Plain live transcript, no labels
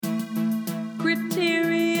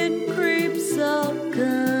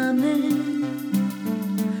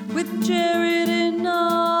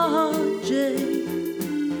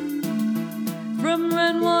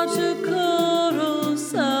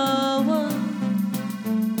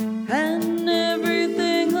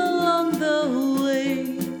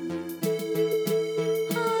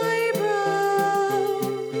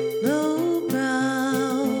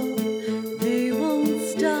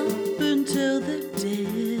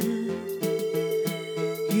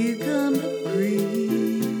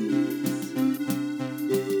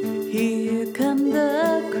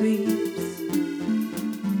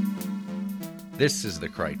This is the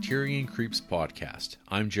Criterion Creeps podcast.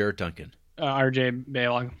 I'm Jared Duncan. RJ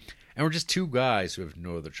Baylog. And we're just two guys who have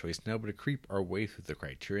no other choice now but to creep our way through the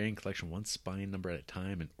Criterion Collection one spine number at a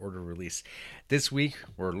time in order of release. This week,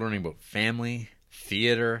 we're learning about family,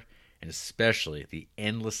 theater, and especially the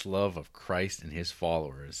endless love of Christ and his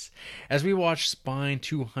followers. As we watch spine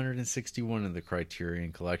 261 of the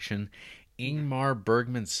Criterion Collection, Ingmar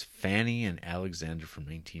Bergman's Fanny and Alexander from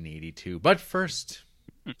 1982. But first,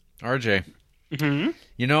 RJ,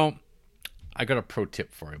 you know, I got a pro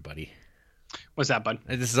tip for you, buddy. What's that, bud?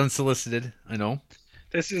 This is unsolicited, I know.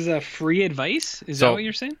 This is a free advice? Is that what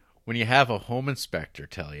you're saying? When you have a home inspector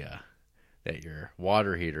tell you that your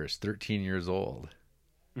water heater is 13 years old,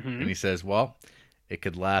 and he says, well, it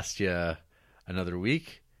could last you another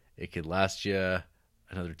week, it could last you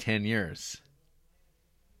another 10 years,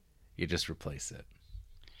 you just replace it.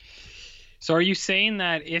 So are you saying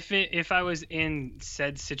that if I was in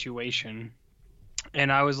said situation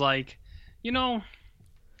and I was like, you know,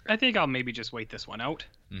 I think I'll maybe just wait this one out,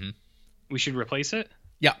 we should replace it?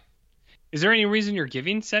 Yeah. Is there any reason you're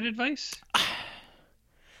giving said advice?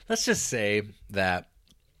 Let's just say that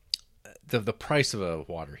the price of a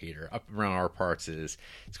water heater up around our parts it's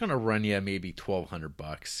going to run you maybe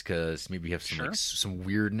 $1,200 because maybe you have some some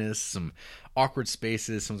weirdness, some awkward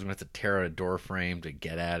spaces. Someone's going to have to tear out a door frame to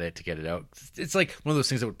get at it, to get it out. It's like one of those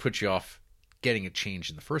things that would put you off getting a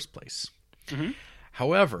change in the first place.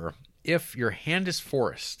 However, if your hand is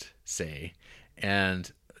forced, say, and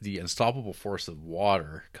the unstoppable force of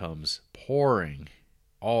water comes pouring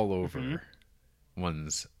all over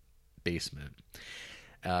one's basement,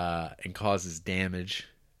 and causes damage,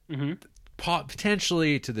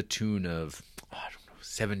 potentially to the tune of, I don't know,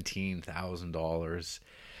 $17,000.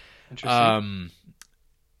 Interesting.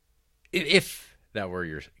 If that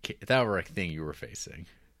were a thing you were facing,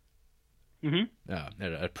 at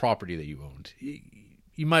a property that you owned,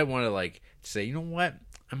 you might want to say, you know what,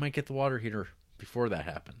 I might get the water heater before that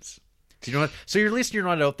happens. You know what? So at least you're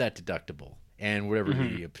not out that deductible. And whatever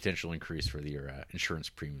the potential increase for your insurance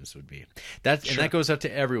premiums would be. And that goes out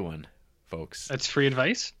to everyone, folks. That's free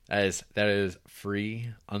advice? That is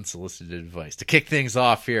free, unsolicited advice. To kick things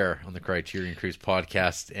off here on the Criterion Creeps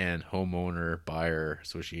podcast and Homeowner Buyer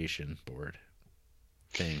Association Board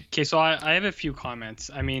thing. Okay, so I have a few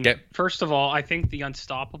comments. I mean, First of all, I think the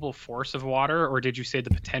unstoppable force of water, or did you say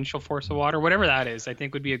the potential force of water? Whatever that is, I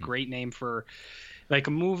think would be a great name for like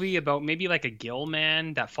a movie about maybe like a gill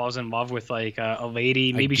man that falls in love with like a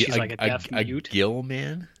lady. Maybe she's like a deaf mute. A gill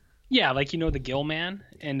man? Yeah, like, you know, the gill man.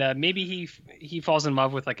 And maybe he falls in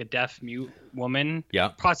love with like a deaf mute woman. Yeah.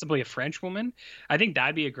 Possibly a French woman. I think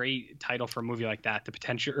that'd be a great title for a movie like that. The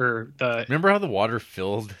potential, or the. Remember how the water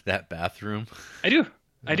filled that bathroom? I do.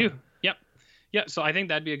 Yep. Yeah. So I think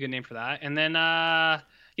that'd be a good name for that. And then,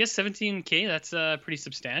 yes, $17,000. That's pretty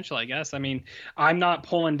substantial, I guess. I mean, I'm not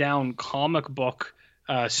pulling down comic book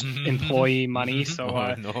employee money,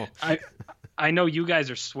 so no. I know you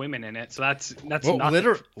guys are swimming in it, so that's well,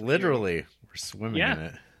 nothing. Literally, we're swimming in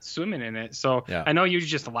it. Swimming in it. So I know you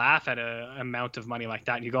just laugh at a amount of money like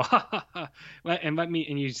that, and you go, ha, ha, ha.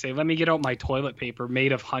 And you say, let me get out my toilet paper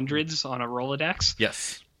made of hundreds on a Rolodex.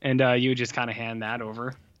 Yes. And you just kind of hand that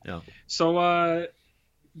over. Yeah. So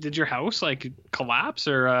did your house collapse,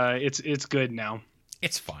 or it's good now?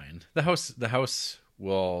 It's fine. The house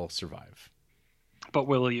will survive. But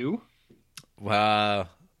will you?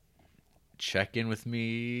 Check in with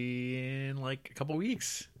me in like a couple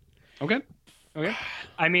weeks. Okay.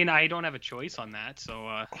 I mean, I don't have a choice on that,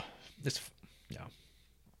 so. Yeah.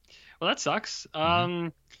 Well, that sucks.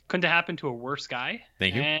 Couldn't have happened to a worse guy.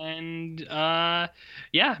 Thank you. And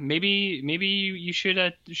yeah, maybe you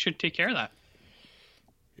should take care of that.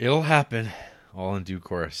 It'll happen, all in due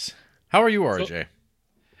course. How are you, RJ?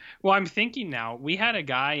 Well, I'm thinking now. We had a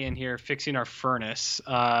guy in here fixing our furnace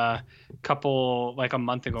a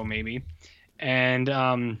month ago maybe,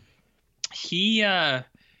 and he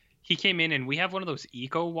came in, and we have one of those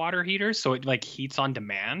eco water heaters, so it heats on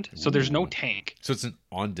demand. So there's no tank. So it's an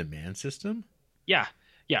on-demand system? Yeah.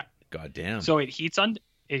 God damn. So it heats on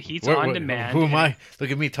demand. Who am I?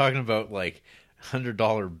 Look at me talking about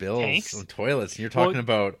 $100 bills tanks? On toilets, and you're talking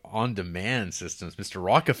about on-demand systems. Mr.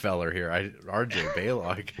 Rockefeller here, RJ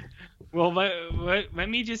Baylog. Well, let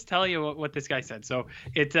me just tell you what this guy said. So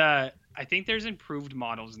I think there's improved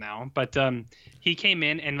models now, but he came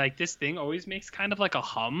in, and this thing always makes kind of like a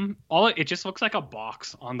hum. It just looks like a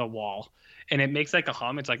box on the wall, and it makes like a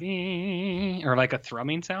hum. It's like or like a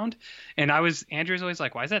thrumming sound. And Andrew's always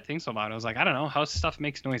like, why is that thing so loud? I was like, I don't know. House stuff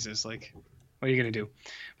makes noises. What are you gonna do?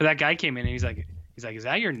 But that guy came in, and he's like, is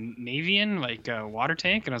that your Navian water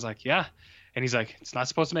tank? And I was like, yeah. And he's like, it's not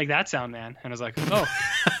supposed to make that sound, man. And I was like, oh,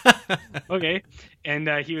 okay. And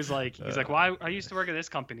he's like, well, I used to work at this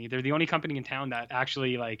company. They're the only company in town that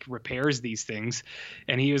actually like repairs these things.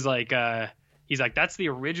 And he was like, that's the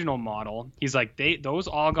original model. He's like, those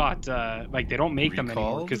all got like they don't make them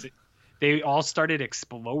anymore because they all started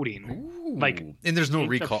exploding. Ooh. Like, and there's no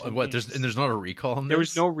recall. There's not a recall on this? There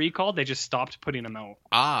was no recall. They just stopped putting them out.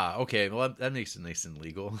 Ah, okay. Well, that makes it nice and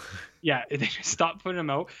legal. Yeah, they just stopped putting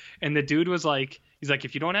them out. And the dude was like, he's like,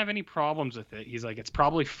 if you don't have any problems with it, he's like, it's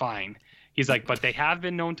probably fine. He's like, but they have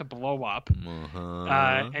been known to blow up.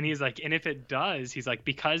 And he's like, and if it does, he's like,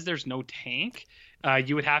 because there's no tank,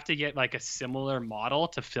 you would have to get like a similar model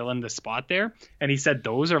to fill in the spot there. And he said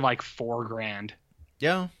those are like $4,000.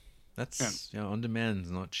 Yeah. That's on demand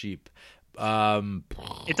is not cheap.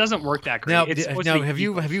 It doesn't work that great. Now have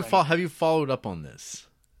you followed up on this?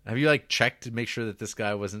 Have you like checked to make sure that this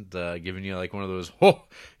guy wasn't giving you like one of those? Oh,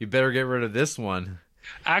 you better get rid of this one.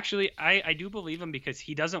 Actually, I do believe him because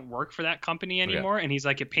he doesn't work for that company anymore. And he's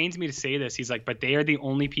like, it pains me to say this. He's like, but they are the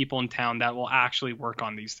only people in town that will actually work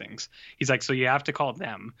on these things. He's like, so you have to call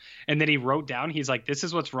them. And then he wrote down, he's like, this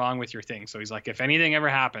is what's wrong with your thing. So he's like, if anything ever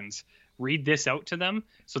happens, read this out to them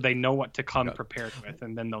so they know what to come prepared with,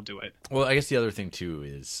 and then they'll do it. Well, I guess the other thing too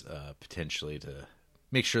is potentially to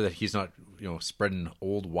make sure that he's not, spreading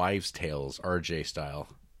old wives' tales, RJ style.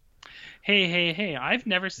 Hey! I've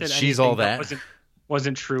never said she's anything all that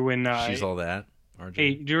wasn't true. In she's all that. RJ.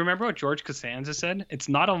 Hey, do you remember what George Costanza said? It's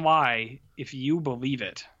not a lie if you believe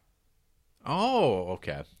it. Oh,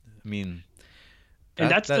 okay. I mean.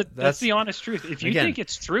 And that's the honest truth. If you think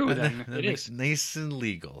it's true, then it is nice and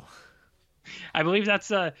legal. I believe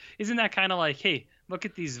that's isn't that kind of like, hey, look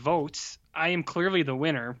at these votes. I am clearly the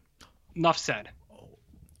winner. Enough said.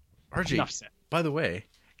 RJ, enough said. By the way,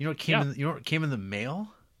 you know what came in the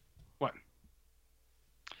mail? What?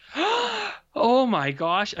 Oh my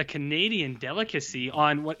gosh, a Canadian delicacy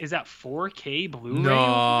on what is that 4K Blu-ray? No,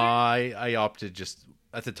 I opted just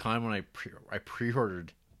at the time when I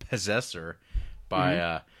pre-ordered Possessor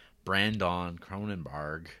by Brandon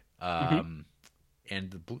Cronenberg. And I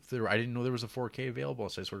didn't know there was a 4K available,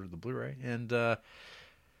 so I just ordered the Blu-ray. And then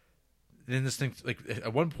this thing, like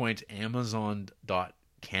at one point,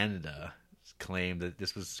 Amazon.Canada claimed that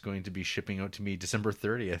this was going to be shipping out to me December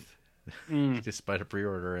 30th, despite a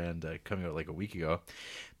pre-order and coming out like a week ago.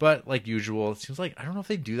 But like usual, it seems like I don't know if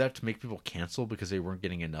they do that to make people cancel because they weren't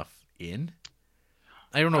getting enough in.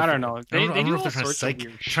 I don't know. I don't know. They do all sorts of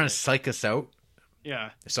weird shit. Trying to psych us out.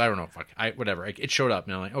 Yeah. So I don't know. Whatever. It showed up,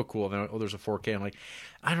 and I'm like, oh, cool. Then there's a 4K. I'm like,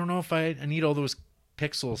 I don't know if I need all those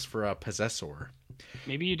pixels for a Possessor.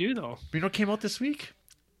 Maybe you do though. You know what came out this week?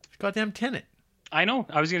 Goddamn Tenet. I know.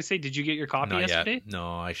 I was gonna say, did you get your copy yesterday? Yet. No,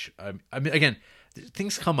 I mean, again,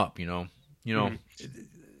 things come up. You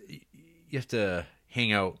have to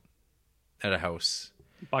hang out at a house.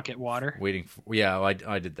 Bucket water. Waiting for. Yeah,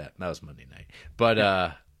 I did that. That was Monday night.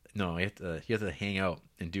 But no, you have to hang out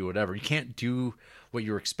and do whatever. You can't do what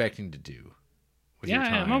you're expecting to do with your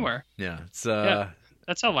time. Yeah, I'm aware. Yeah, it's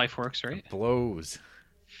that's how life works, right? It blows.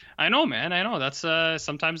 I know, man. I know. That's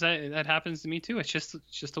sometimes that happens to me too. It's just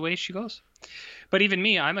the way she goes. But even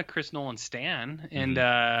me, I'm a Chris Nolan stan, and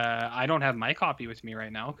I don't have my copy with me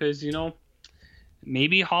right now because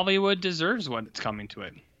maybe Hollywood deserves what's coming to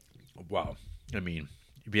it. Wow. I mean,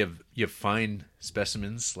 you have fine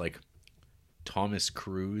specimens like Thomas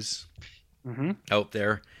Cruise out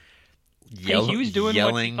there he was doing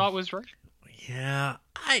what he thought was right. Yeah,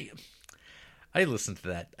 I listened to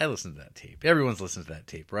that. I listened to that tape. Everyone's listened to that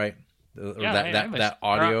tape, right? That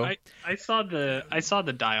audio. I saw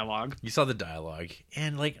the dialogue. You saw the dialogue,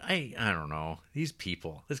 and like I don't know these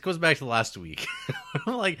people. This goes back to last week.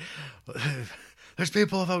 I'm like, there's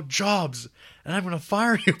people without jobs, and I'm gonna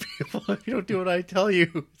fire you people if you don't do what I tell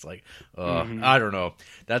you. It's like, I don't know.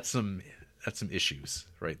 That's some issues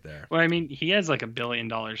right there. Well, I mean, he has like $1 billion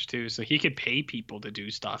too, so he could pay people to do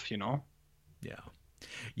stuff,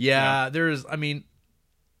 Yeah. There's. I mean,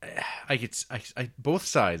 I both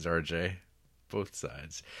sides, RJ. Both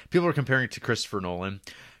sides. People are comparing it to Christopher Nolan.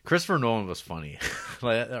 Christopher Nolan was funny.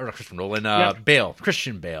 Or Christopher Nolan. Bale.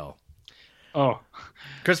 Christian Bale. Oh.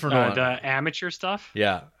 Christopher Nolan. The amateur stuff?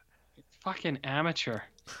 Yeah. Fucking amateur.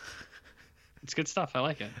 It's good stuff. I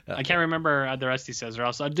like it. I can't remember the rest he says, or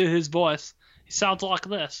else I do his voice. He sounds like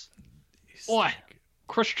this. Boy,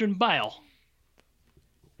 Christian Bale.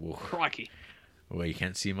 Whoa. Crikey. Well, you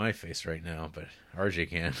can't see my face right now, but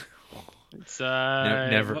RJ can. It's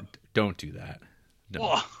never. Don't do that. No.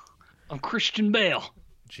 Oh, I'm Christian Bale.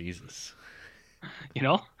 Jesus.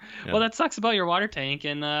 Yeah. Well, that sucks about your water tank,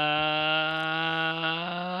 and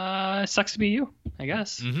it sucks to be you, I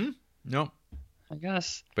guess. Mm-hmm. No, I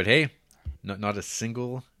guess. But hey, not a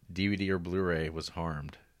single DVD or Blu-ray was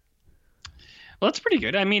harmed. Well, that's pretty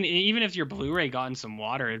good. I mean, even if your Blu-ray got in some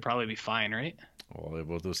water, it'd probably be fine, right?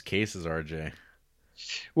 Well, those cases, RJ.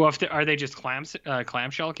 Well, are they just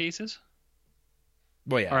clamshell cases?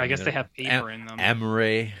 Well, yeah. Or I guess they have paper in them.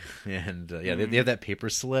 Amaray, and they have that paper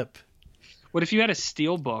slip. What if you had a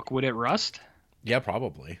steel book? Would it rust? Yeah,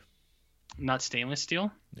 probably. Not stainless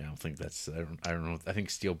steel? Yeah, I don't think that's. I don't know. I think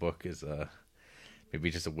steelbook is maybe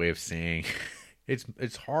just a way of saying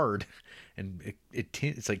it's hard, and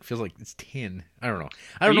it's like feels like it's tin. I don't know.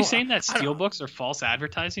 Are you saying that steelbooks are false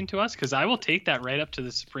advertising to us? Because I will take that right up to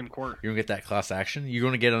the Supreme Court. You're gonna get that class action. You're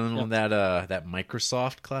gonna get on that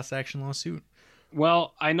Microsoft class action lawsuit.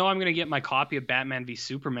 Well, I know I'm going to get my copy of Batman v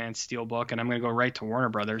Superman steelbook, and I'm going to go right to Warner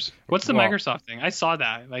Brothers. What's the Microsoft thing? I saw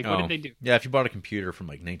that. Like, what did they do? Yeah, if you bought a computer from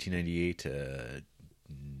like 1998 to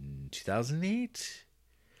 2008,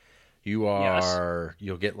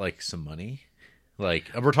 you'll get like some money.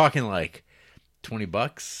 Like we're talking like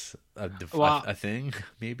 $20 a thing,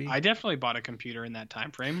 maybe. I definitely bought a computer in that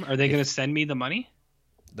time frame. Are they going to send me the money?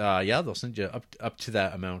 Yeah, they'll send you up to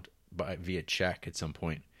that amount via check at some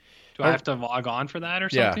point. Do I have to log on for that or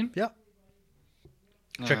something? Yeah.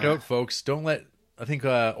 Check it out, folks. Don't let... I think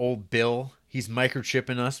old Bill, he's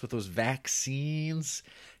microchipping us with those vaccines.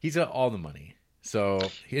 He's got all the money. So...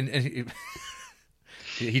 he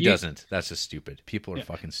doesn't. That's just stupid. People are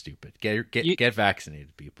fucking stupid. Get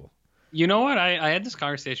vaccinated, people. You know what? I had this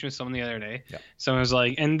conversation with someone the other day. Yeah. Someone was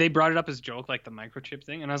like, and they brought it up as a joke, like the microchip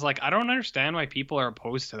thing. And I was like, I don't understand why people are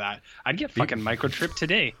opposed to that. I'd get fucking microchip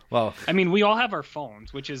today. Well, I mean, we all have our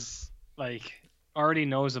phones, which is like already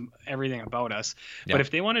knows everything about us. Yeah. But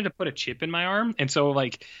if they wanted to put a chip in my arm, and so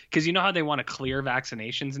like, because you know how they want to clear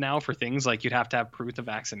vaccinations now for things like you'd have to have proof of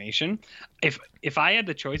vaccination. If I had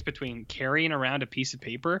the choice between carrying around a piece of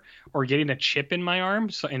paper or getting a chip in my arm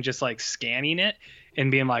and just like scanning it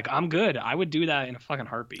and being like, I'm good, I would do that in a fucking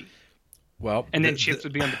heartbeat. Well, and then chips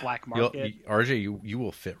would be on the black market. RJ, you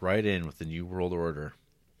will fit right in with the New World Order.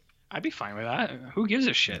 I'd be fine with that. Who gives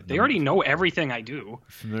a shit? They already know everything I do.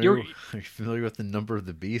 Are you familiar with the number of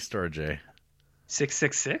the beast, RJ?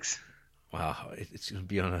 666. Wow, it's gonna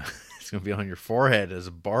be on your forehead as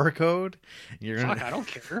a barcode. Fuck, I don't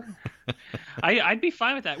care. I'd be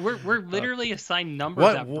fine with that. We're literally assigned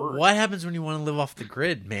numbers at birth. What happens when you want to live off the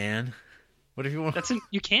grid, man? What if you want?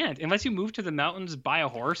 You can't unless you move to the mountains, buy a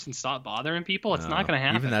horse, and stop bothering people. It's not going to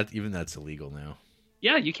happen. Even that's illegal now.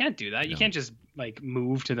 Yeah, you can't do that. You can't just like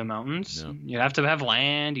move to the mountains. No. You have to have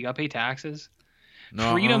land. You got to pay taxes.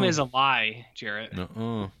 Freedom is a lie, Jarrett.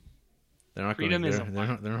 No, they're not.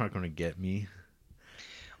 They're not going to get me.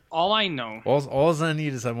 All I know. All I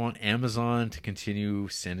need is I want Amazon to continue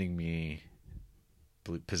sending me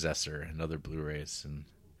Possessor and other Blu-rays and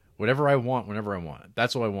whatever I want, whenever I want.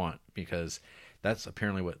 That's all I want because that's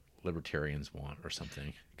apparently what libertarians want or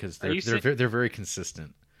something. Because they're very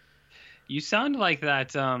consistent. You sound like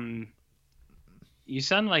that.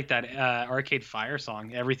 Arcade Fire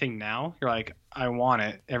song. Everything Now. You're like, I want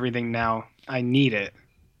it. Everything now. I need it.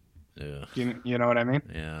 Yeah. You know what I mean?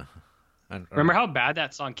 Yeah. Remember how bad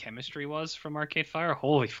that song Chemistry was from Arcade Fire?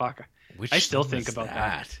 Holy fuck! I still think about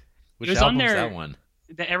that. Which album is that one?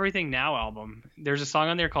 The Everything Now album. There's a song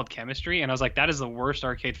on there called Chemistry, and I was like, that is the worst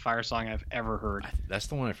Arcade Fire song I've ever heard. That's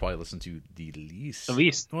the one I probably listened to the least.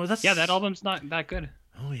 Well, yeah, that album's not that good.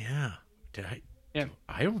 Oh yeah. Yeah.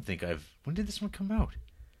 I don't think I've. When did this one come out?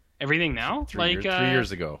 Everything Now? 3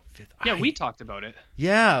 years ago. Yeah, we talked about it.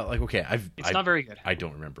 Yeah, like okay, It's not very good. I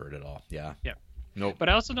don't remember it at all. Yeah. Yeah. Nope. But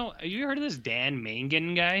I also don't. Have you heard of this Dan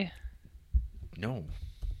Mangan guy? No.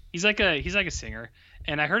 He's like a singer,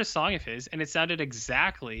 and I heard a song of his, and it sounded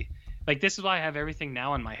exactly like this is why I have Everything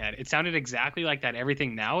Now in my head. It sounded exactly like that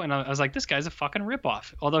Everything Now, and I was like, this guy's a fucking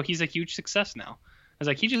ripoff. Although he's a huge success now. I was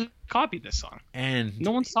like, he just copied this song, and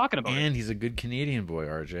no one's talking about it. And he's a good Canadian boy,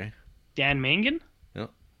 RJ. Dan Mangan. Yep.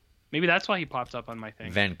 Maybe that's why he popped up on my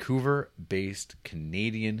thing. Vancouver-based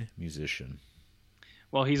Canadian musician.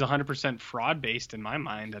 Well, he's 100% fraud-based in my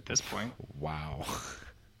mind at this point. Wow.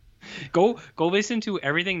 Go listen to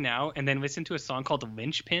Everything Now and then listen to a song called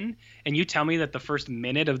Lynchpin, and you tell me that the first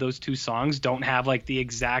minute of those two songs don't have like the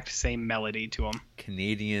exact same melody to them.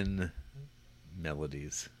 Canadian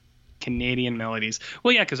melodies.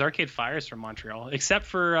 Well, yeah, because Arcade Fire is from Montreal, except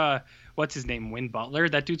for what's his name, Win Butler.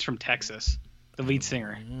 That dude's from Texas, the lead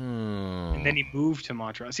singer. And then he moved to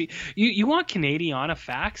Montreal. See, you want Canadiana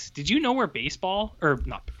facts? Did you know where baseball or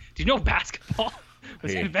not? Did you know basketball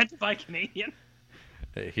was invented by a Canadian?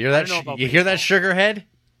 Hear that? You hear that, Sugarhead?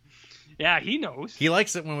 Yeah, he knows. He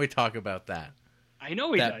likes it when we talk about that. I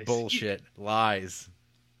know he does. That bullshit lies.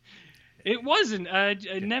 It wasn't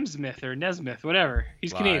Nemsmith or Nesmith, whatever.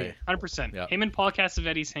 He's Lie. Canadian, 100%. Yep. Him and Paul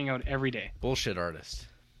Cassavetes hang out every day. Bullshit artist.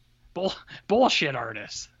 Bullshit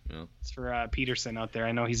artist. Yeah. It's for Peterson out there.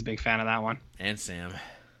 I know he's a big fan of that one. And Sam.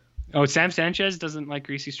 Oh, Sam Sanchez doesn't like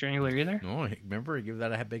Greasy Strangler either? No, remember, he gave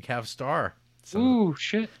that a big half star.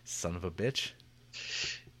 Shit. Son of a bitch.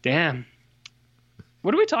 Damn.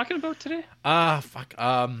 What are we talking about today? Fuck.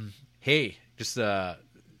 Hey, just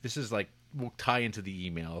this is like, we'll tie into the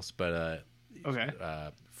emails, but Okay.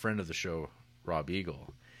 Friend of the show, Rob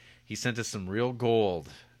Eagle, he sent us some real gold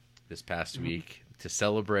this past week to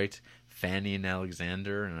celebrate Fanny and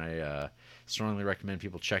Alexander, and I strongly recommend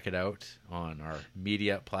people check it out on our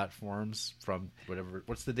media platforms from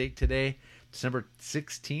what's the date today? December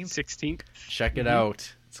 16th? 16th. Check it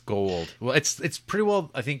out. It's gold. Well, it's pretty well,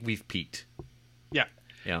 I think we've peaked.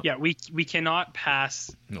 Yeah, we cannot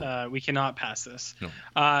pass. No. We cannot pass this.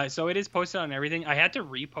 No. So it is posted on everything. I had to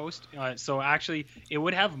repost. So actually, it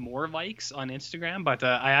would have more likes on Instagram, but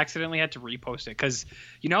I accidentally had to repost it because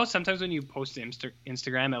sometimes when you post to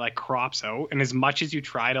Instagram, it like crops out, and as much as you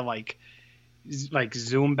try to like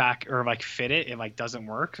zoom back or like fit it, it like doesn't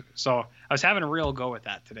work. So I was having a real go with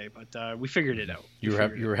that today, but we figured it out. You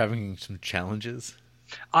were having some challenges.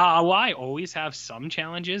 Well, I always have some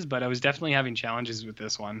challenges, but I was definitely having challenges with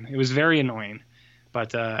this one. It was very annoying,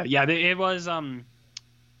 but it was. I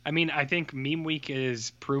mean, I think Meme Week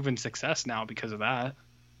is proven success now because of that,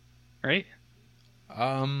 right?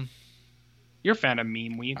 You're a fan of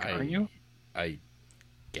Meme Week, aren't you? I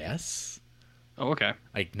guess. Oh, okay.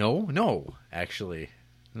 No, actually,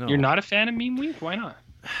 no. You're not a fan of Meme Week? Why not?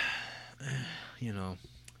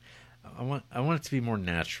 I want it to be more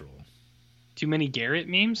natural. Too many Garrett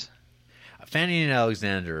memes? Fanny and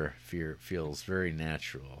Alexander feels very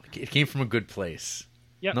natural. It came from a good place.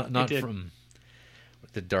 Yeah, not from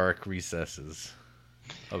the dark recesses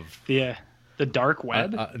of the dark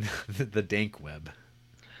web, the dank web.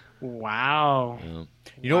 Wow.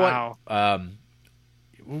 You know what?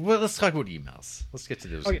 Well, let's talk about emails. Let's get to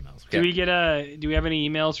those emails. Okay. Do we have any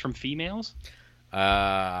emails from females?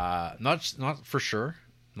 Not for sure.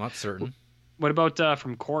 Not certain. What about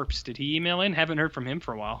from Corpse? Did he email in? Haven't heard from him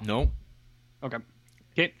for a while. No. Okay,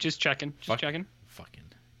 just checking. Checking. Fucking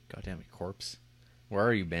goddamn it, Corpse. Where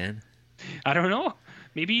are you, man? I don't know.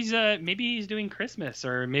 Maybe he's doing Christmas,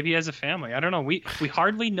 or maybe he has a family. I don't know. We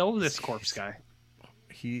hardly know this Corpse guy.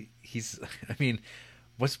 He's. I mean,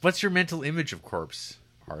 what's your mental image of Corpse,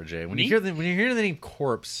 RJ? When you hear the name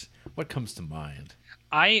Corpse, what comes to mind?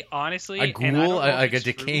 I honestly, a ghoul, like a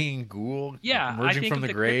decaying ghoul, emerging from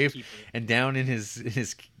the grave, and down in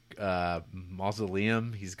his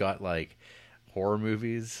mausoleum, he's got like horror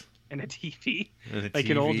movies and a TV, like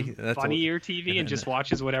an old funny-ear TV, and just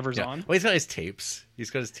watches whatever's on. Well, he's got his tapes. He's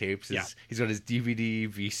got his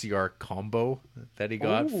DVD VCR combo that he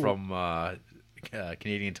got from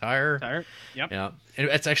Canadian Tire. Yep. Yeah, and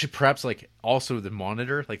it's actually perhaps like also the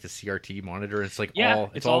monitor, like the CRT monitor. It's like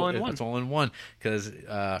it's all in one. It's all in one because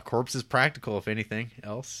Corpse is practical, if anything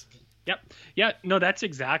else. Yep. Yeah. No, that's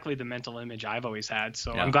exactly the mental image I've always had.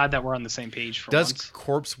 So I'm glad that we're on the same page for once. Does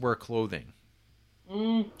Corpse wear clothing?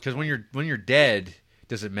 Because when you're dead,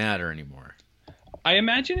 does it matter anymore? I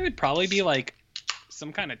imagine it would probably be like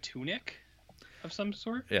some kind of tunic of some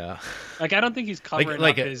sort. Yeah. Like, I don't think he's covering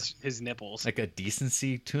up his nipples. Like a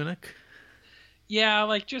decency tunic? Yeah,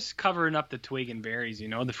 like just covering up the twig and berries,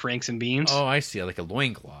 the franks and beans. Oh, I see. Like a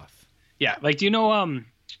loincloth. Yeah. Like, do you know,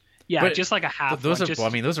 but just like a half. Those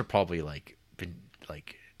are probably like been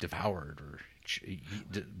like devoured or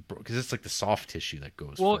because it's like the soft tissue that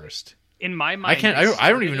goes first. In my mind, I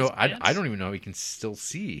don't even know. I don't even know he can still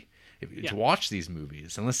see to watch these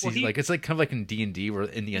movies unless he's like, it's like kind of like in D&D where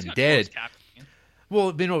in the undead.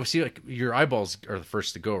 Well, see, like your eyeballs are the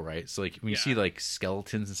first to go, right? So like when you see like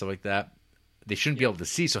skeletons and stuff like that, they shouldn't be able to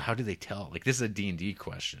see. So how do they tell? Like this is a D&D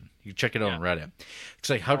question. You check it out on Reddit.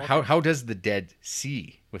 It's like how does the dead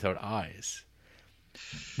see without eyes?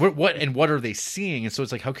 What are they seeing? And so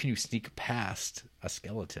it's like, how can you sneak past a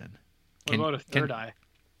skeleton? What about a third eye?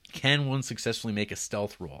 Can one successfully make a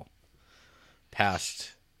stealth roll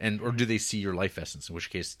past, or do they see your life essence? In which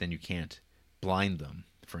case, then you can't blind them,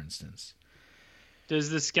 for instance. Does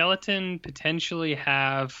the skeleton potentially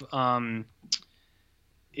have?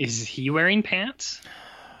 Is he wearing pants?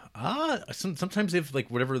 Sometimes they've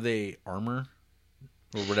like whatever they armor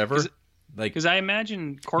or whatever. Because I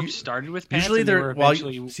imagine Corpse started with pants. Usually they're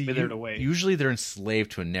eventually withered away. Usually they're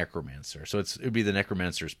enslaved to a necromancer, so it would be the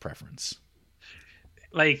necromancer's preference.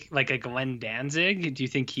 Like a Glenn Danzig, do you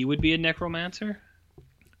think he would be a necromancer?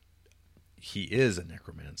 He is a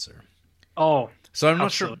necromancer. Oh, So I'm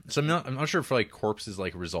not sure. absolutely. So I'm not sure if like corpses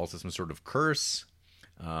like result of some sort of curse,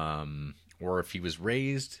 or if he was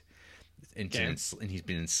raised into Okay. and he's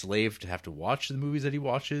been enslaved to have to watch the movies that he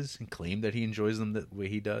watches and claim that he enjoys them the way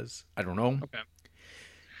he does. I don't know. Okay.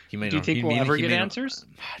 He may Do you not. think we'll ever he get may not- answers?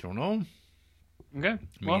 I don't know. Okay. I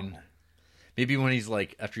Well, mean, maybe when he's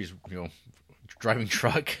like after he's driving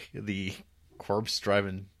truck, the corpse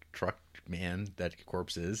driving truck man that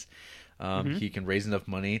corpse is, he can raise enough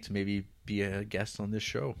money to maybe be a guest on this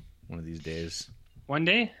show one of these days. one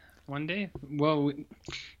day. One day. Well,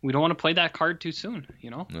 we don't want to play that card too soon, you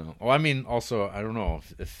know? No. Oh, I mean, also, I don't know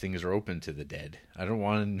if things are open to the dead. I don't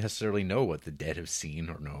want to necessarily know what the dead have seen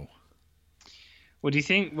or know. What do you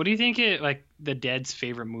think? What do you think like the Dead's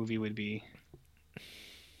favorite movie would be?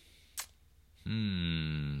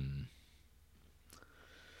 I'm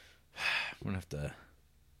gonna have to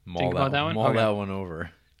Think about that one? maul Okay. that one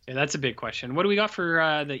over. Yeah, that's a big question. What do we got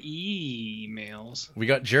for the emails? We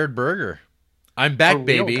got Jared Berger. I'm back, A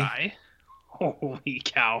real baby. guy? Holy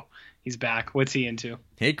cow. He's back. What's he into?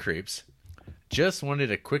 Hey, creeps. Just wanted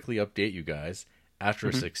to quickly update you guys. After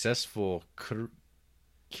Mm-hmm. a successful Creeptober,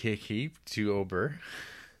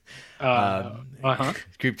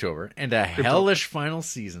 Creeptober, and a hellish final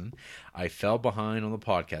season, I fell behind on the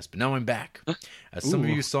podcast, but now I'm back. As some of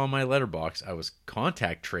Ooh. you saw in my letterbox, I was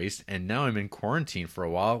contact traced, and now I'm in quarantine for a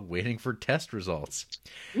while, waiting for test results.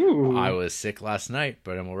 Ooh. I was sick last night,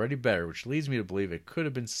 but I'm already better, which leads me to believe it could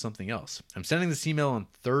have been something else. I'm sending this email on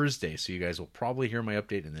Thursday, so you guys will probably hear my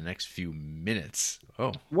update in the next few minutes.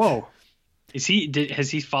 Oh. Whoa. Has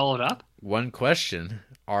he followed up? One question.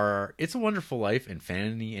 Are It's a Wonderful Life and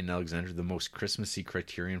Fanny and Alexander the most Christmassy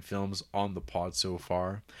Criterion films on the pod so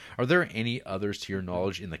far? Are there any others to your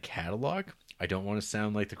knowledge in the catalog? I don't want to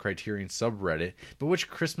sound like the Criterion subreddit, but which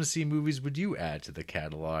Christmassy movies would you add to the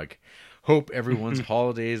catalog? Hope everyone's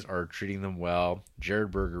holidays are treating them well.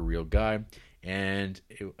 Jared Berger, real guy. And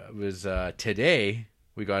it was today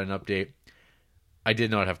we got an update. I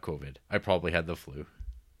did not have COVID. I probably had the flu.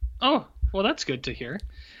 Oh, well, that's good to hear.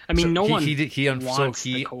 I mean, So no one so wants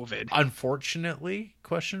he the COVID. unfortunately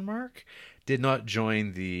did not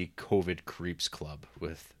join the COVID Creeps Club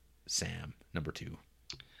with Sam number 2.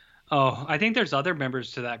 Oh, I think there's other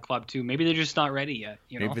members to that club too. Maybe they're just not ready yet.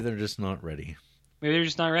 You know, Maybe they're just not ready. maybe they're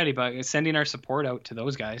just not ready. But sending our support out to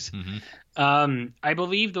those guys. I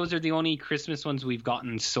believe those are the only Christmas ones we've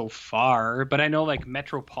gotten so far. But I know like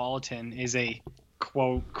Metropolitan is a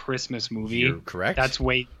quote Christmas movie. You're correct. That's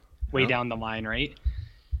way Yeah. down the line, right?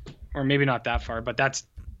 Or maybe not that far, but it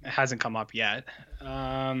hasn't come up yet.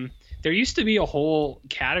 There used to be a whole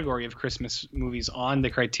category of Christmas movies on the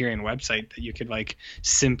Criterion website that you could like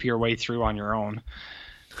simp your way through on your own.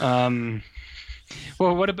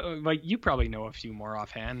 Well, what about like you probably know a few more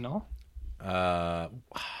offhand, no?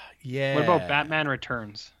 Yeah. What about Batman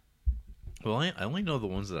Returns? Well, I only know the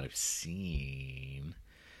ones that I've seen.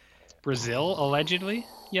 Brazil, allegedly?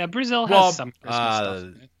 Yeah, Brazil has Well, some Christmas stuff.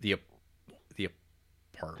 in it. the apartment.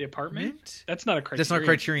 The apartment? That's not a Criterion. That's not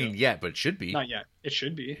Criterion yet, but it should be. Not yet. It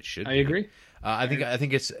should be. It should I be. agree. I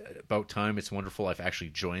think it's about time. It's wonderful. I've actually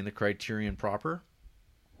joined the Criterion proper,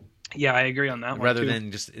 Yeah, I agree on that one. rather too.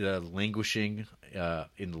 than just languishing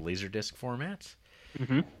in the Laserdisc format.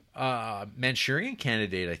 Mhm. Manchurian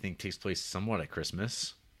Candidate, I think, takes place somewhat at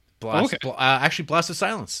Christmas. Blast, Okay. actually, Blast of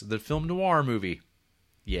Silence, the film noir movie.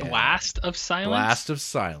 Yeah, Blast of Silence. Blast of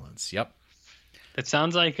Silence. Yep. That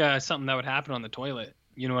sounds like something that would happen on the toilet.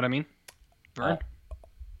 You know what I mean? Vern?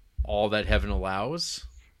 All That Heaven Allows.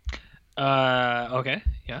 Okay.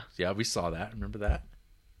 Yeah. Yeah, we saw that. Remember that?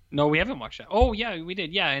 No, we haven't watched that. Oh, yeah, we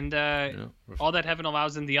did. Yeah, and Yeah. All That Heaven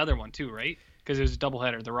Allows in the other one too, right? Because it was a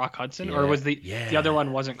doubleheader. The Rock Hudson, or was the other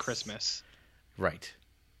one wasn't Christmas? Right.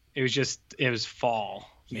 It was fall.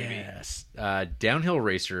 Maybe. Yes. Downhill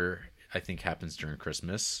Racer, I think, happens during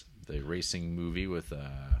Christmas. The racing movie with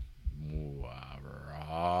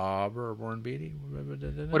Robert Warren Beatty.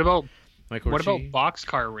 What about Michael what about Ritchie,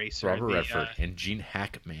 Boxcar Racer? Robert the, Redford, and Gene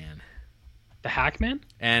Hackman. the Hackman?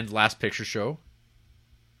 And Last Picture Show.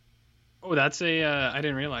 Oh, that's a. I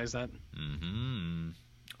didn't realize that. Mm-hmm.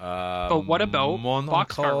 But what about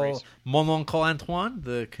Boxcar Racer? Mon Oncle Antoine,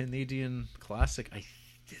 the Canadian classic.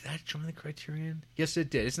 Did that join the Criterion? Yes, it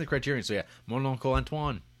did. It's in the Criterion, so yeah. Mon Oncle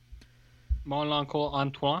Antoine. Mon Oncle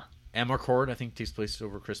Antoine. Amarcord, I think, takes place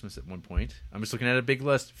over Christmas at one point. I'm just looking at a big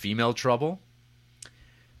list. Female Trouble.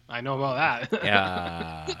 I know about that.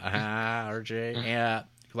 Yeah. RJ. Yeah.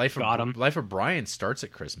 Life of Brian starts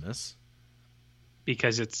at Christmas.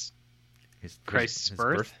 Because it's His Christ's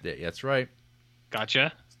birth? birthday. That's right.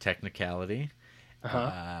 gotcha. Technicality.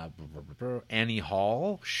 Uh-huh. Annie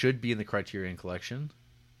Hall should be in the Criterion Collection.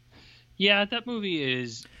 Yeah, that movie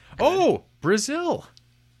is. Good. Oh, Brazil.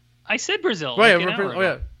 I said Brazil. Right,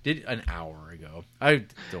 Like did an hour ago. I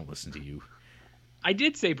don't listen to you. I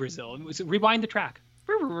did say Brazil. It was rewind the track.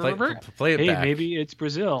 Play it hey, back. maybe it's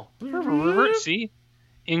Brazil. See,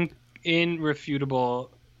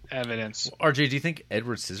 irrefutable evidence. RJ, do you think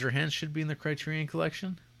Edward Scissorhands should be in the Criterion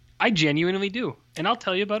Collection? I genuinely do, and I'll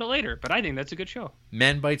tell you about it later. But I think that's a good show.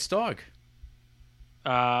 Man Bites Dog.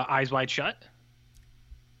 Eyes Wide Shut.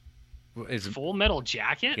 Is Full Metal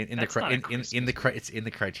Jacket. It's in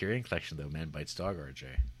the Criterion Collection though. Man Bites Dog, RJ.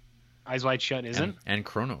 Eyes Wide Shut isn't. And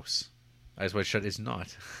Chronos. Eyes Wide Shut is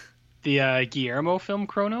not. The Guillermo film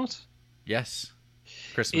Chronos. Yes.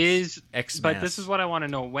 Christmas is X-Mass. But this is what I want to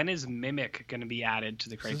know. When is Mimic going to be added to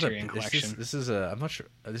the Criterion Collection? This is I'm not sure.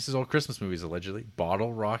 This is all Christmas movies allegedly.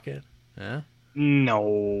 Bottle Rocket. Yeah.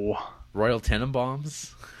 No. Royal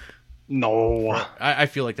Tenenbaums. No. I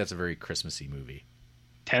feel like that's a very Christmassy movie.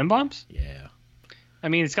 Tenenbaums? Yeah. I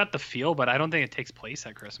mean, it's got the feel, but I don't think it takes place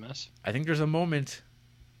at Christmas. I think there's a moment.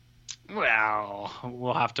 Well,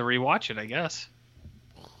 we'll have to rewatch it, I guess.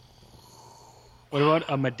 What about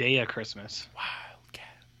a Medea Christmas? Wildcat.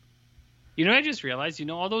 You know what I just realized? You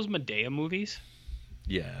know all those Medea movies?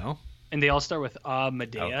 Yeah. And they all start with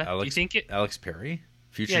Medea. Do you think it Alex Perry,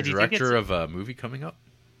 future director of a movie coming up?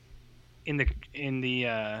 In the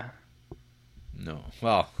No.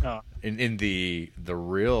 Well, in the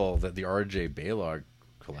real the RJ Baylog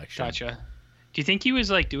collection. Gotcha. Do you think he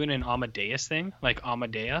was like doing an Amadeus thing? Like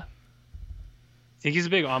Amadea? Think he's a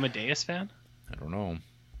big Amadeus fan? I don't know.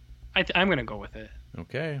 I'm going to go with it.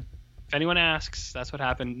 Okay. If anyone asks, that's what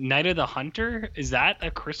happened. Night of the Hunter, is that a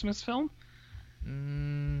Christmas film?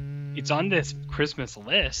 It's on this Christmas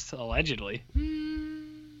list, allegedly.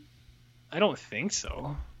 I don't think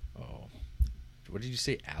so. Oh. What did you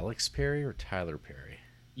say, Alex Perry or Tyler Perry?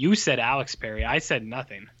 You said Alex Perry. I said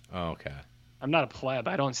nothing. Oh, okay. I'm not a pleb.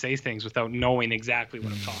 I don't say things without knowing exactly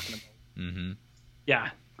what I'm talking about. Mm-hmm.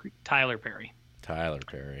 Yeah, Tyler Perry. Tyler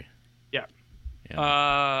Perry.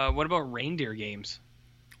 Yeah. What about Reindeer Games?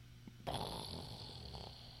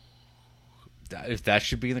 If that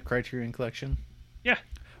should be in the Criterion Collection? Yeah.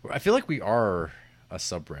 I feel like we are a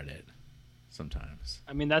subreddit sometimes.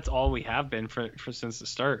 I mean, that's all we have been for since the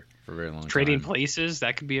start. For a very long time. Trading Places,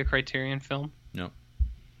 that could be a Criterion film. No.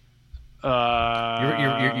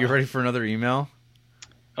 You you ready for another email?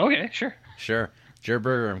 Okay, sure. Sure.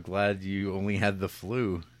 Jerberger, I'm glad you only had the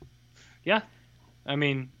flu. Yeah. I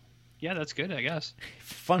mean, yeah, that's good, I guess.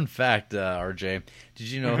 Fun fact, RJ, did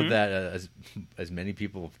you know that as many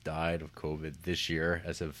people have died of COVID this year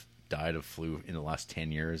as have died of flu in the last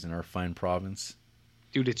 10 years in our fine province?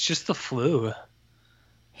 Dude, it's just the flu.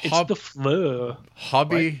 It's the flu.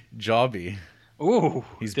 Hobby Jobby. Ooh.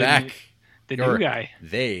 He's back. The new guy.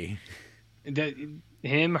 They.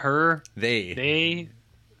 Him, her. They.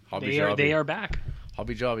 Hobby Jobby. They are back.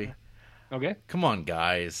 Hobby Jobby. Okay. Come on,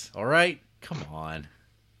 guys. All right? Come on.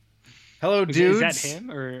 Hello, dudes. Is that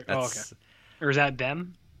him? Or okay. Or is that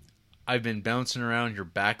them? I've been bouncing around your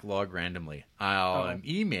backlog randomly. I'm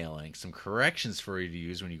emailing some corrections for you to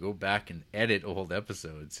use when you go back and edit old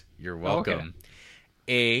episodes. You're welcome.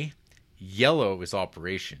 Okay. Yellow is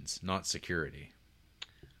operations, not security.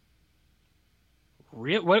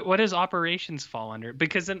 What does operations fall under?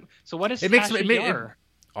 Because then, so what is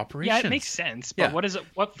operations? Yeah, it makes sense. But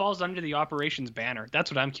what falls under the operations banner?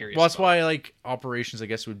 That's what I'm curious. Well, that's why operations, I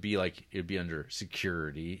guess, would be it'd be under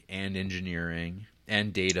security and engineering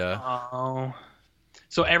and data. Oh,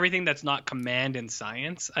 so everything that's not command and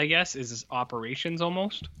science, I guess, is operations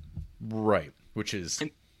almost. Right, which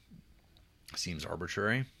seems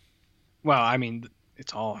arbitrary. Well, I mean,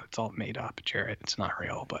 it's all made up, Jared. It's not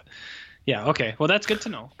real, but yeah, okay. Well, that's good to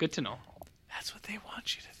know. Good to know. That's what they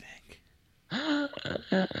want you to think.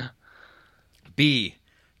 B.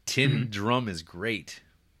 Tin drum is great.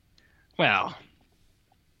 Well,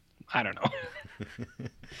 I don't know.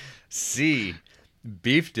 C.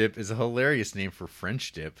 Beef dip is a hilarious name for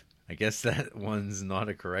French dip. I guess that one's not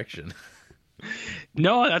a correction.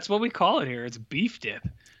 No, that's what we call it here. It's beef dip.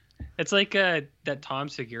 It's like that Tom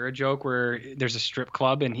Segura joke where there's a strip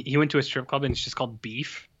club and he went to a strip club and it's just called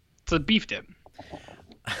beef. It's a beef dip.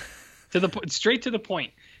 Straight to the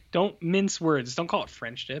point. Don't mince words. Don't call it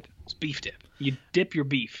French dip. It's beef dip. You dip your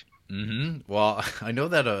beef. Mm-hmm. Well, I know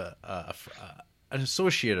that an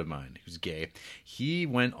associate of mine who's gay, he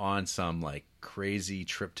went on some crazy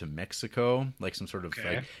trip to Mexico, some sort of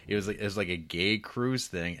it was a gay cruise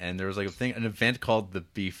thing, and there was an event called the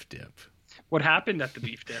beef dip. What happened at the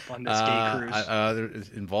beef dip on this gay cruise?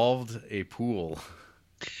 It involved a pool.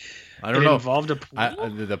 I don't know. It involved a pool?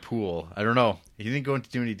 The pool. I don't know. He didn't go into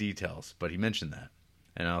too many details, but he mentioned that.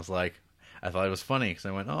 And I was like, I thought it was funny because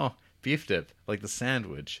I went, oh, beef dip, like the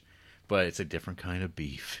sandwich, but it's a different kind of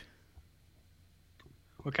beef.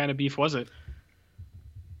 What kind of beef was it?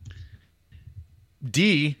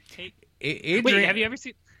 D. Hey, Adrian. wait, have you ever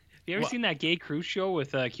seen that gay cruise show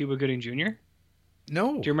with Cuba Gooding Jr.?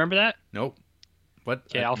 No. Do you remember that? Nope. What?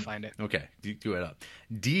 Okay, I'll find it. Okay, do it up.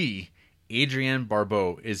 D. Adrienne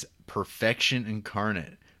Barbeau is perfection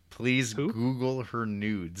incarnate. Please Google her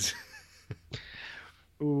nudes.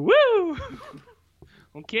 Woo!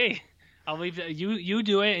 Okay, I'll leave that. You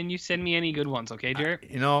do it, and you send me any good ones. Okay, Jared.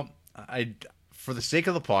 I for the sake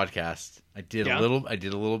of the podcast, I did a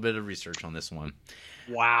little bit of research on this one.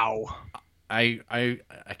 Wow. I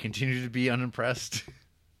continue to be unimpressed.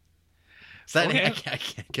 Okay. I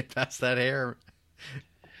can't get past that hair.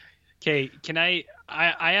 Okay, can I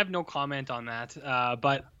have no comment on that,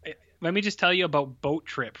 but let me just tell you about Boat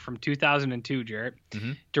Trip from 2002, Jarrett.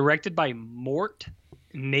 Mm-hmm. Directed by Mort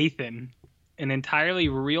Nathan, an entirely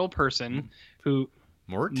real person who...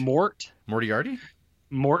 Moriarty?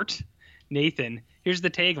 Mort Nathan. Here's the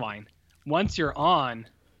tagline. Once you're on,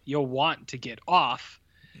 you'll want to get off.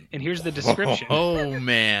 And here's the description. Oh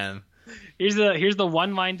man. Here's the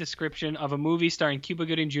one-line description of a movie starring Cuba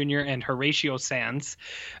Gooding Jr. and Horatio Sanz.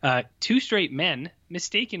 Two straight men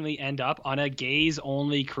mistakenly end up on a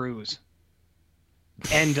gays-only cruise.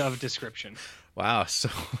 End of description. Wow. So,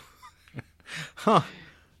 huh.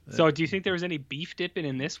 So, do you think there was any beef dipping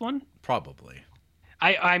in this one? Probably.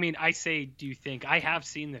 I mean, I say, do you think? I have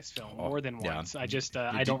seen this film more than once. I just,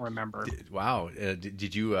 I don't remember. Wow.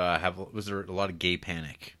 Did you was there a lot of gay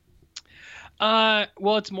panic?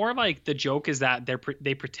 Well, it's more like the joke is that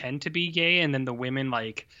they pretend to be gay, and then the women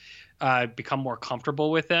like become more comfortable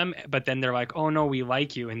with them, but then they're like, oh no, we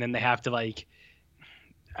like you, and then they have to like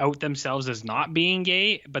out themselves as not being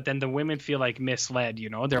gay, but then the women feel like misled,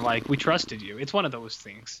 they're like, we trusted you. It's one of those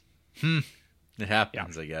things. It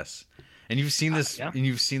happens, I guess. And you've seen this and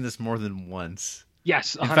you've seen this more than once.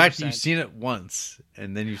 Yes, 100%. In fact, you've seen it once,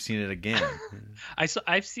 and then you've seen it again.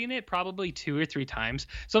 I've seen it probably 2 or 3 times.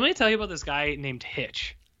 So let me tell you about this guy named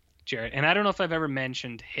Hitch, Jared. And I don't know if I've ever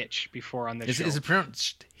mentioned Hitch before on this show. Is it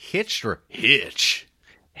pronounced Hitch or Hitch?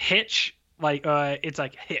 Hitch, like it's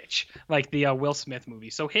like Hitch, like the Will Smith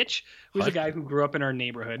movie. So Hitch was a guy who grew up in our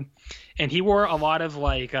neighborhood, and he wore a lot of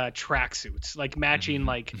like tracksuits, like matching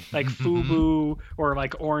like FUBU or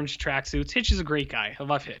like orange tracksuits. Hitch is a great guy. I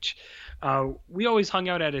love Hitch. We always hung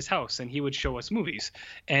out at his house, and he would show us movies,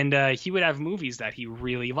 and he would have movies that he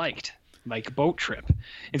really liked, like Boat Trip,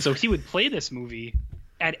 and so he would play this movie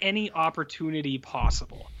at any opportunity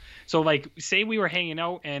possible. So like, say we were hanging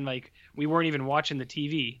out and like we weren't even watching the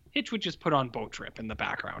TV, Hitch would just put on Boat Trip in the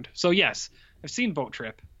background. So yes, I've seen Boat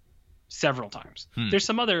Trip several times. There's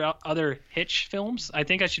some other Hitch films. I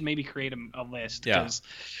think I should maybe create a list because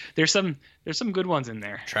there's some good ones in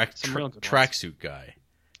there. Tracksuit guy.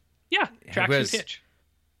 Yeah, tracksuit Hitch.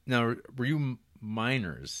 Now, were you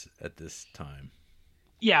minors at this time?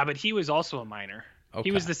 Yeah, but he was also a minor. Okay.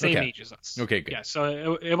 He was the same age as us. Okay, good. Yeah,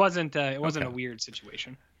 so it wasn't a weird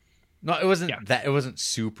situation. No, it wasn't that. It wasn't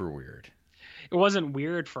super weird. It wasn't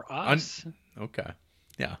weird for us. Okay.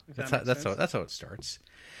 Yeah, that's how it starts.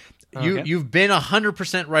 Okay. You've been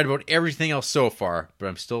 100% right about everything else so far, but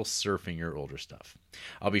I'm still surfing your older stuff.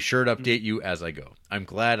 I'll be sure to update you as I go. I'm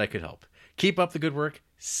glad I could help. Keep up the good work.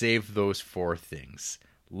 Save those 4 things.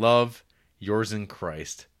 Love, yours in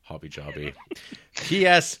Christ, Hobby Jobby.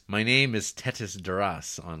 P.S. My name is Tetis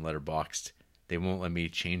Duras on Letterboxd. They won't let me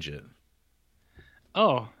change it.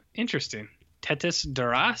 Oh, interesting. Tetis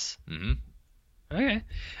Duras? Mm-hmm. Okay.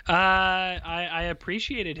 I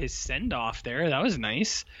appreciated his send-off there. That was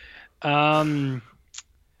nice. I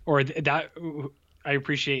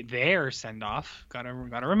appreciate their send-off. Gotta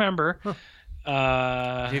remember. Huh.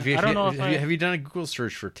 I don't know have you done a Google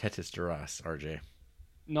search for Tetis Duras, RJ?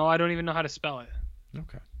 No, I don't even know how to spell it.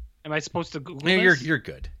 Okay. Am I supposed to Google this? You're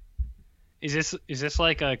good. Is this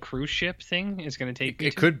like a cruise ship thing? It's going to take me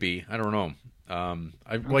It could be. I don't know.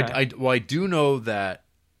 I do know that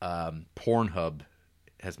Pornhub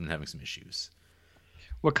has been having some issues.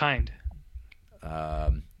 What kind?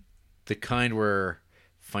 The kind where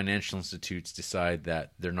financial institutes decide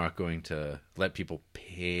that they're not going to let people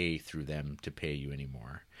pay through them to pay you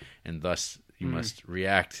anymore, and thus you must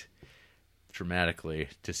react dramatically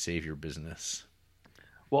to save your business.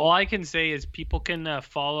 Well, all I can say is people can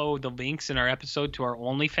follow the links in our episode to our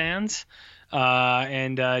OnlyFans,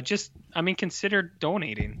 and consider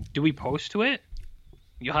donating. Do we post to it?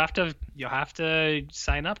 You'll have to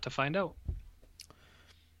sign up to find out.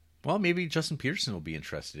 Well, maybe Justin Peterson will be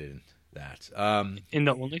interested in that. In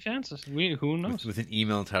the OnlyFans? Who knows? With an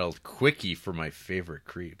email entitled "Quickie for my favorite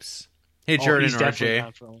creeps." Hey, Jared he's and definitely RJ.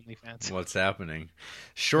 down for OnlyFans. What's happening?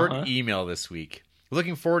 Short email this week.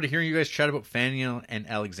 Looking forward to hearing you guys chat about Fanny and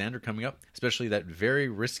Alexander coming up, especially that very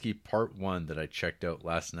risky part 1 that I checked out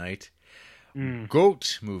last night.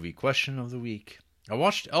 GOAT movie question of the week. I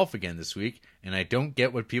watched Elf again this week, and I don't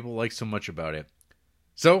get what people like so much about it.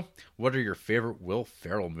 So, what are your favorite Will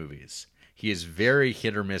Ferrell movies? He is very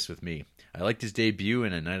hit or miss with me. I liked his debut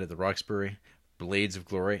in A Night at the Roxbury, Blades of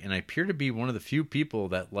Glory, and I appear to be one of the few people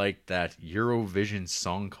that liked that Eurovision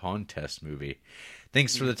Song Contest movie.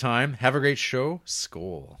 Thanks for the time. Have a great show.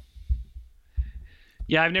 Skål.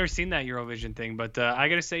 Yeah, I've never seen that Eurovision thing, but I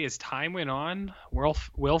gotta say, as time went on,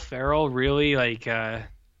 Will Ferrell really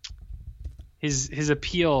his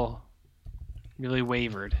appeal really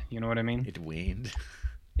wavered. You know what I mean? It waned.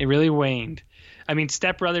 It really waned. I mean,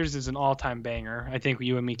 Step Brothers is an all-time banger. I think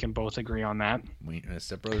you and me can both agree on that.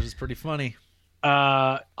 Step Brothers is pretty funny.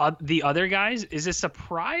 The other guys is a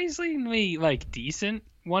surprisingly decent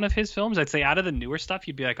one of his films. I'd say out of the newer stuff,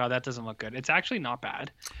 you'd be like, oh, that doesn't look good. It's actually not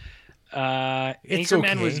bad. It's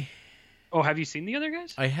Anchorman okay. was. Oh, have you seen the other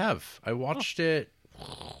guys? I have. I watched it. It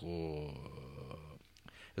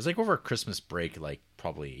was like over a Christmas break, like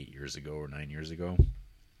probably 8 years ago or 9 years ago.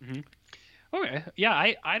 Mm-hmm. Okay. Yeah,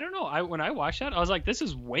 I don't know. When I watched that, I was like, this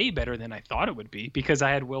is way better than I thought it would be because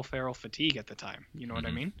I had Will Ferrell fatigue at the time. You know what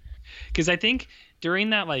I mean? Because I think during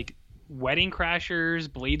that Wedding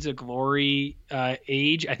Crashers, Blades of Glory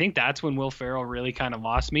age, I think that's when Will Ferrell really kind of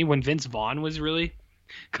lost me. When Vince Vaughn was really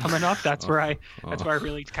coming up, that's where I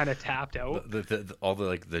really kind of tapped out. All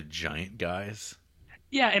the giant guys.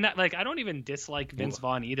 Yeah, and I don't even dislike Vince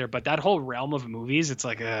Vaughn either, but that whole realm of movies, it's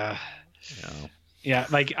like yeah,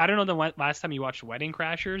 I don't know the last time you watched Wedding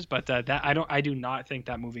Crashers, but I do not think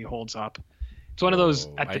that movie holds up. It's one of those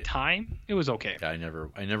at the time it was okay. Yeah, I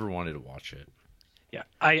never wanted to watch it. Yeah,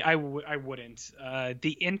 I wouldn't.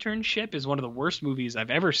 The Internship is one of the worst movies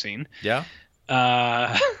I've ever seen. Yeah.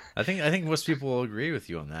 I think most people will agree with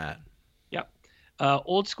you on that. Yep.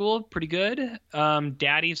 Old School, pretty good.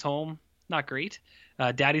 Daddy's Home, not great.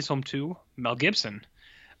 Daddy's Home 2, Mel Gibson.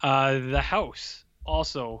 The House,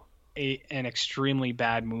 also an extremely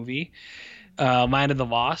bad movie. Land of the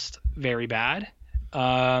Lost, very bad.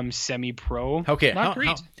 Semi-Pro, okay, not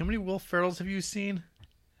great. How many Will Ferrells have you seen?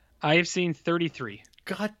 I have seen 33.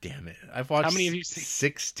 God damn it! I've watched. How many have you seen?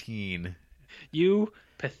 16. You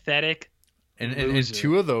pathetic. And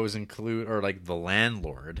two of those include The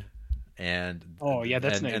Landlord, and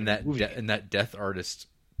that's and that Death Artist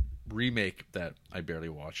remake that I barely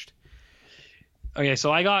watched. Okay,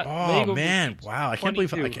 so I got. Oh man! Wow, I can't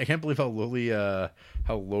believe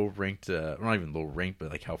how low ranked, not even low ranked,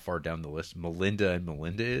 but how far down the list Melinda and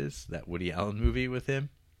Melinda is. That Woody Allen movie with him.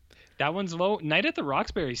 That one's low. Night at the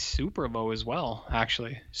Roxbury is super low as well.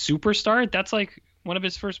 Actually, Superstar. That's one of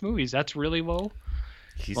his first movies. That's really low.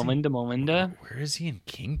 Melinda. Where is he in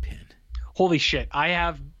Kingpin? Holy shit! I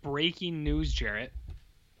have breaking news, Jarrett.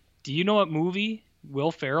 Do you know what movie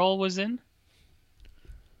Will Ferrell was in?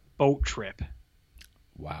 Boat Trip.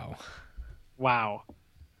 Wow.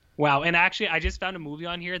 And actually, I just found a movie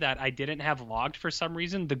on here that I didn't have logged for some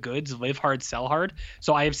reason. The Goods, Live Hard, Sell Hard.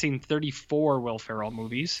 So I have seen 34 Will Ferrell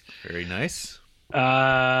movies. Very nice.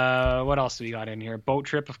 What else do we got in here? Boat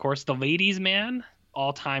Trip, of course. The Ladies' Man,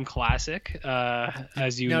 all-time classic,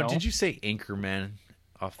 as you know. Now, did you say Anchorman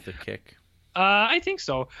off the kick? I think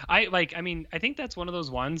so. I think that's one of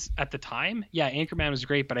those ones at the time. Yeah, Anchorman was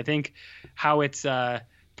great, but I think how it's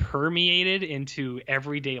permeated into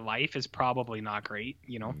everyday life is probably not great,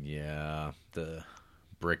 Yeah, the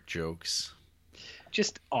brick jokes,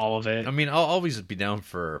 just all of it. I mean, I'll always be down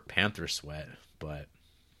for Panther Sweat, but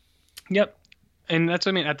yep. And that's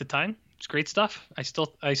what I mean. At the time, it's great stuff. I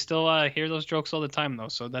still hear those jokes all the time though,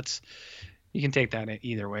 so that's, you can take that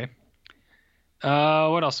either way.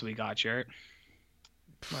 What else do we got, Jarrett?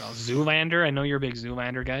 What else? Zoolander. I know you're a big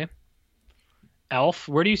Zoolander guy. Elf.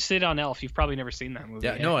 Where do you sit on Elf? You've probably never seen that movie.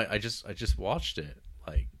 Yeah, no, I just watched it.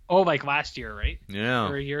 Last year, right? Yeah.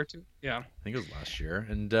 Or a year or two? Yeah. I think it was last year.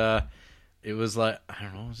 And it was I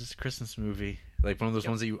don't know, it was just a Christmas movie. One of those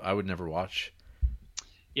ones that I would never watch.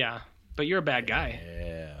 Yeah. But you're a bad guy.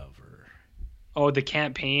 Ever. Oh, The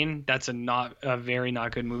Campaign. That's a very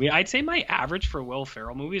not good movie. I'd say my average for Will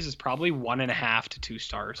Ferrell movies is probably 1.5 to 2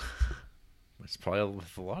 stars. It's probably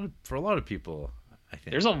for a lot of people. I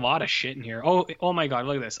think. There's a lot of shit in here. Oh my god,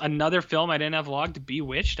 look at this. Another film I didn't have logged,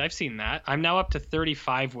 Bewitched. I've seen that. I'm now up to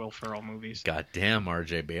 35 Will Ferrell movies. Goddamn,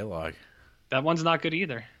 RJ Baylog. That one's not good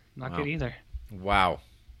either. Not good either. Wow.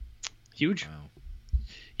 Huge. Wow.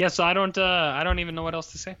 Yeah, so I don't even know what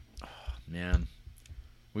else to say. Oh, man.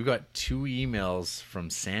 We've got 2 emails from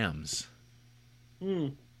Sam's.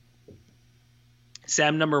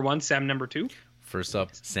 Sam number 1, Sam number 2. First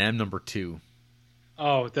up, Sam number 2.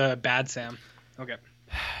 Oh, the bad Sam. Okay.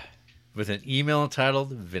 With an email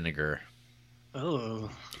entitled Vinegar. Oh.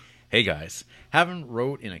 Hey guys, haven't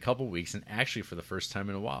wrote in a couple weeks and actually for the first time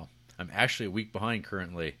in a while. I'm actually a week behind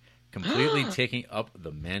currently, completely taking up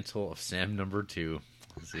the mantle of Sam number 2.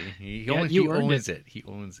 See, he owns it. He owns it.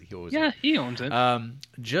 He owns it.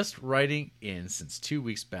 Just writing in since 2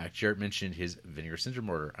 weeks back, Jarrett mentioned his Vinegar Syndrome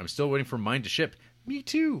order. I'm still waiting for mine to ship. Me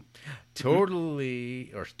too. Total,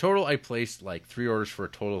 I placed like 3 orders for a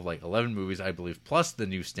total of like 11 movies, I believe, plus the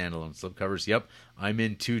new standalone slipcovers. Yep, I'm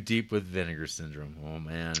in too deep with Vinegar Syndrome. Oh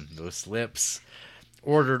man, those slips.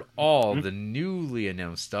 Ordered all the newly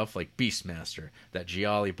announced stuff like Beastmaster, that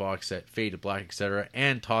Gialli box set, Fade to Black, etc.,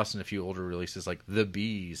 and tossing a few older releases like The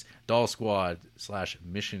Bees, Doll Squad /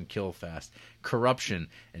 Mission Kill Fast, Corruption,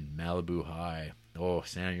 and Malibu High. Oh,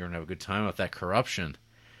 Sam, you're gonna have a good time with that Corruption.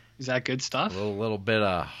 Is that good stuff? A little bit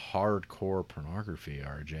of hardcore pornography,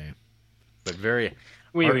 RJ, but very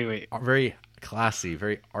very classy,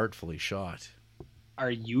 very artfully shot.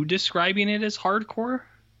 Are you describing it as hardcore?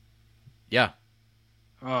 Yeah.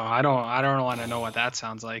 Oh, I don't want to know what that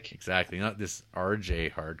sounds like. Exactly, not this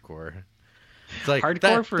RJ hardcore. It's like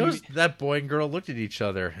hardcore that boy and girl looked at each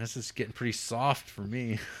other. This is getting pretty soft for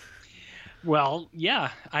me. Well,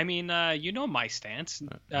 yeah. I mean, you know my stance.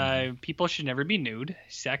 People should never be nude.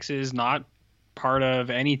 Sex is not part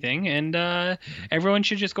of anything, and everyone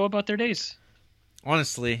should just go about their days.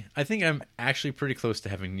 Honestly, I think I'm actually pretty close to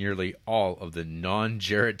having nearly all of the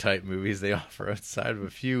non-Jarrett type movies they offer outside of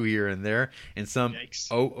a few here and there, and some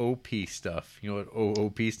OOP stuff. You know what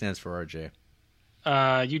OOP stands for, RJ?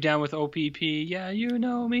 You down with OPP? Yeah, you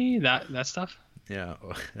know me. That stuff? Yeah,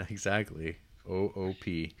 exactly.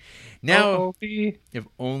 OOP. Now, OOP. If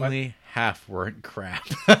only half weren't crap.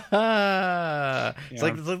 It's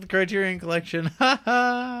like the Criterion Collection.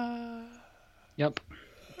 Yep.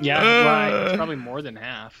 Yeah, well, it's probably more than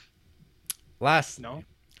half.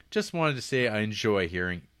 Just wanted to say I enjoy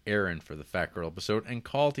hearing Aaron for the Fat Girl episode and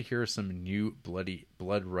call to hear some new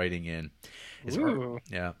blood writing in. Is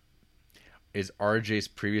RJ's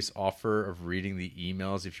previous offer of reading the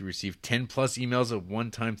emails if you receive 10 plus emails a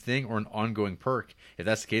one-time thing or an ongoing perk? If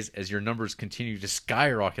that's the case, as your numbers continue to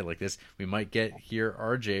skyrocket like this, we might hear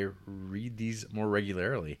RJ read these more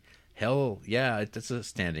regularly. Hell, yeah, that's a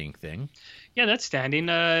standing thing. Yeah, that's standing.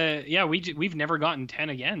 We've never gotten 10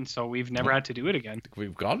 again, so we've never had to do it again.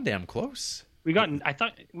 We've gotten damn close. I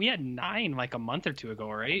thought we had 9 like a month or two ago,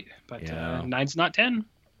 right? But 9's not 10.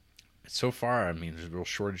 So far, I mean, there's a real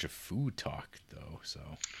shortage of food talk, though. So,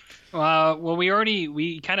 well,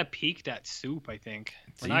 we kind of peaked at soup. I think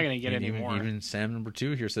we're not going to get any more. Even Sam number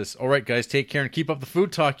 2 here says, "All right, guys, take care and keep up the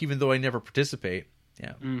food talk, even though I never participate."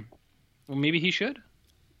 Yeah. Well, maybe he should.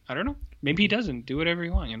 I don't know. Maybe he doesn't. Do whatever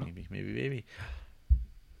you want. You know. Maybe.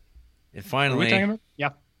 And finally, what are we talking about? Yeah.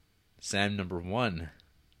 Sam number 1.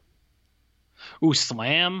 Ooh,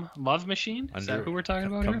 Slam Love Machine. Is that who we're talking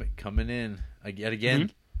about here? Coming in yet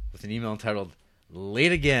again. With an email entitled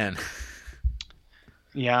Late Again.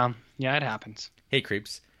 Yeah, it happens. Hey,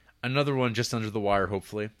 creeps. Another one just under the wire,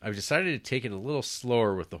 hopefully. I've decided to take it a little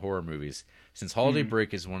slower with the horror movies. Since holiday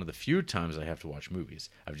break is one of the few times I have to watch movies,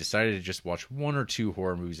 I've decided to just watch 1 or 2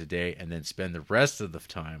 horror movies a day and then spend the rest of the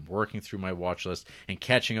time working through my watch list and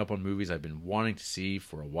catching up on movies I've been wanting to see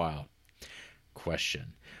for a while.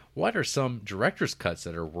 Question. What are some director's cuts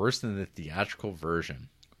that are worse than the theatrical version?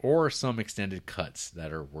 Or some extended cuts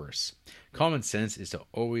that are worse. Common sense is to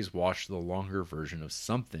always watch the longer version of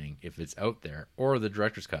something if it's out there, or the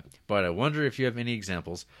director's cut. But I wonder if you have any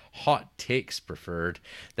examples, hot takes preferred,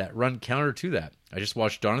 that run counter to that. I just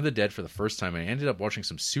watched Dawn of the Dead for the first time and I ended up watching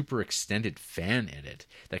some super extended fan edit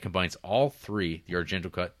that combines all 3, the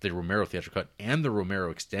Argento cut, the Romero theatrical cut, and the Romero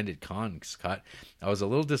extended cons cut. I was a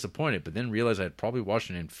little disappointed, but then realized I had probably watched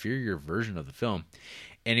an inferior version of the film.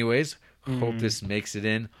 Anyways, hope this makes it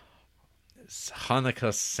in.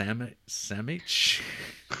 Hanukkah Sandwich.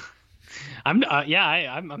 I'm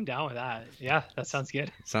down with that. Yeah, that sounds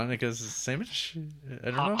good. Hanukkah Sandwich.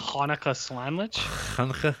 I don't know. Hanukkah Slamwich.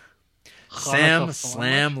 Hanukkah. Sam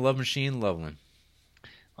Slam Love Machine Loveland.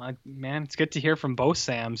 Man, it's good to hear from both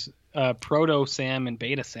Sams, Proto Sam and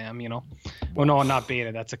Beta Sam. You know. Well, no, not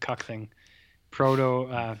Beta. That's a cuck thing.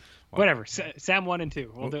 Proto. Whatever. Sam 1 and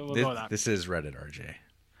 2. We'll go with that. This is Reddit, RJ.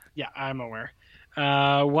 Yeah, I'm aware.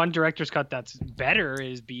 One director's cut that's better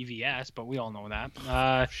is BVS, but we all know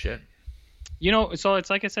that. Shit. You know, so it's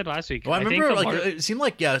like I said last week. Well, I remember, it seemed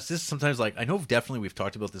like, this is sometimes like, I know definitely we've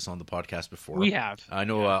talked about this on the podcast before. We have. I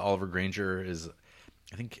know Oliver Granger is,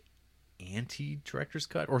 I think, anti-director's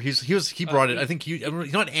cut, or he brought it. I think he's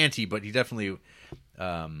not anti, but he definitely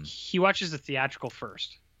he watches the theatrical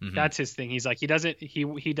first. That's his thing. He's like he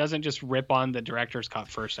doesn't just rip on the director's cut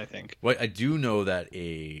first, I think. Well, I do know that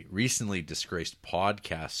a recently disgraced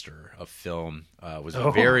podcaster of film was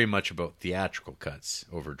very much about theatrical cuts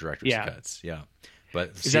over director's cuts. Yeah.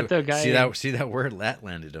 But is that the guy? See that where that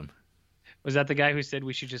landed him? Was that the guy who said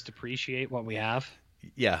we should just appreciate what we have?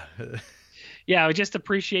 Yeah. Yeah, just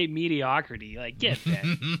appreciate mediocrity. Like, get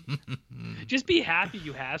that. Just be happy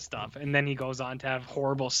you have stuff. And then he goes on to have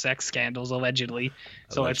horrible sex scandals, allegedly.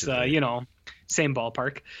 So it's, same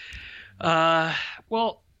ballpark.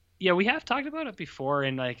 Well, yeah, we have talked about it before.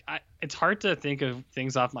 And, like, it's hard to think of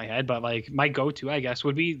things off my head. But, like, my go-to, I guess,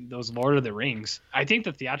 would be those Lord of the Rings. I think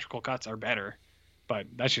the theatrical cuts are better. But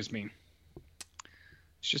that's just me.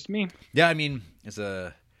 It's just me. Yeah, I mean, as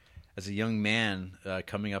a young man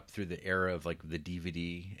coming up through the era of like the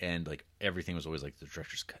DVD and like everything was always like the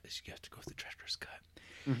director's cut. You have to go with the director's cut.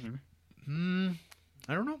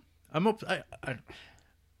 I don't know. I'm up.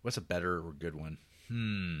 What's a better or good one?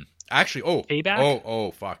 Actually, Payback?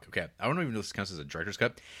 Oh, fuck. Okay, I don't even know if this counts as a director's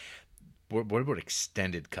cut. What about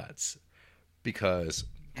extended cuts? Because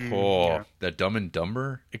the Dumb and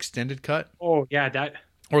Dumber extended cut. Oh yeah, that.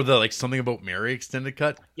 Or the like Something About Mary extended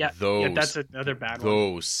cut. Yeah, that's another bad one.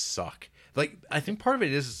 Those suck. Like I think part of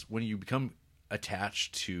it is when you become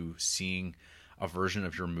attached to seeing a version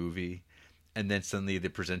of your movie, and then suddenly they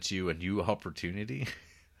present to you a new opportunity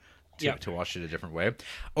to watch it a different way.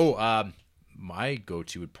 My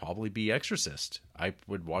go-to would probably be Exorcist. I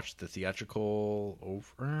would watch the theatrical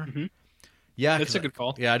over. Yeah, that's a good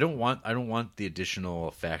call. Yeah, I don't want the additional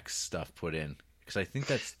effects stuff put in. Because I think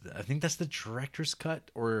that's the director's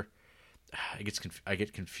cut, or I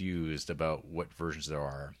get confused about what versions there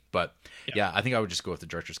are. But yeah, I think I would just go with the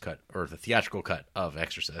director's cut or the theatrical cut of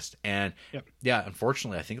Exorcist. And yeah,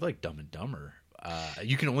 unfortunately, I think like Dumb and Dumber,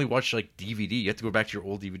 you can only watch like DVD. You have to go back to your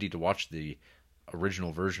old DVD to watch the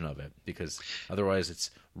original version of it, because otherwise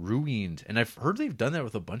it's ruined. And I've heard they've done that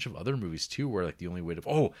with a bunch of other movies too, where like the only way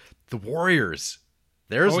to The Warriors.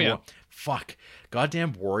 There's one. Fuck.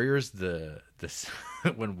 Goddamn Warriors. This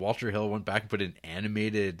when Walter Hill went back and put in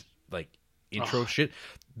animated like intro shit.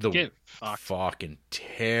 Fucking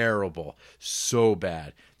terrible. So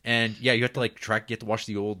bad. And yeah, you have to you have to watch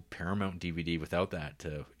the old Paramount DVD without that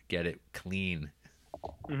to get it clean.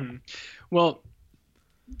 Well,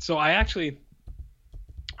 so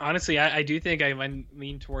honestly, I do think I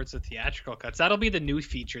lean towards the theatrical cuts. That'll be the new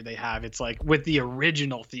feature they have. It's like with the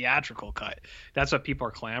original theatrical cut. That's what people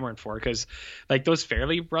are clamoring for, because like those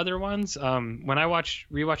Fairley Brother ones, when I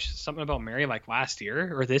rewatched Something About Mary like last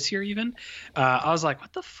year or this year even, I was like,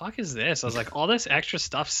 what the fuck is this? I was like, all this extra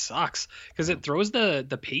stuff sucks, because it throws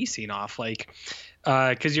the pacing off, like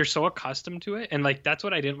because you're so accustomed to it. And like that's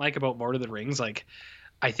what I didn't like about Lord of the Rings. Like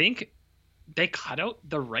I think they cut out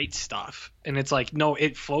the right stuff, and it's like, no,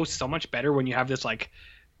 it flows so much better when you have this, like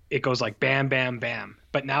it goes like bam bam bam,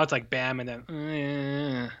 but now it's like bam and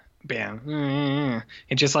then bam,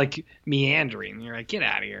 and just like meandering. You're like, get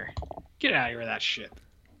out of here with that shit.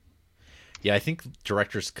 Yeah, I think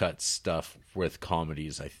director's cut stuff with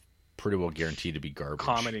comedies I pretty well guaranteed to be garbage.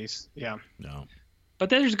 Comedies, yeah. No, but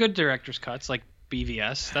there's good director's cuts like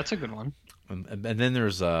BVS. That's a good one. And then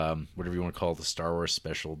there's whatever you want to call the Star Wars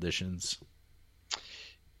special editions.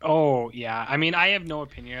 Oh yeah, I mean, I have no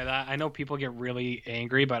opinion of that. I know people get really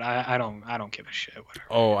angry, but I don't give a shit. Whatever.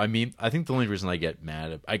 Oh, I mean, I think the only reason I get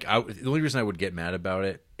mad, the only reason I would get mad about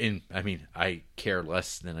it, I care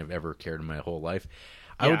less than I've ever cared in my whole life.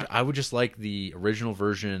 I would just like the original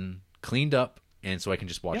version cleaned up, and so I can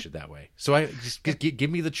just watch it that way. So I just give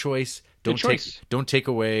me the choice. Don't take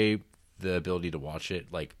away the ability to watch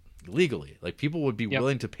it like legally. Like people would be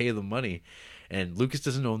willing to pay the money, and Lucas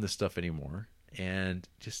doesn't own this stuff anymore. And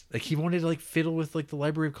just like he wanted to like fiddle with like the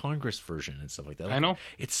Library of Congress version and stuff like that. Like, I know,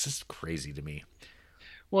 it's just crazy to me.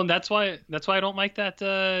 Well, and that's why I don't like that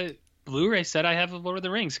Blu-ray set I have of Lord of the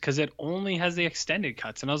Rings, because it only has the extended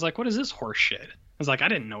cuts, and I was like, what is this horse shit? I was like, I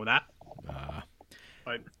didn't know that.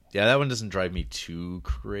 But yeah, that one doesn't drive me too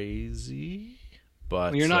crazy.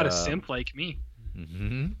 But you're not a simp like me.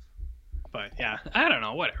 But yeah, I don't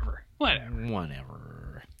know. Whatever.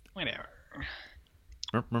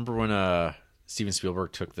 Remember when Steven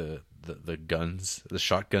Spielberg took the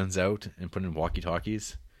shotguns out and put in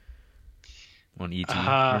walkie-talkies on E.T.?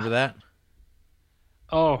 Remember that?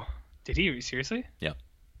 Oh, did he? Seriously? Yeah.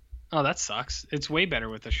 Oh, that sucks. It's way better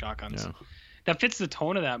with the shotguns. Yeah. That fits the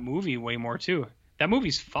tone of that movie way more too. That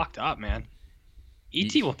movie's fucked up, man.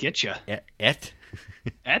 E.T. will get you. Et?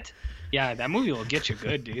 Et? Yeah, that movie will get you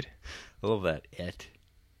good, dude. I love that. Et.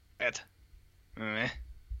 it. Uh,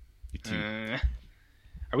 You too.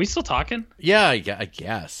 Are we still talking? Yeah, I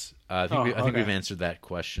guess. I think okay. we've answered that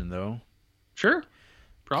question though. Sure.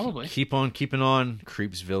 Probably. Keep on keeping on,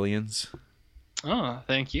 creeps villains. Oh,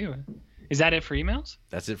 thank you. Is that it for emails?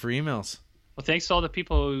 That's it for emails. Well, thanks to all the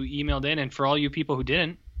people who emailed in, and for all you people who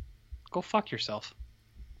didn't, go fuck yourself.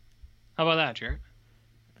 How about that, Jared?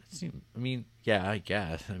 I mean, yeah, I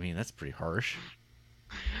guess. I mean, that's pretty harsh.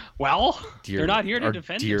 Well, they're not here to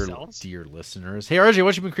defend dear, themselves. Dear listeners. Hey, RJ,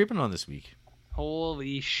 what you been creeping on this week?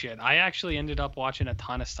 Holy shit. I actually ended up watching a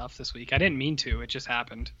ton of stuff this week. I didn't mean to. It just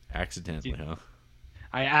happened. Accidentally, huh?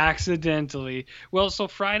 I accidentally. Well, so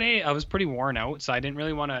Friday, I was pretty worn out, so I didn't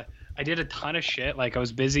really want to. I did a ton of shit. Like, I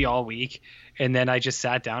was busy all week, and then I just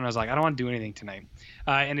sat down. I was like, I don't want to do anything tonight.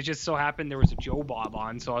 And it just so happened there was a Joe Bob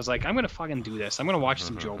on, so I was like, I'm going to fucking do this. I'm going to watch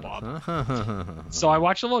some Joe Bob. So I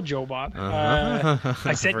watched a little Joe Bob.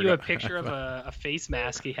 I sent you a picture of a face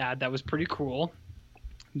mask he had that was pretty cool.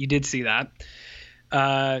 You did see that.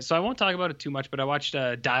 So I won't talk about it too much, but I watched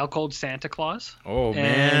Dial Code Santa Claus. Oh,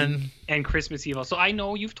 man. And Christmas Evil. So I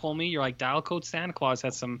know you've told me, you're like, Dial Code Santa Claus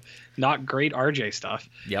has some not great RJ stuff.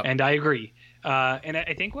 Yep. And I agree. And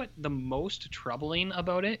I think what the most troubling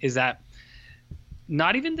about it is that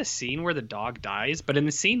not even the scene where the dog dies, but in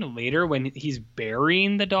the scene later when he's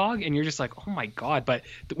burying the dog, and you're just like, oh my God. But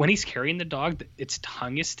when he's carrying the dog, its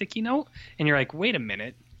tongue is sticking out. And you're like, wait a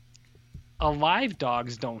minute. Alive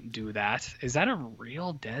dogs don't do that. Is that a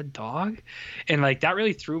real dead dog? And like that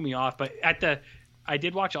really threw me off. But I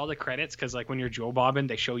did watch all the credits because like when you're Joe Bobbin,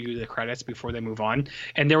 they show you the credits before they move on.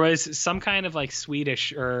 And there was some kind of like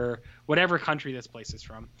Swedish or whatever country this place is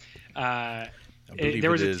from. I believe there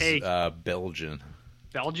was it a is take. Belgian.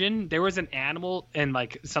 Belgian. There was an animal and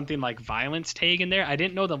like something like violence tag in there. I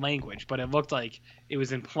didn't know the language, but it looked like it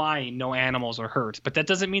was implying no animals are hurt. But that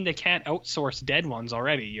doesn't mean they can't outsource dead ones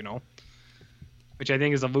already, you know. Which I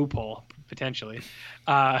think is a loophole potentially.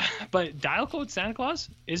 But Dial Code Santa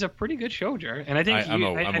Claus is a pretty good show, Jared. And I think I'm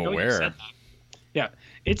know aware. You said that. Yeah,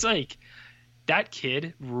 it's like that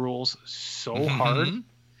kid rules so hard.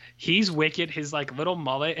 He's wicked. His like little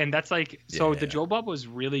mullet, and that's like so. Yeah. The Joe Bob was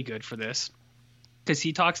really good for this because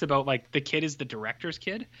he talks about like the kid is the director's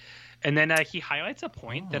kid, and then he highlights a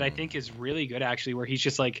point that I think is really good actually, where he's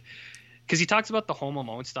just like. Because he talks about the Home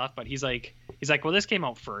Alone stuff, but he's like, well, this came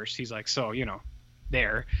out first. He's like, so you know.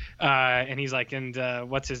 There and he's like, and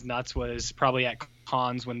what's his nuts was probably at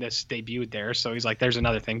cons when this debuted there, so he's like, there's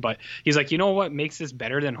another thing, but he's like, you know what makes this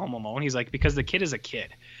better than Home Alone? He's like, because the kid is a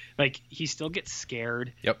kid, like he still gets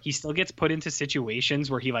scared. Yep. He still gets put into situations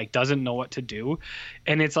where he like doesn't know what to do,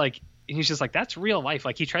 and it's like he's just like, that's real life.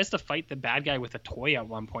 Like he tries to fight the bad guy with a toy at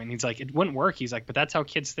one point, and he's like, it wouldn't work. He's like, but that's how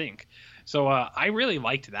kids think. So I really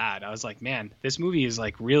liked that. I was like, man, this movie is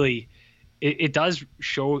like really it does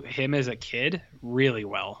show him as a kid really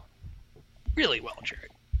well, Jared.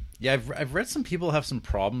 Yeah, I've read some people have some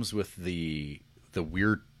problems with the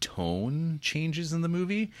weird tone changes in the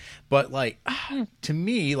movie, but like to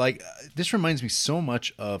me, like this reminds me so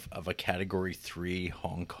much of a Category 3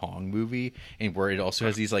 Hong Kong movie, and where it also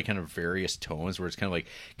has these like kind of various tones, where it's kind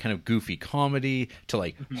of goofy comedy to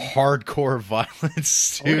like hardcore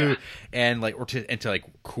violence to and to like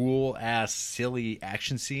cool ass silly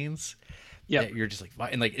action scenes. Yeah, you're just like,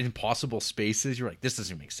 and like impossible spaces. You're like, this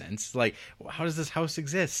doesn't make sense. Like, how does this house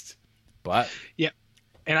exist? But yeah,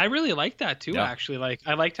 and I really like that too. Yeah. Actually, like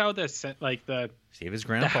I liked how the save his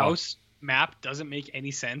grandpa. The house map doesn't make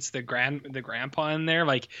any sense. The grandpa in there,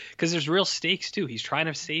 like, because there's real stakes too. He's trying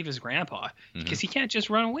to save his grandpa because he can't just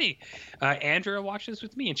run away. Andrea watched this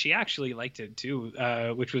with me, and she actually liked it too,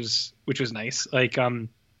 which was nice. Like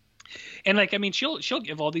And like, I mean, she'll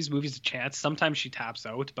give all these movies a chance. Sometimes she taps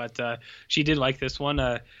out, but she did like this one.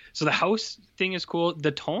 So the house thing is cool.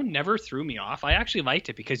 The tone never threw me off. I actually liked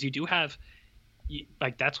it because you do have,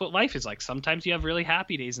 like, that's what life is like. Sometimes you have really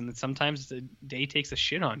happy days, and then sometimes the day takes a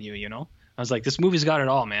shit on you. You know, I was like, this movie's got it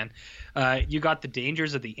all, man. You got the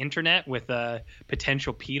dangers of the internet with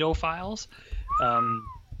potential pedophiles.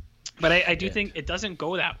 But I do think it doesn't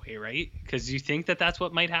go that way, right? Because you think that that's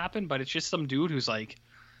what might happen, but it's just some dude who's like.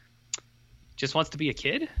 Just wants to be a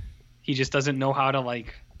kid. He just doesn't know how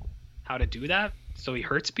to do that, so he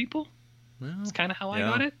hurts people. Well, that's kind of how I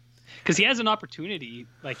got it. Because he has an opportunity,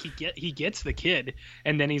 like he gets the kid,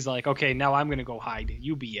 and then he's like, okay, now I'm gonna go hide.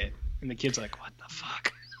 You be it. And the kid's like, what the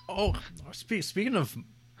fuck? Oh, speaking of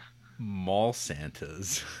mall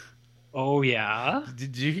Santas. Oh yeah.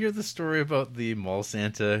 Did you hear the story about the mall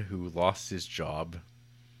Santa who lost his job?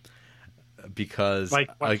 Because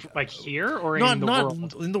like here or in the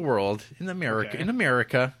world? In the world, in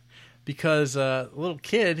America, because a little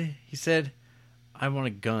kid, he said, I want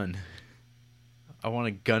a gun. I want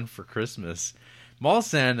a gun for Christmas. Mall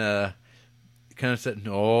Santa kind of said,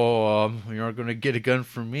 no, you're not going to get a gun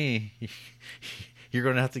from me. You're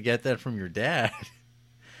going to have to get that from your dad.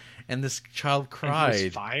 And this child cried. And he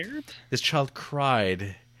was fired? This child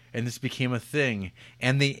cried, and this became a thing.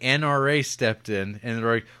 And the NRA stepped in, and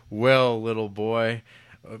they're like, well, little boy,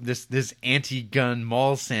 this anti-gun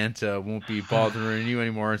mall Santa won't be bothering you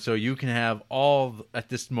anymore, and so you can have all, at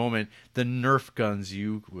this moment, the Nerf guns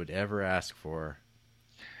you would ever ask for.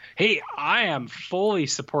 Hey, I am fully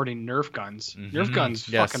supporting Nerf guns. Mm-hmm. Nerf guns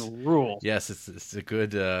fucking rule. Yes, it's a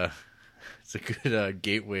good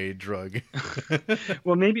gateway drug.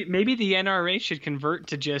 Well, maybe the NRA should convert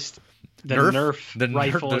to just the Nerf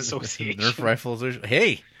Rifle Association. Nerf Rifle Association.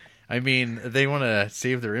 Hey, I mean, they want to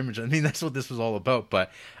save their image. I mean, that's what this was all about.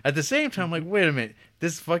 But at the same time, like, wait a minute.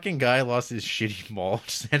 This fucking guy lost his shitty mall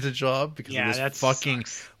Santa job because of this fucking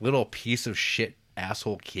little piece of shit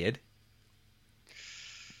asshole kid.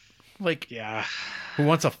 Like, yeah, who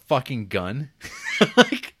wants a fucking gun?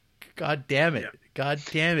 Like, god damn it. Yeah. God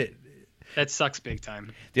damn it. That sucks big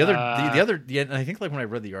time. The other, I think, like, when I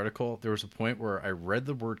read the article, there was a point where I read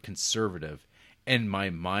the word conservative, and my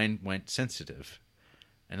mind went sensitive,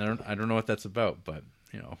 and I don't know what that's about, but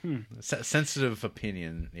you know, sensitive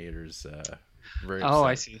opinionators. Very upset.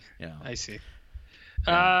 I see. Yeah, I see.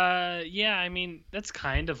 Yeah, I mean, that's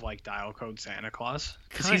kind of like Dial Code Santa Claus,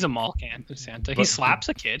 because he's a mall Santa. He slaps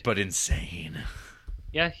a kid, but insane.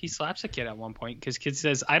 Yeah, he slaps a kid at one point because kid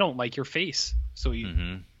says, "I don't like your face," so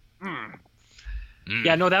you.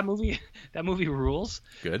 Yeah, no, that movie rules.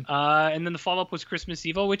 Good. And then the follow-up was Christmas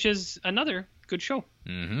Evil, which is another good show.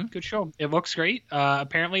 Mm-hmm. Good show. It looks great.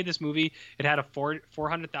 Apparently, this movie, it had a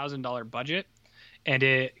 $400,000 budget, and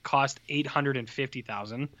it cost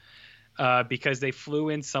 $850,000 because they flew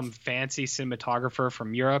in some fancy cinematographer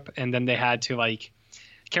from Europe, and then they had to, like,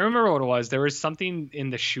 I can't remember what it was. There was something in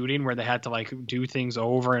the shooting where they had to, like, do things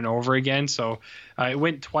over and over again. So it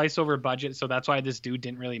went twice over budget. So that's why this dude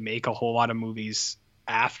didn't really make a whole lot of movies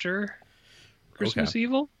after Christmas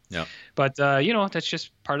Evil. Yeah. But, you know, that's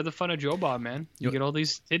just part of the fun of Joe Bob, man. You get all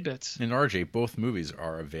these tidbits. And RJ, both movies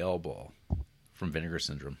are available from Vinegar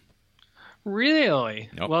Syndrome. Really?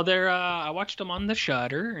 Nope. Well, I watched them on the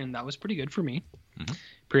Shudder, and that was pretty good for me. Mm-hmm.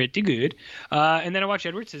 Pretty good. And then I watched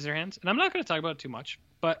Edward Scissorhands, and I'm not going to talk about it too much,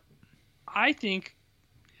 but I think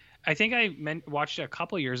I watched it a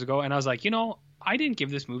couple years ago, and I was like, you know, I didn't give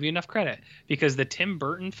this movie enough credit because the Tim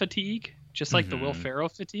Burton fatigue, just like the Will Ferrell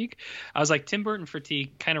fatigue, I was like, Tim Burton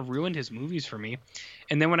fatigue kind of ruined his movies for me.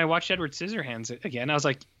 And then when I watched Edward Scissorhands again, I was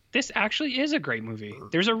like, this actually is a great movie.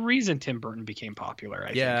 There's a reason Tim Burton became popular.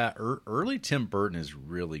 I think. Early Tim Burton is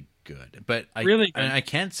really good, but I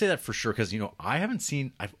can't say that for sure because, you know,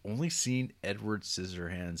 I've only seen Edward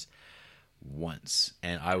Scissorhands once,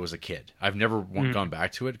 and I was a kid. I've never gone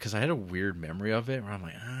back to it because I had a weird memory of it where I'm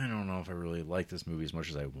like, I don't know if I really like this movie as much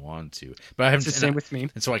as I want to. But I haven't. It's the same with me.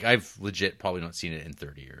 And so, like, I've legit probably not seen it in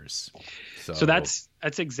 30 years. So that's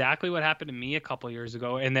exactly what happened to me a couple of years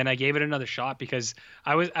ago, and then I gave it another shot because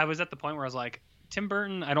I was at the point where I was like, Tim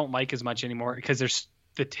Burton I don't like as much anymore because there's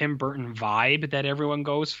the Tim Burton vibe that everyone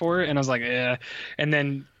goes for, and I was like, eh. And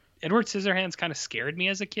then Edward Scissorhands kind of scared me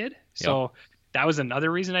as a kid, so that was another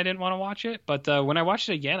reason I didn't want to watch it. But when I watched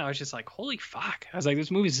it again, I was just like, holy fuck. I was like, this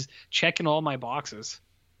movie's checking all my boxes.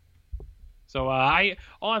 So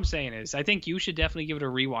all I'm saying is I think you should definitely give it a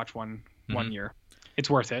rewatch one year. It's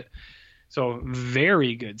worth it. So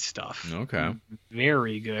very good stuff. Okay.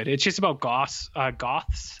 Very good. It's just about goths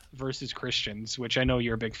versus Christians, which I know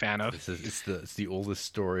you're a big fan of. It's the oldest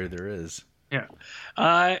story there is. Yeah.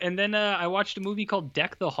 And then I watched a movie called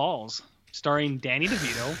Deck the Halls, starring Danny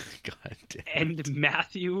DeVito and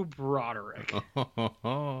Matthew Broderick.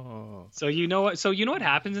 So you know what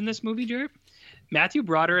happens in this movie, Jared? Matthew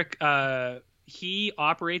Broderick, he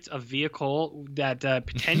operates a vehicle that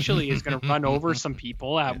potentially is going to run over some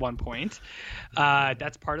people at one point.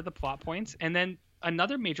 That's part of the plot points. And then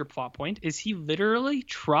another major plot point is he literally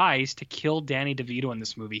tries to kill Danny DeVito in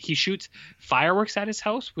this movie. He shoots fireworks at his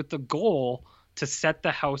house with the goal to set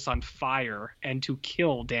the house on fire and to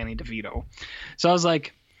kill Danny DeVito. So I was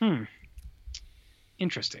like,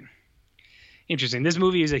 interesting. This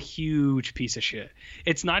movie is a huge piece of shit.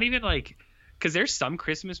 It's not even like, because there's some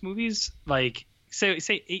Christmas movies, like say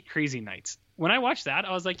 8 Crazy Nights. When I watched that,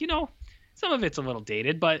 I was like, you know, some of it's a little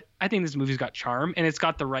dated, but I think this movie's got charm and it's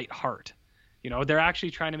got the right heart. You know, they're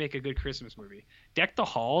actually trying to make a good Christmas movie. Deck the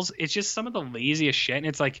Halls, it's just some of the laziest shit, and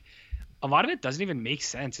it's like a lot of it doesn't even make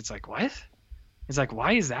sense. It's like, what? It's like,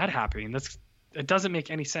 why is that happening? It doesn't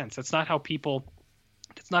make any sense. That's not how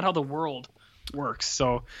the world works.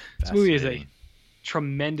 So this movie is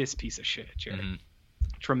tremendous piece of shit, Jared. Mhm.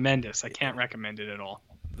 Tremendous. I can't recommend it at all.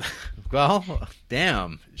 Well,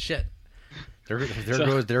 damn shit.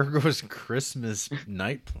 There goes Christmas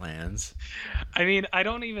night plans. I mean, I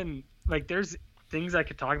don't even like. There's things I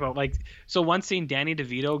could talk about. Like, so one scene, Danny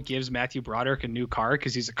DeVito gives Matthew Broderick a new car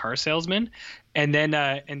because he's a car salesman, and then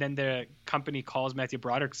the company calls Matthew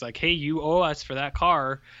Broderick's like, "Hey, you owe us for that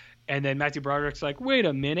car." And then Matthew Broderick's like, "Wait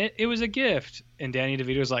a minute, it was a gift." And Danny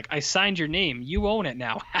DeVito's like, "I signed your name. You own it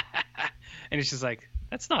now." And it's just like,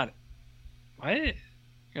 that's not what.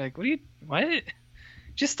 You're like, what?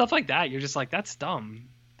 Just stuff like that. You're just like, that's dumb.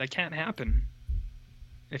 That can't happen.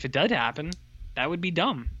 If it did happen, that would be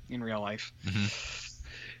dumb in real life. Mm-hmm.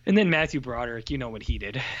 And then Matthew Broderick, you know what he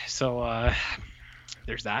did. So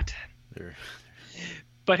there's that.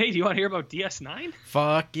 But hey, do you want to hear about DS9?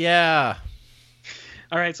 Fuck yeah.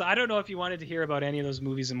 All right, so I don't know if you wanted to hear about any of those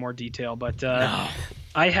movies in more detail, but No.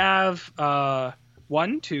 I have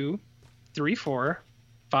 1, 2, 3, 4,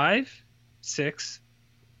 5, 6,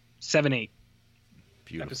 7, 8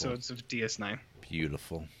 Beautiful. episodes of DS9.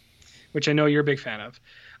 Beautiful. Which I know you're a big fan of.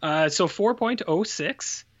 So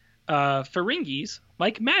 4.06, Ferengis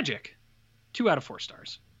like magic, 2 out of 4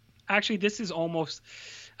 stars. Actually, this is almost,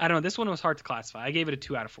 I don't know, this one was hard to classify. I gave it a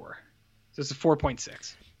 2 out of 4. So it's a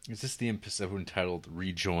 4.6. Is this the episode entitled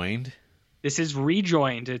Rejoined? This is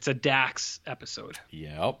Rejoined. It's a Dax episode.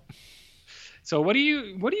 Yep. So what do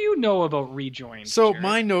you know about Rejoined? So Jared?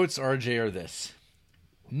 my notes, RJ, are this.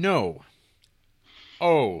 No.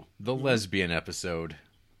 Oh, the lesbian episode.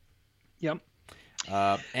 Yep.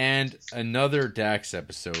 And another Dax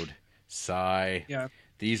episode. Sigh. Yeah.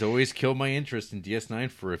 These always kill my interest in DS9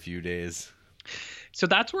 for a few days. So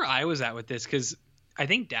that's where I was at with this, because I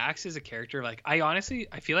think Dax is a character, like, I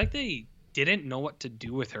feel like they didn't know what to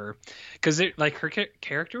do with her, because like her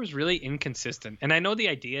character was really inconsistent. And I know the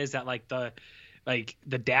idea is that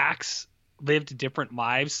the Dax lived different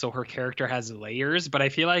lives, so her character has layers, but I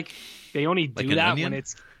feel like they only do that when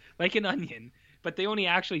it's like an onion, but they only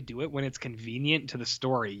actually do it when it's convenient to the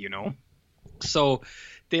story, you know? So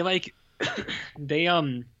they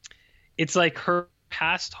it's like her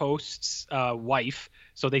past host's wife,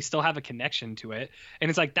 so they still have a connection to it, and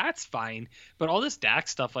it's like, that's fine. But all this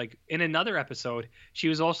Dax stuff, like in another episode she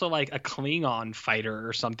was also like a Klingon fighter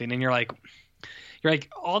or something, and you're like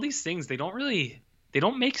all these things, they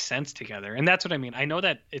don't make sense together. And that's what I mean. I know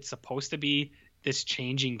that it's supposed to be this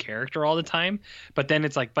changing character all the time, but then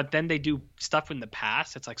it's like, but then they do stuff in the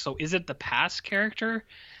past. It's like, so is it the past character?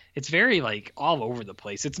 It's very like all over the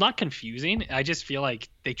place. It's not confusing. I just feel like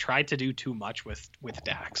they tried to do too much with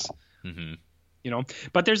Dax. Mm-hmm. You know,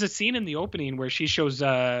 but there's a scene in the opening where she shows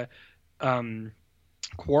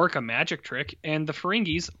Quark a magic trick, and the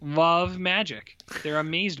Ferengis love magic. They're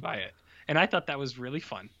amazed by it, and I thought that was really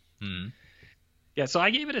fun. Mm-hmm. Yeah, so I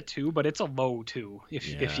gave it a 2, but it's a low 2,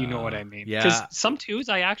 if you know what I mean. Yeah. Because some 2s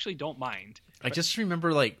I actually don't mind. I just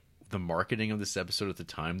remember like the marketing of this episode at the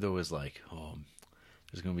time though was like, oh,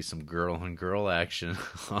 there's gonna be some girl on girl action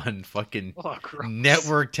on fucking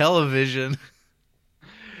network television.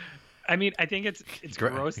 I mean, I think it's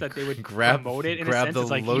gross that they would promote it in a sense. The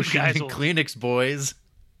it's like, lotion you guys and Kleenex boys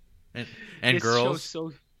and girls.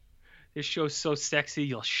 This show's so sexy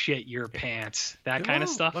you'll shit your pants. That kind of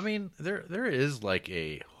stuff. I mean, there is like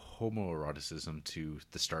a homoeroticism to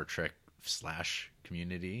the Star Trek /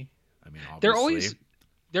 community. I mean, obviously.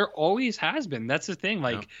 There always has been. That's the thing.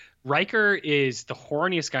 Like, Riker is the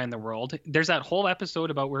horniest guy in the world. There's that whole episode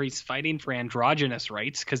about where he's fighting for androgynous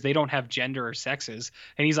rights because they don't have gender or sexes.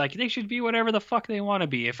 And he's like, they should be whatever the fuck they want to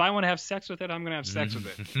be. If I want to have sex with it, I'm going to have sex with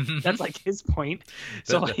it. That's like his point.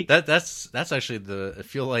 So like that's actually I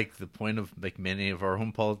feel like the point of like many of our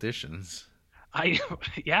home politicians.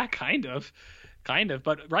 Yeah, kind of.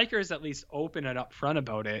 But Riker is at least open and upfront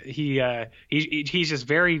about it. He's just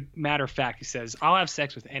very matter of fact. He says, I'll have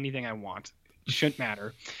sex with anything I want. Shouldn't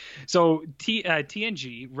matter. So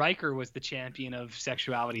TNG, Riker was the champion of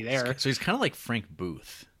sexuality there. So he's kind of like Frank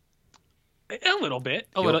Booth. A little bit.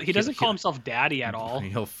 He doesn't call himself daddy at all.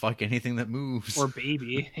 He'll fuck anything that moves. Or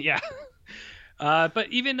baby. Yeah. But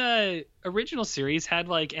even original series had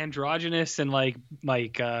like androgynous and like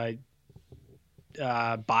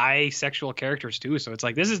bisexual characters too, so it's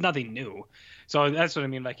like this is nothing new. So that's what I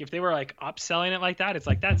mean. Like if they were like upselling it like that, it's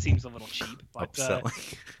like that seems a little cheap. But,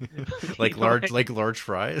 upselling, like large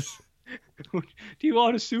fries. Do you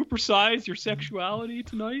want to supersize your sexuality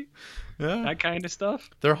tonight? Yeah, that kind of stuff.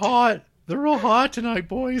 They're hot. They're real hot tonight,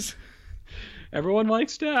 boys. Everyone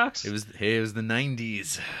likes Dax. It was the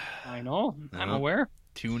 90s. I know. I'm aware.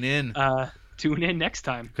 Tune in. Tune in next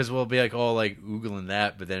time, because we'll be like all like oogling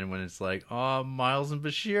that, but then when it's like, oh, Miles and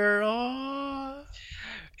Bashir, oh,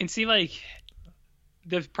 And see, like,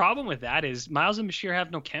 the problem with that is Miles and Bashir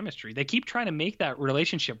have no chemistry. They keep trying to make that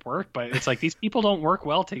relationship work, but it's like these people don't work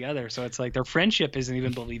well together. So it's like their friendship isn't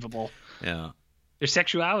even believable. Yeah. Their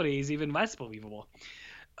sexuality is even less believable.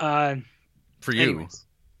 For you. Anyways,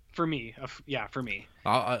 for me. Yeah, for me.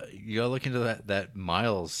 You gotta look into that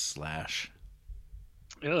Miles slash.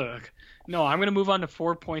 Ugh. No, I'm going to move on to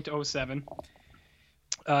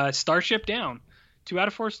 4.07. Starship Down. 2 out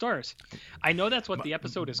of 4 stars. I know that's what the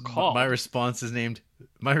episode is called. My response is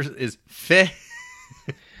is Feh.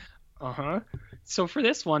 So for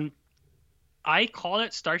this one, I call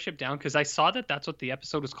it Starship Down because I saw that that's what the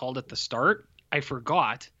episode was called at the start. I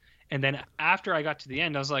forgot. And then after I got to the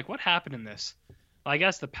end, I was like, what happened in this? Well, I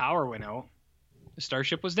guess the power went out. The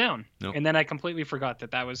starship was down. Nope. And then I completely forgot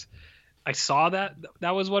that was... I saw that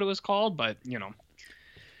was what it was called, but, you know.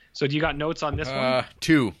 So do you got notes on this one?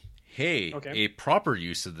 2. Hey, okay. A proper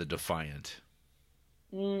use of the Defiant.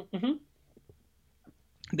 Mm-hmm.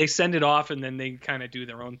 They send it off, and then they kind of do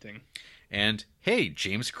their own thing. And, hey,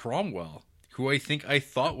 James Cromwell, who I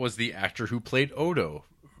thought was the actor who played Odo,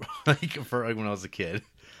 when I was a kid.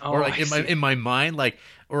 Oh, or, in my mind,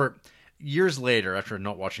 or years later, after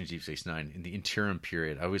not watching Deep Space Nine, in the interim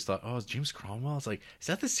period, I always thought, is James Cromwell? It's like, is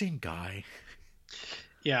that the same guy?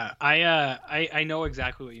 Yeah, I know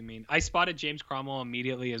exactly what you mean. I spotted James Cromwell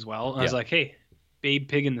immediately as well. I was like, hey, Babe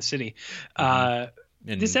Pig in the City.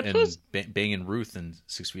 This episode, banging Ruth and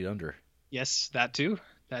 6 Feet Under. Yes, that too.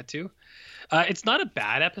 It's not a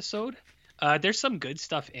bad episode. There's some good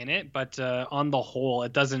stuff in it, but on the whole,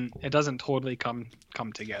 it doesn't totally come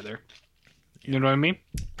together. You know what I mean?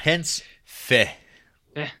 Hence, Feh.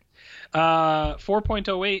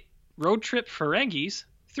 4.08 Road Trip Ferengis.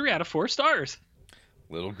 3 out of 4 stars.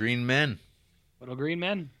 Little Green Men.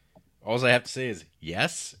 All I have to say is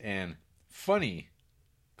yes and funny,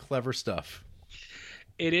 clever stuff.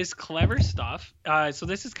 It is clever stuff. So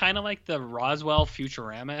this is kind of like the Roswell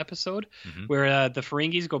Futurama episode, where the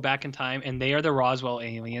Ferengis go back in time and they are the Roswell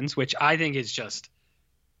aliens, which I think is just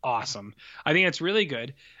awesome. I think it's really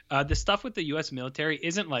good. The stuff with the U.S. military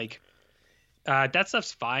isn't like that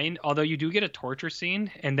stuff's fine, although you do get a torture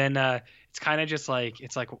scene, and then it's kind of just like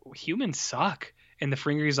humans suck. And the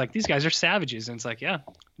Ferengis like, these guys are savages. And it's like, yeah,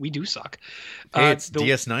 we do suck. Hey, it's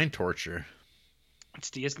DS9 torture.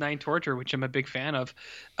 It's DS9 torture, which I'm a big fan of.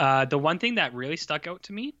 The one thing that really stuck out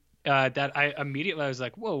to me that I was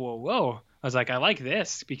like, whoa. I was like, I like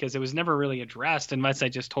this because it was never really addressed unless I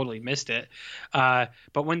just totally missed it. But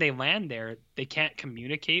when they land there, they can't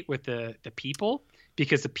communicate with the people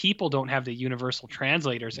because the people don't have the universal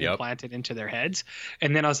translators implanted into their heads.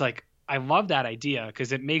 And then I was like, I love that idea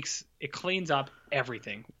because it cleans up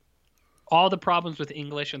everything. All the problems with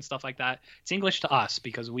English and stuff like that. It's English to us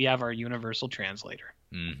because we have our universal translator.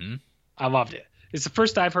 Mm-hmm. I loved it. It's the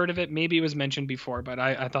first I've heard of it. Maybe it was mentioned before, but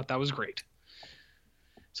I thought that was great.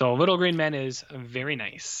 So Little Green Men is very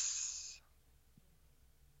nice.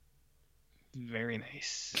 Very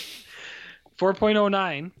nice.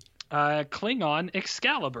 4.09 Klingon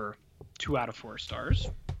Excalibur. 2 out of 4 stars.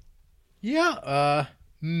 Yeah,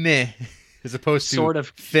 meh. As opposed to sort of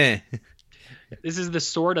fin. This is the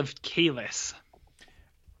Sword of Kahless.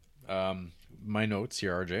 My notes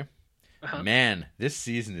here, RJ. Man, this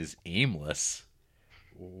season is aimless.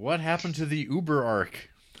 What happened to the Uber arc?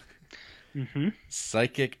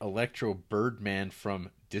 Psychic Electro Birdman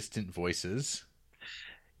from Distant Voices.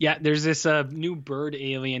 Yeah, there's this new bird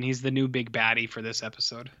alien. He's the new big baddie for this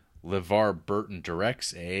episode. LeVar Burton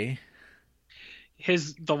directs the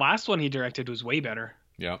last one he directed was way better.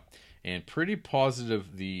 Yeah, and pretty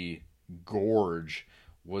positive the Gorge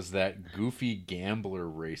was that Goofy Gambler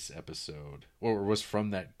Race episode, or was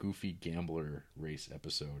from that Goofy Gambler Race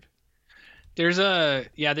episode. There's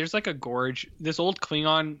like a gorge. This old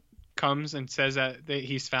Klingon comes and says that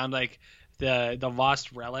he's found like the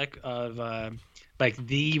lost relic of like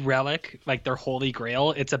the relic, like their holy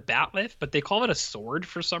grail. It's a bat'leth, but they call it a sword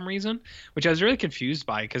for some reason, which I was really confused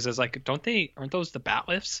by because I was like, aren't those the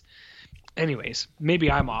bat'leths? Anyways,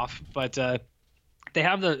 maybe I'm off, but they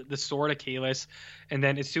have the sword of Kahless, and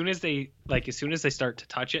then as soon as they start to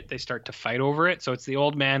touch it, they start to fight over it. So it's the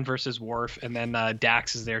old man versus Worf, and then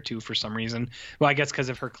Dax is there too for some reason. Well, I guess because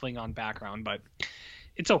of her Klingon background, but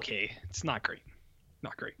it's okay. It's not great.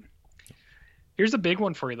 Not great. Here's a big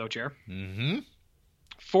one for you though, Jer.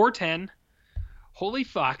 410. Holy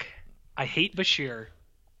fuck! I hate Bashir.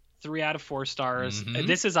 3 out of 4 stars.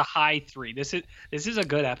 This is a high 3. This is a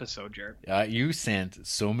good episode, Jared. You sent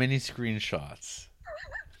so many screenshots.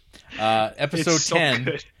 Episode 10,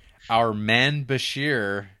 good. Our man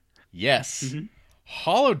Bashir. Yes.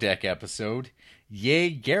 Holodeck episode.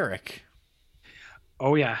 Yay, Garrick.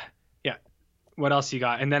 Oh yeah, yeah. What else you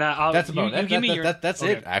got? And then I'll That's about you give me your. that's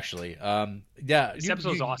Okay. it actually. Yeah, This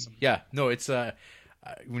episode's awesome. Yeah, no, it's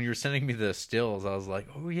when you were sending me the stills, I was like,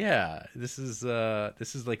 oh yeah, this is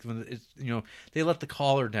like when it's, they let the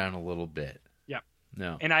collar down a little bit. Yeah.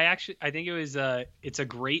 No. And I think it was it's a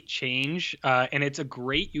great change, and it's a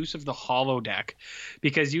great use of the holodeck,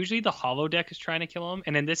 because usually the holodeck is trying to kill him,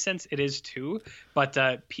 and in this sense it is too. But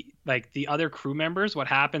like the other crew members, what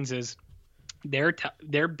happens is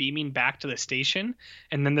they're beaming back to the station,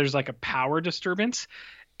 and then there's like a power disturbance,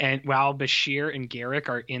 and while Bashir and Garrick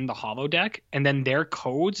are in the holodeck, and then their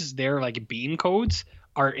codes, their like beam codes,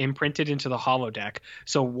 are imprinted into the holodeck.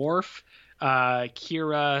 So Worf,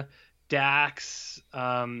 Kira, Dax,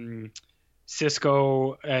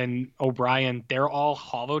 Cisco, and O'Brien, they're all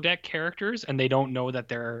holodeck characters, and they don't know that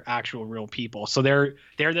they're actual real people. So they're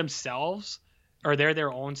themselves, or they're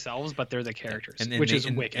their own selves, but they're the characters, which is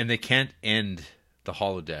wicked. And they can't end the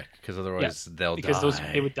holodeck because otherwise they'll die. Because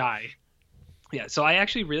they would die. Yeah, so I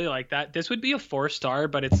actually really like that. This would be a 4-star,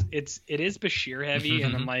 but it is Bashir heavy,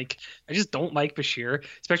 and I'm like, I just don't like Bashir,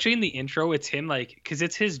 especially in the intro. It's him like, because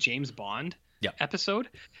it's his James Bond episode,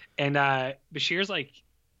 and Bashir's like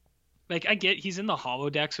I get he's in the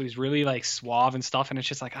holodeck, so he's really like suave and stuff, and it's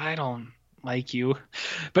just like, I don't like you.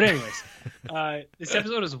 But anyways, this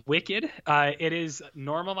episode is wicked. It is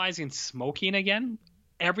normalizing smoking again.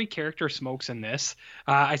 Every character smokes in this.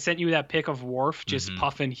 I sent you that pic of Worf just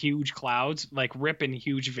puffing huge clouds, like ripping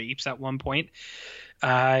huge vapes at one point.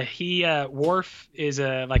 Worf is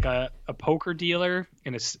a poker dealer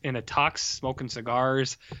in a tux, smoking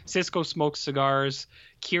cigars. Cisco smokes cigars.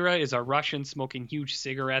 Kira is a Russian smoking huge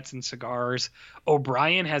cigarettes and cigars.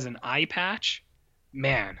 O'Brien has an eye patch.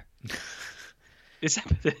 Man, it's a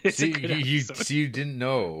good episode. So you didn't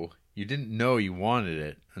know. You didn't know you wanted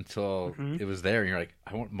it until it was there, and you're like,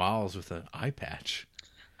 I want Miles with an eye patch.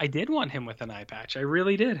 I did want him with an eye patch. I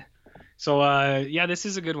really did. So, yeah, this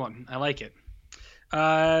is a good one. I like it.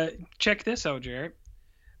 Check this out, Jarrett.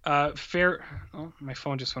 Oh, my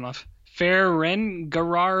phone just went off.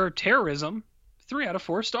 Ferenginar Terrorism, 3 out of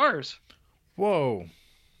 4 stars. Whoa.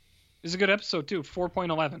 This is a good episode, too.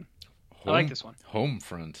 4.11. I like this one.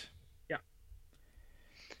 Homefront.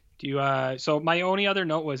 So my only other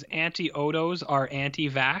note was anti-Odos are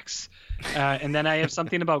anti-vax, and then I have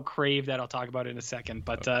something about Crave that I'll talk about in a second.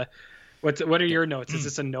 But what are your notes? Is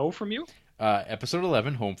this a no from you? Episode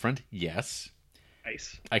 11, Homefront, yes.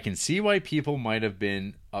 Nice. I can see why people might have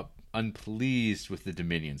been unpleased with the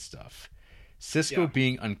Dominion stuff. Cisco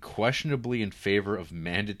being unquestionably in favor of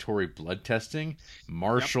mandatory blood testing,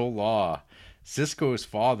 martial law. Cisco's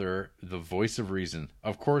father, the voice of reason.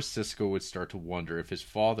 Of course, Cisco would start to wonder if his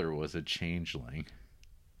father was a changeling.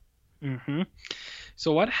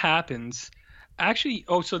 So what happens? Actually,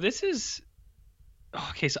 so this is...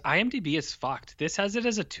 Okay, so IMDb is fucked. This has it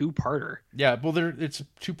as a 2-parter. Yeah, well, it's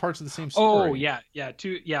 2 parts of the same story. Oh, yeah,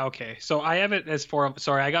 2. Yeah, okay. So I have it as 4.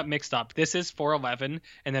 Sorry, I got mixed up. This is 411,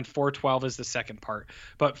 and then 412 is the second part.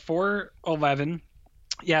 But 411...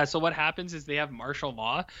 Yeah, so what happens is they have martial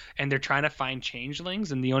law, and they're trying to find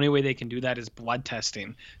changelings, and the only way they can do that is blood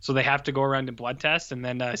testing. So they have to go around and blood test, and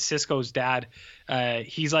then Cisco's dad,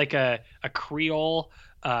 he's like a Creole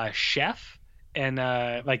chef, and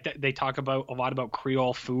they talk about a lot about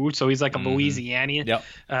Creole food. So he's like a Louisianian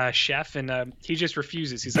chef, and he just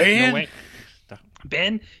refuses. He's like, no way.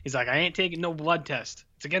 Ben, he's like, I ain't taking no blood test.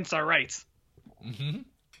 It's against our rights.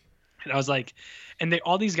 And I was like, and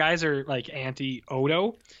all these guys are like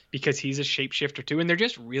anti-Odo because he's a shapeshifter too, and they're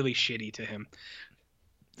just really shitty to him.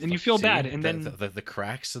 And you feel bad. And then the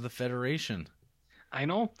cracks of the Federation. I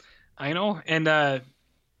know. And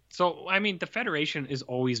so I mean, the Federation is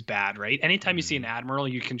always bad, right? Anytime you see an admiral,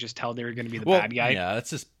 you can just tell they're going to be the bad guy. Yeah, that's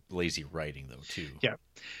just lazy writing though too. Yeah.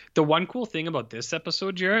 The one cool thing about this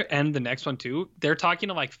episode, Jarrett, and the next one too, they're talking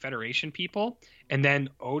to like Federation people, and then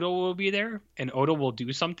Odo will be there, and Odo will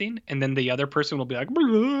do something, and then the other person will be like,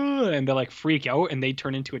 and they'll like freak out, and they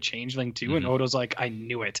turn into a changeling too, and Odo's like, I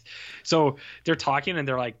knew it. So they're talking, and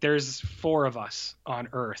they're like, there's 4 of us on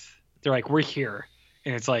Earth. They're like, we're here.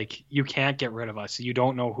 And it's like, you can't get rid of us. You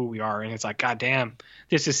don't know who we are. And it's like, God damn,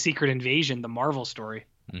 this is Secret Invasion, the Marvel story.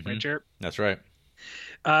 Right, Jarrett? That's right.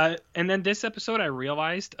 And then this episode, I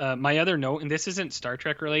realized my other note, and this isn't Star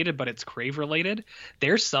Trek related, but it's Crave related.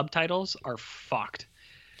 Their subtitles are fucked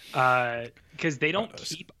because they don't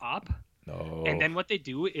keep up. No. And then what they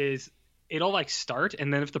do is it'll like start,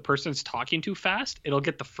 and then if the person's talking too fast, it'll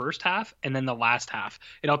get the first half and then the last half.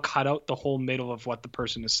 It'll cut out the whole middle of what the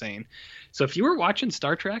person is saying. So if you were watching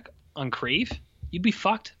Star Trek on Crave, you'd be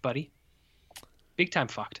fucked, buddy. Big time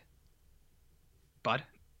fucked. Bud.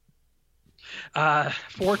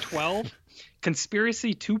 412.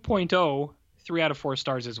 Conspiracy 2.0, 3 out of 4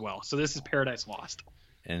 stars as well. So this is Paradise Lost.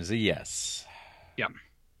 And it's a yes. Yeah.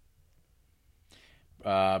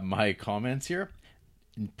 My comments here.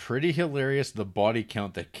 Pretty hilarious, the body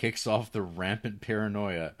count that kicks off the rampant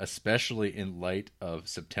paranoia, especially in light of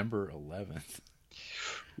September 11th.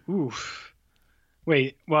 Ooh.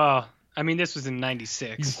 Wait, well, I mean, this was in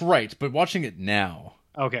 96. Right, but watching it now,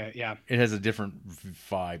 Okay, yeah. it has a different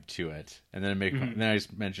vibe to it. And then then I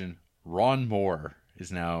just mentioned Ron Moore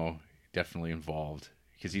is now definitely involved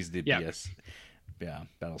because he's the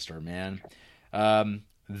Battlestar man.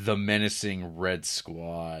 The menacing Red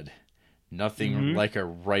Squad. Nothing like a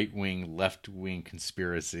right-wing, left-wing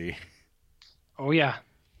conspiracy. Oh, yeah.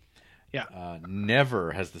 Yeah.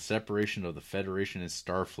 Never has the separation of the Federation and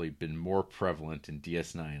Starfleet been more prevalent in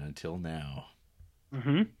DS9 until now.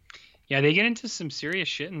 Mm-hmm. Yeah, they get into some serious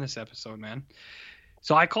shit in this episode, man.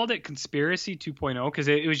 So I called it Conspiracy 2.0 because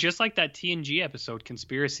it was just like that TNG episode,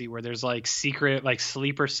 Conspiracy, where there's like secret, like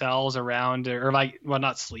sleeper cells around, or like, well,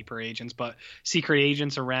 not sleeper agents, but secret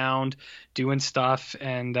agents around doing stuff.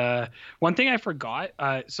 And one thing I forgot,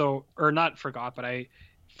 or not forgot, but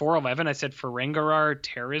 411, I said Ferenginar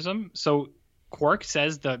terrorism. So Quark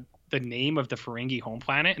says the name of the Ferengi home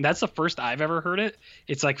planet, and that's the first I've ever heard it.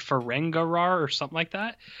 It's like Ferenginar or something like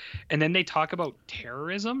that. And then they talk about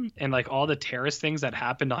terrorism and like all the terrorist things that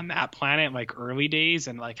happened on that planet, like early days,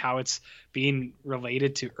 and like how it's being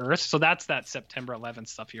related to Earth. So that's that September 11th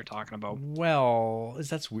stuff you're talking about. Well,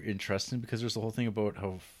 that's interesting because there's the whole thing about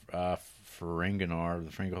how Ferenginar,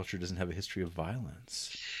 the Ferengi culture, doesn't have a history of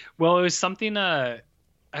violence. Well, it was something. I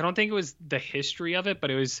don't think it was the history of it, but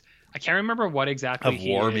it was. I can't remember what exactly. Of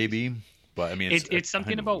war, maybe, but I mean, it's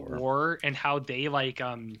something about war and how they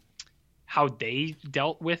how they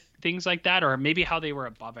dealt with things like that, or maybe how they were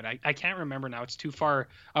above it. I can't remember now. It's too far.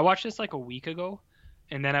 I watched this like a week ago,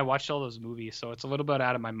 and then I watched all those movies, so it's a little bit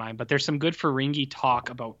out of my mind. But there's some good Ferengi talk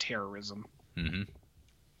about terrorism. Mm-hmm.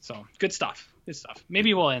 So good stuff. Good stuff.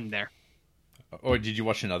 Maybe we'll end there. Oh, did you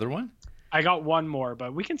watch another one? I got one more,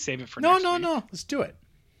 but we can save it for next week. No. Let's do it.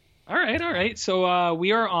 All right. So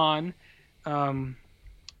we are on,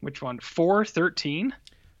 which one? 413.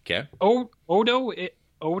 Okay.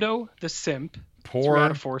 Odo the Simp. Poor 3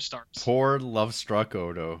 out of 4 stars. Poor love-struck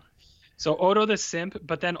Odo. So Odo the Simp,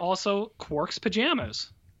 but then also Quark's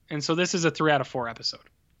pajamas, and so this is a 3 out of 4 episode.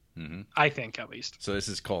 Mm-hmm. I think, at least. So this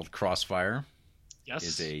is called Crossfire. Yes.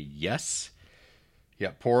 Is a yes.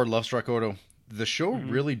 Yeah. Poor love-struck Odo. The show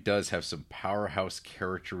really does have some powerhouse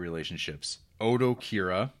character relationships. Odo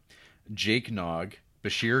Kira, Jake Nog,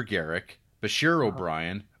 Bashir Garrick, Bashir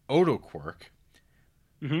O'Brien, Odo Quark,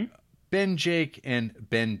 Ben Jake, and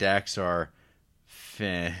Ben Dax are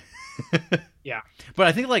Yeah. But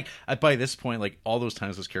I think like by this point, like all those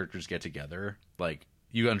times those characters get together, like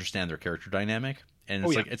you understand their character dynamic, and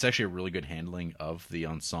it's it's actually a really good handling of the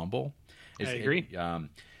ensemble. I agree.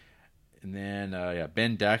 And then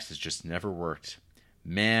Ben Dax has just never worked.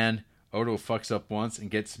 Man, Odo fucks up once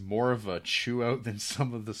and gets more of a chew out than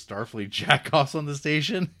some of the Starfleet jackoffs on the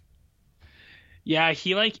station. Yeah,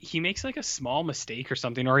 he makes like a small mistake or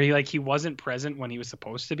something, or he wasn't present when he was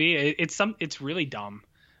supposed to be. It's really dumb.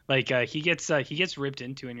 Like he gets ripped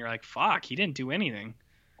into, and you're like, fuck, he didn't do anything.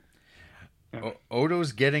 Yeah.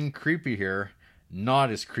 Odo's getting creepy here.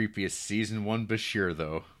 Not as creepy as season 1 Bashir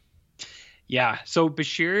though. Yeah, so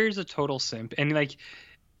Bashir is a total simp, and like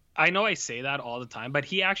I know I say that all the time, but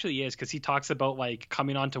he actually is, because he talks about like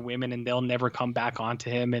coming onto women and they'll never come back onto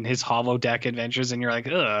him and his holodeck adventures, and you're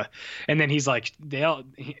like, ugh. And then he's like,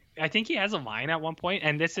 I think he has a line at one point,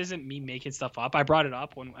 and this isn't me making stuff up. I brought it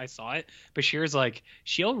up when I saw it. Bashir's like,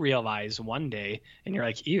 she'll realize one day, and you're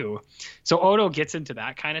like, ew. So Odo gets into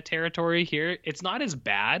that kind of territory here. It's not as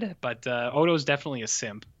bad, but Odo's definitely a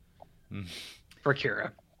simp for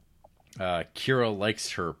Kira. Kira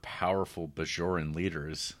likes her powerful Bajoran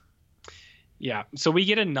leaders. Yeah, so we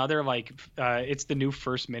get another like it's the new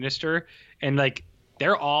first minister, and like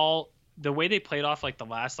they're all, the way they played off like the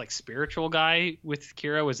last like spiritual guy with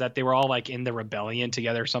Kira was that they were all like in the rebellion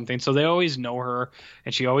together or something, so they always know her,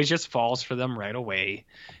 and she always just falls for them right away.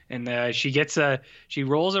 And she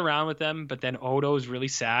rolls around with them, but then Odo's really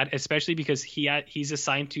sad, especially because he's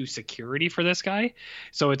assigned to security for this guy,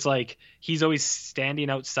 so it's like he's always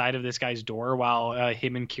standing outside of this guy's door while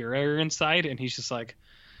him and Kira are inside, and he's just like,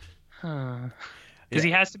 because he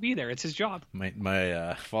has to be there. It's his job.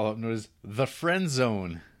 My follow-up note is the friend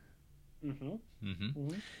zone.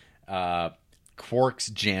 Quark's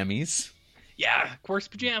jammies. Yeah, Quark's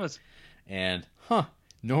pajamas. And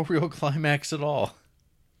no real climax at all.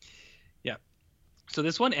 Yeah. So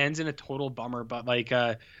this one ends in a total bummer, but like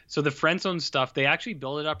so the friend zone stuff, they actually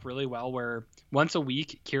build it up really well where once a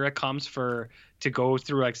week Kira comes to go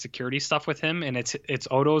through like security stuff with him, and it's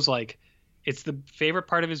Odo's like it's the favorite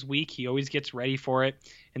part of his week. He always gets ready for it.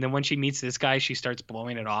 And then when she meets this guy, she starts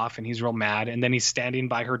blowing it off and he's real mad, and then he's standing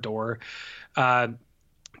by her door.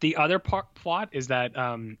 The other plot is that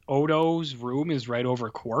Odo's room is right over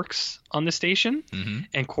Quark's on the station,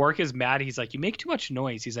 and Quark is mad. He's like, "You make too much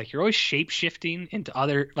noise." He's like, "You're always shape shifting into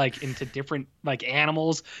into different like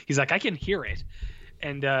animals." He's like, "I can hear it,"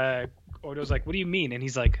 and Odo's like, "What do you mean?" And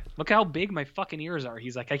he's like, "Look how big my fucking ears are."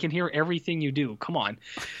 He's like, "I can hear everything you do. Come on."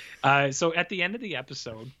 So at the end of the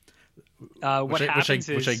episode, which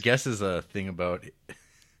I guess is a thing about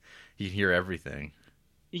you can hear everything.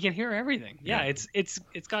 You can hear everything. Yeah, it's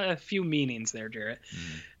got a few meanings there, Jarrett.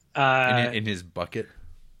 In his bucket.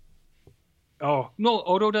 Oh no,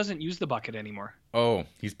 Odo doesn't use the bucket anymore. Oh,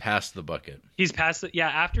 he's past the bucket. He's past it. Yeah,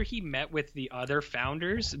 after he met with the other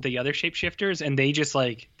founders, the other shapeshifters, and they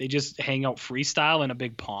just hang out freestyle in a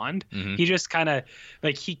big pond. He just kind of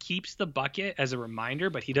like he keeps the bucket as a reminder,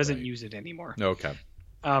 but he doesn't use it anymore. Okay.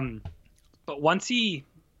 But once he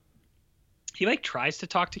like tries to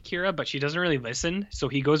talk to Kira, but she doesn't really listen. So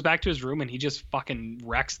he goes back to his room and he just fucking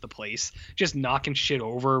wrecks the place, just knocking shit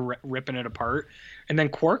over, ripping it apart. And then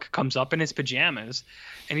Quark comes up in his pajamas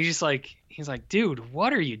and he's like, "Dude,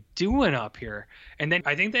 what are you doing up here?" And then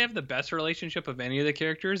I think they have the best relationship of any of the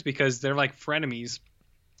characters because they're like frenemies.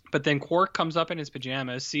 But then Quark comes up in his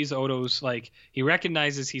pajamas, sees Odo's like, he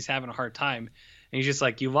recognizes he's having a hard time. And he's just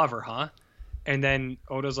like, "You love her, huh?" And then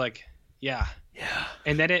Odo's like, "Yeah."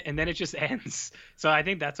 And then it just ends. So I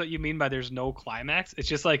think that's what you mean by there's no climax. It's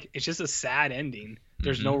just a sad ending.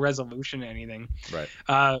 There's no resolution to anything. Right.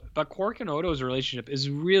 But Quark and Odo's relationship is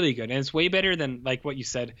really good, and it's way better than like what you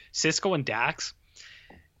said, Sisko and Dax.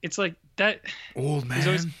 It's like that old man. He's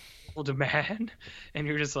always old man, and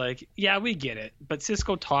you're just like, yeah, we get it. But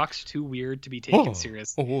Sisko talks too weird to be taken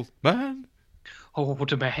serious. Old man.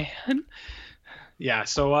 Old man. Yeah.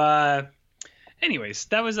 So anyways,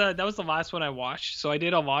 that was the last one I watched. So I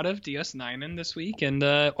did a lot of DS9 in this week, and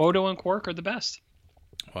Odo and Quark are the best.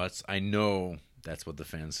 Well, I know that's what the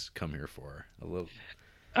fans come here for.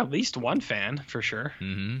 At least one fan, for sure.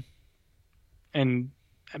 Mm-hmm. And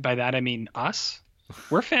by that, I mean us.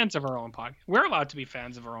 We're fans of our own podcast. We're allowed to be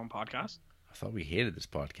fans of our own podcast. I thought we hated this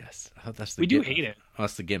podcast. I thought that's we do hate it. Oh,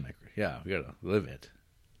 that's the gimmick. Yeah, we got to live it.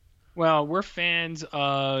 Well, we're fans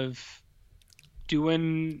of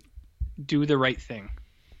do the right thing.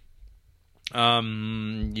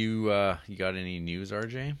 You got any news,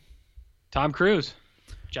 RJ? Tom Cruise,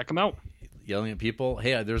 check him out. Yelling at people.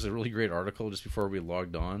 Hey, there's a really great article just before we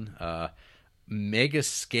logged on. Mega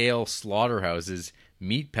scale slaughterhouses,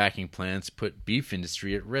 meat packing plants put beef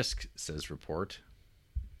industry at risk, says report.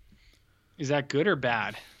 Is that good or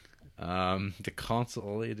bad? The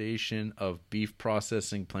consolidation of beef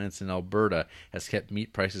processing plants in Alberta has kept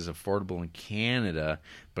meat prices affordable in Canada,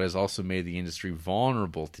 but has also made the industry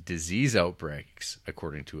vulnerable to disease outbreaks,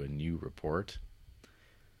 according to a new report.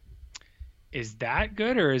 Is that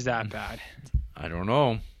good or is that bad? I don't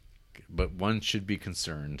know, but one should be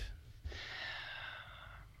concerned.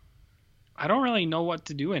 I don't really know what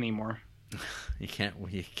to do anymore. You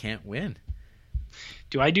can't win.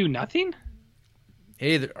 Do I do nothing?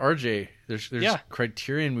 Hey, RJ, there's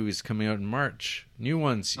Criterion movies coming out in March. New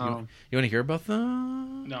ones. You want to hear about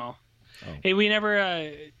them? No. Oh. Hey, we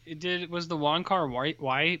never was the Wong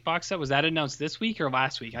Kar-wai box set, was that announced this week or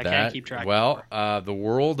last week? I can't keep track. Well, The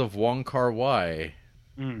World of Wong Kar-wai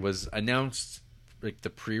was announced like the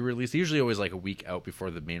pre-release. Usually always like a week out before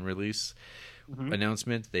the main release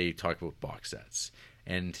announcement. They talk about box sets.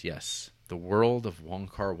 And yes, The World of Wong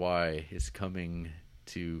Kar-wai is coming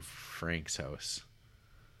to Frank's house.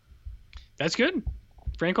 That's good.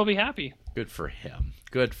 Frank will be happy. Good for him.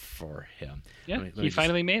 Yeah, he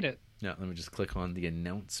finally made it. Yeah, let me just click on the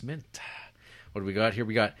announcement. What do we got here?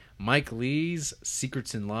 We got Mike Leigh's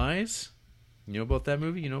Secrets and Lies. You know about that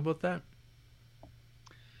movie? You know about that?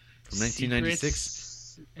 From 1996.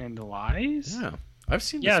 Secrets and Lies? Yeah. I've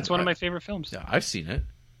seen this. Yeah, it's one of my favorite films. Yeah, I've seen it.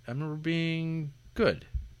 I remember being good.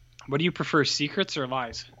 What do you prefer, Secrets or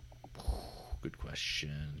Lies? Good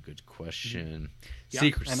question. Yeah,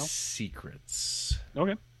 Secrets.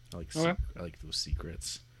 Okay. I like those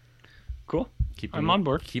secrets. Cool. I'm on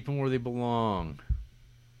board. Keep them where they belong.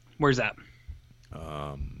 Where's that?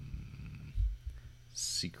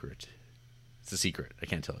 Secret. It's a secret. I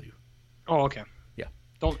can't tell you. Oh, okay.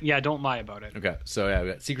 Yeah. Don't lie about it. Okay. So yeah, we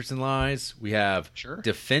got Secrets and Lies. We have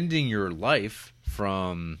Defending Your Life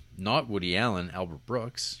from not Woody Allen, Albert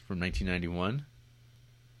Brooks from 1991.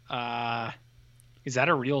 Is that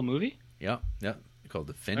a real movie? Yeah, yeah. Called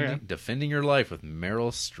Okay. Defending Your Life with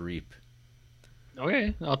Meryl Streep.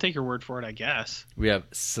 Okay, I'll take your word for it, I guess. We have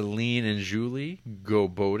Celine and Julie Go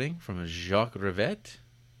Boating from Jacques Rivette.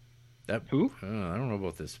 Who? I don't know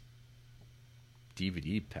about this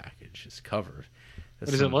DVD package. This cover. What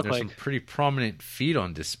does it look there's like? some pretty prominent feet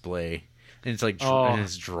on display, and it's like Oh. and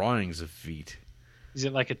it's drawings of feet. Is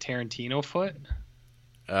it like a Tarantino foot?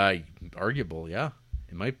 Arguable, yeah,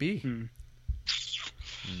 it might be. Hmm.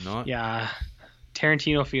 Not Yeah,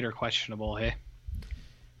 Tarantino feet are questionable. Hey,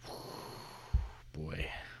 boy.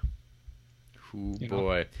 Ooh, You know?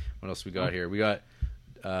 boy. What else we got here? We got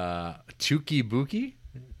Tuki Buki,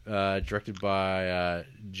 directed by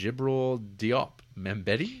Jibril Diop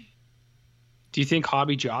Membedi. do you think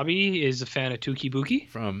Hobby Jobby is a fan of Tuki Buki?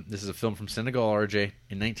 This is a film from Senegal, RJ,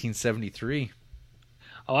 in 1973.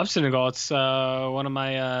 I love Senegal. It's one of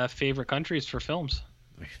my favorite countries for films.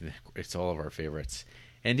 It's all of our favorites.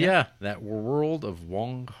 And yeah, that world of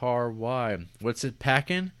Wong Kar-wai. What's it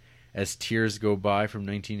packing? As Tears Go By from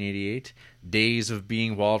 1988, Days of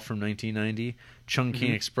Being Wild from 1990,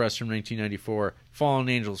 Chungking Express from 1994, Fallen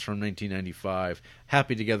Angels from 1995,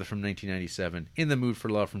 Happy Together from 1997, In the Mood for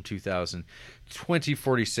Love from 2000,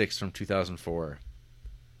 2046 from 2004.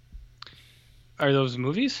 Are those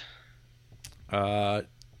movies? To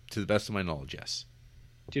the best of my knowledge, yes.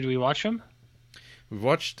 Did we watch them? We've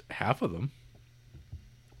watched half of them.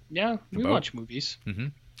 Yeah, we About. watch movies. Mm-hmm.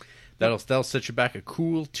 That'll set you back a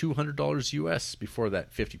cool $200 US before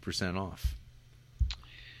that 50% off.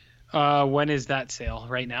 When is that sale?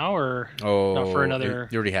 Right now or Oh, for another?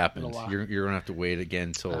 it already happened. little while? You're gonna have to wait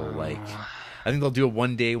again till I think they'll do a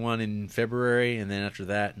 1-day one in February, and then after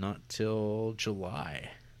that, not till July.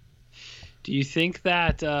 Do you think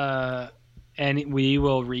that and we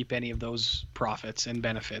will reap any of those profits and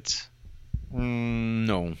benefits?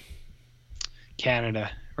 No. Canada,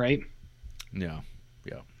 right? Yeah.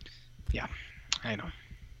 Yeah, I know.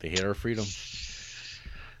 They hate our freedom.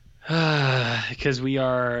 Because we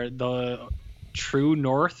are the true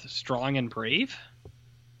North, strong and brave.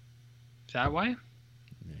 Is that why?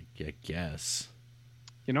 I guess.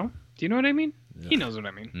 You know? Do you know what I mean? Yeah. He knows what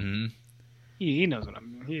I mean. Mm-hmm. He knows what I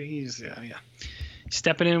mean. He's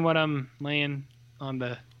stepping in what I'm laying on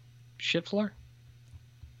the ship floor.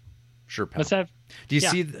 Sure, pal. Let's have. Do you yeah,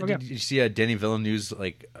 see? okay. Did you see Denny Villeneuve's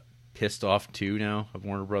pissed off too now of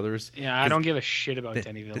Warner Brothers? Yeah, I don't give a shit about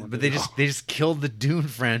Denny Villeneuve. But they just killed the Dune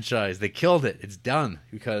franchise. They killed it. It's done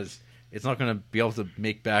because it's not going to be able to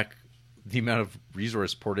make back the amount of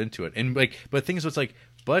resource poured into it. And but the thing is, it's like,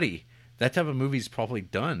 buddy, that type of movie's probably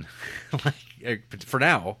done. For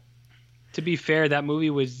now. To be fair, that movie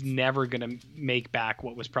was never going to make back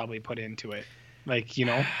what was probably put into it. That's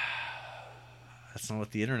not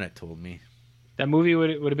what the internet told me. That movie would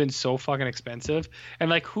have been so fucking expensive. And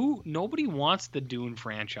nobody wants the Dune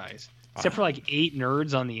franchise except for 8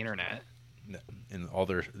 nerds on the internet. And all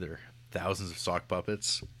their thousands of sock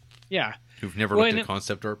puppets. Yeah. Who've never looked at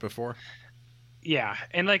concept art before. Yeah.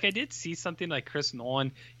 And I did see something like Chris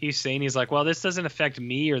Nolan. He's saying, well, this doesn't affect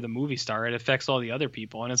me or the movie star. It affects all the other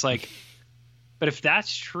people. And it's but if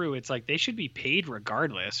that's true, it's they should be paid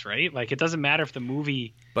regardless, right? It doesn't matter if the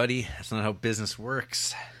movie. Buddy, that's not how business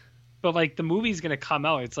works. But the movie's gonna come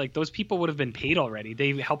out. It's those people would have been paid already.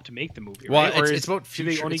 They helped to make the movie. Well, right? it's about future.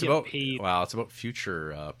 They only it's get about paid? it's about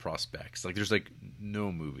future prospects. There's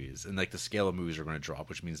no movies, and the scale of movies are going to drop,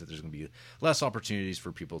 which means that there's going to be less opportunities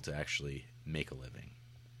for people to actually make a living.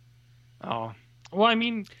 Oh. Well, I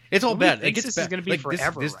mean, it's all bad. This is going to be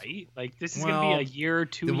forever, right? This is going to be a year,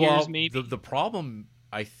 2 years, maybe. The problem,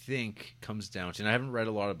 I think, comes down to, and I haven't read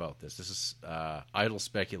a lot about this. This is idle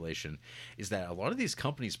speculation. Is that a lot of these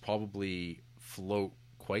companies probably float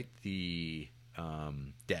quite the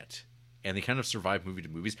debt, and they kind of survive movie to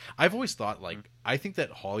movies. I've always thought, I think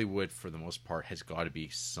that Hollywood, for the most part, has got to be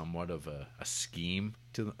somewhat of a scheme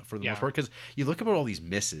for the most part, because you look about all these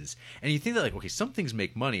misses, and you think that, okay, some things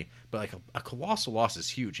make money, but a colossal loss is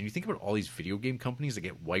huge. And you think about all these video game companies that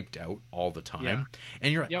get wiped out all the time,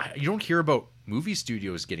 and you don't hear about movie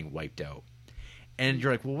studios getting wiped out, and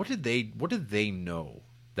you're like, well, what did they know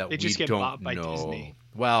that they just we get don't bought by know? Disney.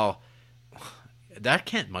 Well, that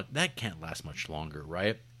can't last much longer,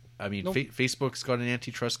 right? I mean, Nope. Facebook's got an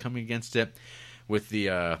antitrust coming against it with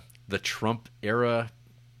the Trump era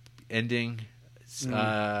ending.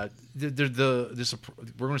 We're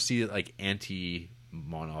going to see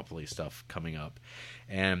anti-monopoly stuff coming up,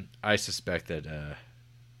 and I suspect that I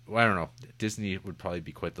don't know, Disney would probably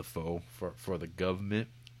be quite the foe for the government,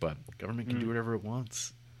 but the government can do whatever it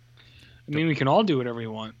wants. I mean, we can all do whatever we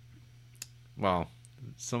want. Well,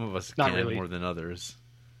 some of us Not can really. more than others.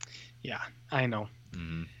 Yeah, I know.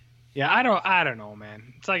 Mm-hmm. Yeah, I don't know,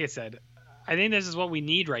 man. It's like I said. I think this is what we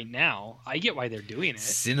need right now. I get why they're doing it.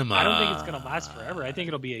 Cinema. I don't think it's gonna last forever. I think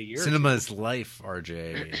it'll be a year. Cinema is life,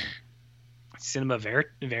 RJ. Cinema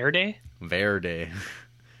Verde. Verde.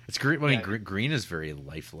 It's green. I mean, green is very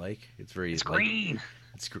lifelike. It's very. It's green.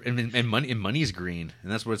 It's and money's green,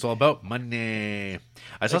 and that's what it's all about. Money.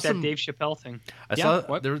 I saw that Dave Chappelle thing. I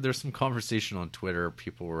saw there's some conversation on Twitter.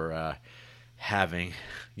 People were having,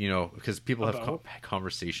 because people have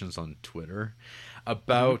conversations on Twitter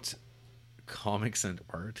about comics and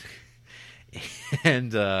art,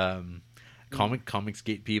 and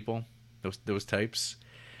Comicsgate people, those types.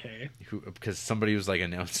 Okay. Because somebody was like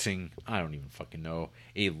announcing, I don't even fucking know,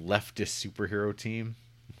 a leftist superhero team,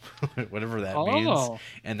 whatever that means,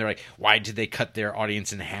 and they're like, why did they cut their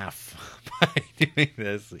audience in half by doing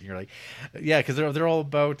this? And you're like, yeah, because they're all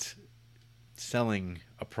about selling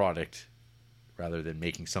a product rather than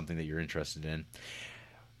making something that you're interested in.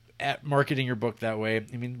 At marketing your book that way,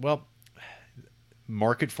 I mean, well,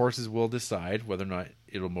 market forces will decide whether or not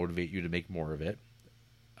it'll motivate you to make more of it,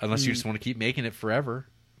 unless you just want to keep making it forever,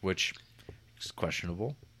 which is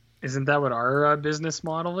questionable. Isn't that what our business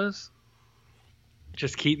model is?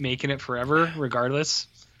 Just keep making it forever, regardless.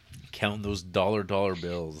 Counting those dollar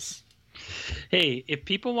bills. Hey, if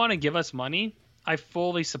people want to give us money, I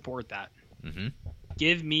fully support that. Mm-hmm.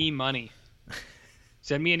 Give me money.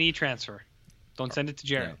 Send me an e-transfer. Don't send it to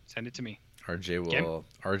Jared. Yeah. Send it to me.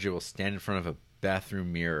 RJ will stand in front of a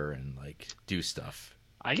bathroom mirror and like do stuff.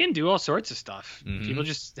 I can do all sorts of stuff. Mm-hmm. People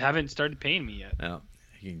just haven't started paying me yet. Well,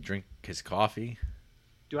 you can drink his coffee.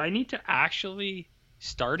 Do I need to actually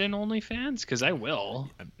start an OnlyFans? Because I will.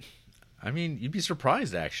 I mean, you'd be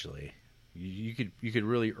surprised actually. You could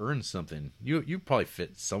really earn something. You probably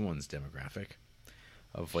fit someone's demographic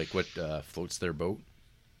of like what floats their boat.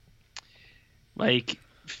 Like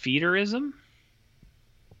feederism?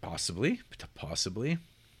 Possibly.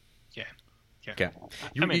 Yeah. Okay.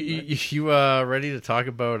 You ready to talk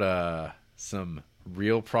about some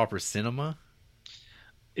real proper cinema?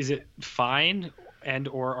 Is it fine and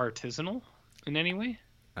or artisanal in any way?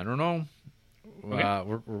 I don't know.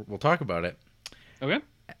 Okay. We'll talk about it. Okay.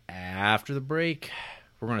 After the break,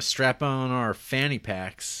 we're going to strap on our fanny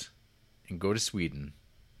packs and go to Sweden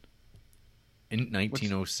in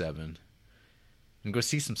 1907 and go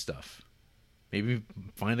see some stuff. Maybe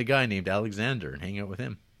find a guy named Alexander and hang out with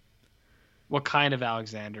him. What kind of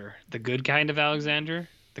Alexander? The good kind of Alexander?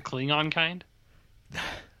 The Klingon kind?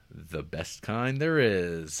 The best kind there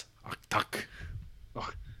is. Aktak.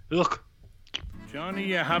 Look. Johnny,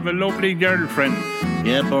 you have a lovely girlfriend.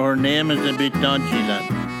 Yeah, but her name is a bit dodgy,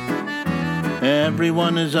 lad.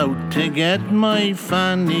 Everyone is out to get my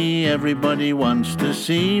fanny. Everybody wants to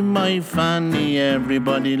see my fanny.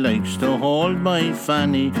 Everybody likes to hold my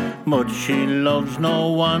fanny. But she loves no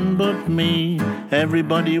one but me.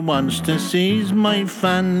 Everybody wants to seize my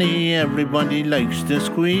fanny. Everybody likes to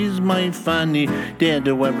squeeze my fanny. They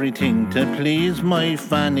do everything to please my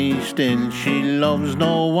fanny. Still she loves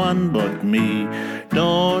no one but me.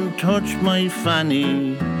 Don't touch my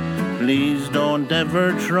fanny. Please don't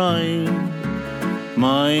ever try.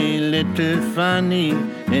 My little fanny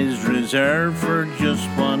is reserved for just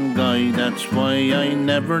one guy. That's why I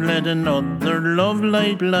never let another love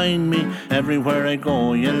light blind me. Everywhere I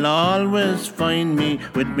go, you'll always find me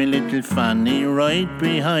with me little fanny right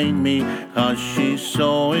behind me, 'cause she's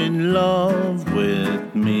so in love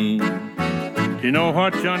with me. Do you know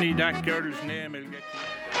what, Johnny? That girl's name will get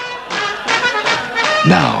you.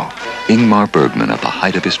 Now, Ingmar Bergman, at the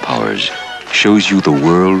height of his powers, shows you the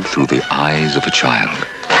world through the eyes of a child.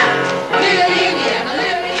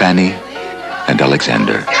 Fanny and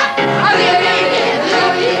Alexander.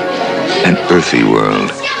 An earthy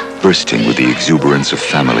world bursting with the exuberance of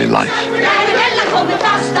family life.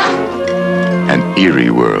 An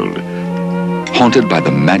eerie world haunted by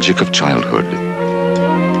the magic of childhood.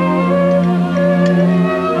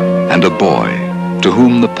 And a boy to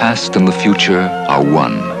whom the past and the future are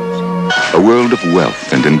one. A world of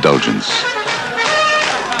wealth and indulgence.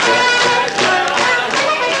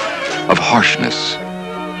 Of harshness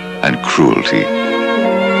and cruelty.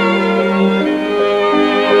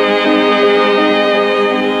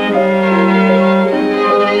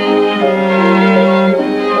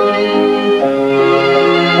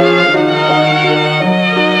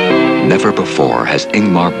 Never before has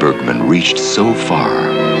Ingmar Bergman reached so far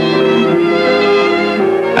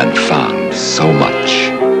and found so much.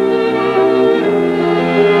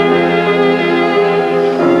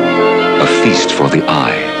 A feast for the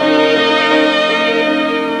eye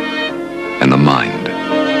and the mind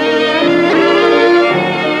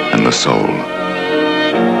and the soul.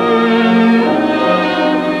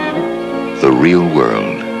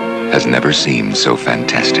 world has never seemed so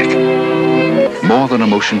fantastic. More than a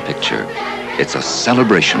motion picture, it's a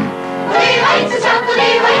celebration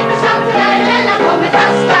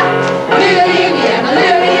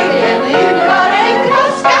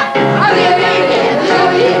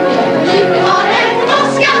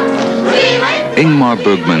Ingmar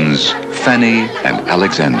Bergman's Fanny and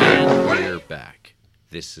Alexander. We're back.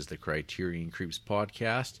 This is the Criterion Creeps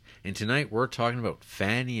podcast, and tonight we're talking about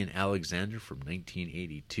Fanny and Alexander from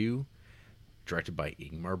 1982, directed by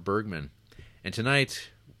Ingmar Bergman. And tonight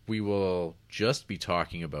we will just be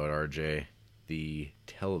talking about, RJ, the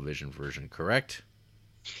television version, correct?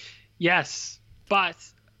 Yes, but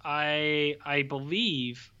I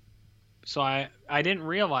believe. So I didn't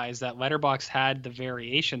realize that Letterboxd had the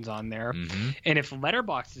variations on there. Mm-hmm. And if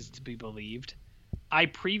Letterboxd is to be believed, I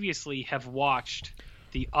previously have watched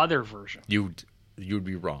the other version. You'd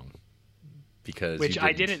be wrong. Because which you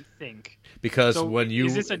I didn't think. Because so when you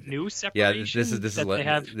is this a new separation? Yeah,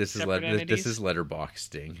 this is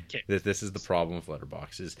letterboxing. Okay. This is the problem with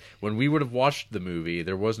Letterboxd is when we would have watched the movie,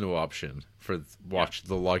 there was no option for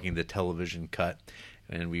logging the television cut,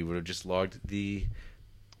 and we would have just logged the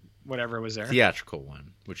whatever was there theatrical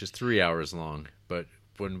one, which is 3 hours long. But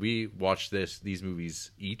when we watched these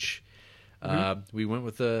movies each, we went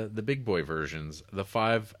with the big boy versions, the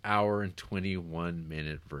 5 hour and 21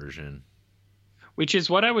 minute version. Which is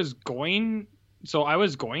what I was going. So I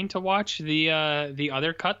was going to watch the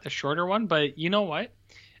other cut, the shorter one. But you know what?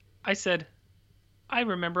 I said, I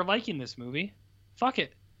remember liking this movie. Fuck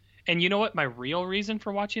it. And you know what? My real reason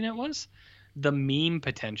for watching it was the meme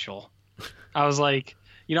potential. I was like,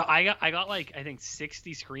 I got like I think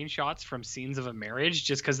 60 screenshots from scenes of a marriage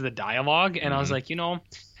just because of the dialogue, and I was like,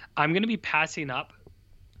 I'm gonna be passing up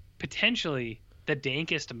potentially the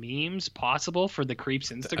dankest memes possible for the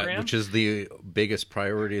Creeps Instagram, which is the biggest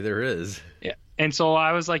priority there is. Yeah. And so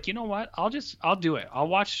I was like, you know what? I'll do it. I'll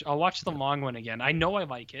watch the long one again. I know I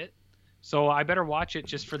like it, so I better watch it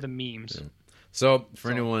just for the memes. Yeah. So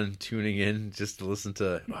for anyone tuning in just to listen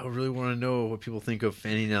to, I really want to know what people think of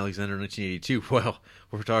Fanny and Alexander in 1982. Well,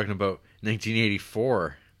 we're talking about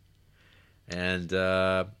 1984. And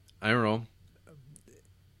I don't know.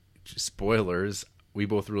 Spoilers. We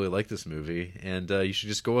both really like this movie, and you should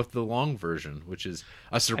just go with the long version, which is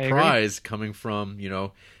a surprise coming from,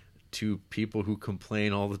 two people who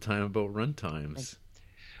complain all the time about runtimes.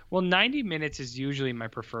 Well, 90 minutes is usually my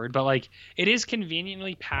preferred, but like it is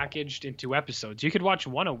conveniently packaged into episodes. You could watch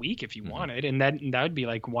one a week if you wanted, and that would be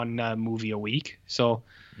like one movie a week. So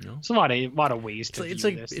it's a lot of ways to it's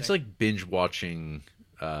view like this it's thing. like binge watching,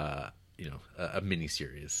 a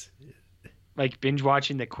miniseries, like binge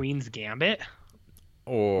watching The Queen's Gambit.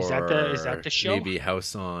 Or is that the show? Maybe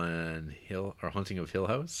House on Hill or Haunting of Hill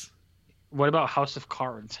House. What about House of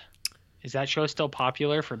Cards? Is that show still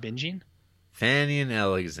popular for binging? Fanny and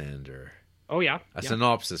Alexander. Oh yeah. A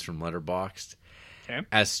synopsis from Letterboxd. Okay.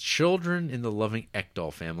 As children in the loving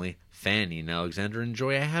Ekdahl family, Fanny and Alexander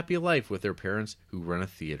enjoy a happy life with their parents who run a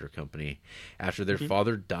theater company. After their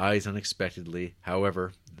father dies unexpectedly,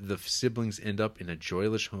 however, the siblings end up in a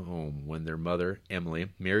joyless home when their mother, Emily,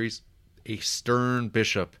 marries a stern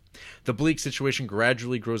bishop. The bleak situation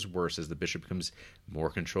gradually grows worse as the bishop becomes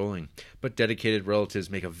more controlling, but dedicated relatives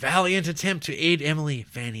make a valiant attempt to aid Emily,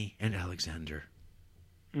 Fanny, and Alexander.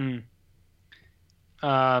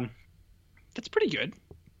 That's pretty good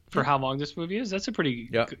for how long this movie is. That's a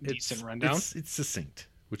pretty decent rundown. It's succinct,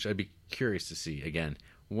 which I'd be curious to see again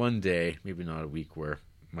one day, maybe not a week where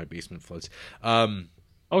my basement floods.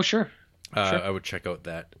 Sure. I would check out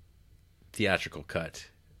that theatrical cut.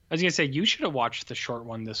 I was gonna say you should have watched the short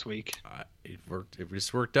one this week. It worked. It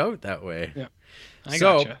just worked out that way. Yeah.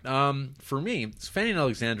 Gotcha. For me, Fanny and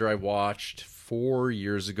Alexander, I watched 4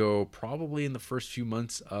 years ago, probably in the first few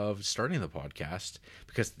months of starting the podcast,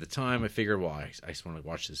 because at the time I figured, well, I just want to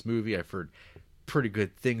watch this movie. I've heard pretty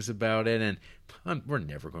good things about it, and we're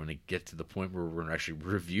never going to get to the point where we're going to actually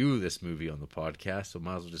review this movie on the podcast, so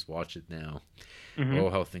might as well just watch it now. Oh,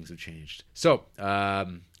 how things have changed. So, but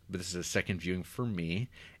this is a second viewing for me.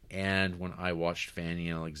 And when I watched Fanny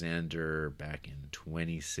and Alexander back in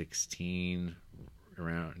 2016,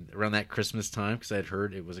 around that Christmas time, because I'd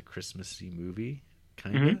heard it was a Christmassy movie,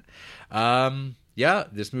 kind of.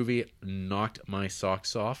 This movie knocked my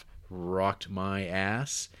socks off, rocked my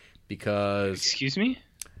ass, because... Excuse me?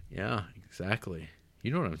 Yeah, exactly.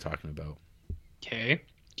 You know what I'm talking about. Okay,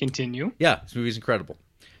 continue. Yeah, this movie's incredible.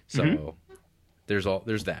 So there's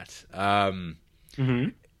that.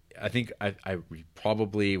 I think I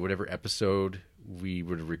probably, whatever episode we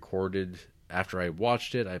would have recorded after I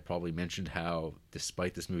watched it, I probably mentioned how,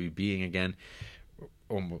 despite this movie being, again,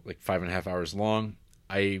 almost like 5.5 hours long.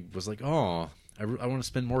 I was like, oh, I want to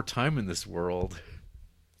spend more time in this world.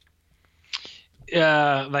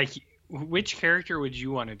 Like, which character would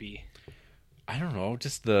you want to be? I don't know,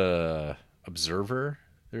 just the observer.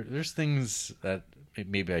 There's things that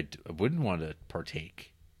maybe I wouldn't want to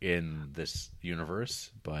partake in this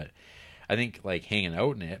universe, but I think like hanging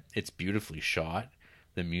out in it, it's beautifully shot.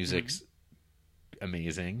 The music's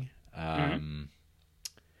amazing. But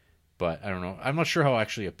I don't know. I'm not sure how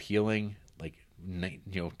actually appealing, like,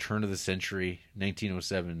 turn of the century,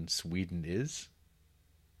 1907 Sweden is.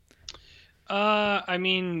 I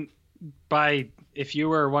mean, if you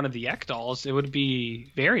were one of the Ekdals, it would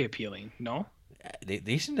be very appealing. No,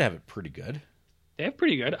 They seem to have it pretty good. they have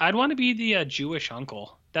pretty good. I'd want to be the Jewish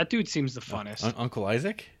uncle. That dude seems the funnest. Uncle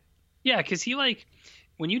Isaac. Yeah, because he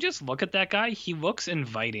when you just look at that guy, he looks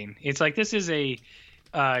inviting. It's like this is a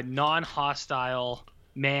non-hostile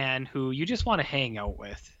man who you just want to hang out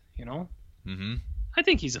with. Mm-hmm. I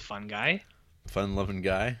think he's a fun guy. Fun-loving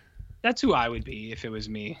guy. That's who I would be if it was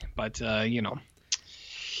me. But you know.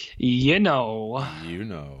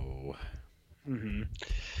 Mm-hmm.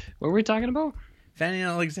 What were we talking about? Fanny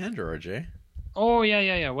and Alexander, RJ. Oh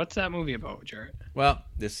yeah. What's that movie about, Jarrett? Well,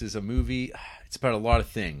 this is a movie. It's about a lot of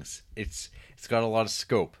things. It's got a lot of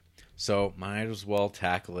scope. So might as well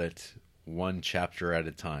tackle it one chapter at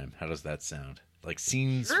a time. How does that sound? Like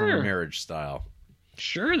scenes from a marriage style.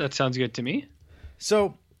 Sure, that sounds good to me.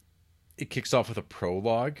 So it kicks off with a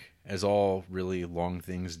prologue, as all really long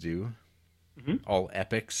things do. Mm-hmm. All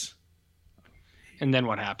epics. And then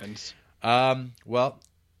what happens? Well,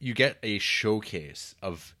 you get a showcase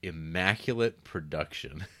of immaculate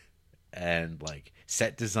production and like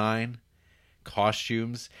set design,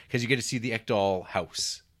 costumes, because you get to see the Ekdal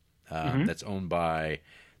house that's owned by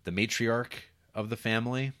the matriarch of the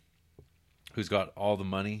family, who's got all the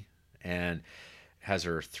money and has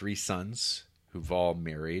her 3 sons who've all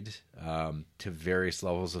married to various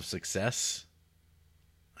levels of success,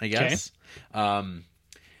 I guess. Okay.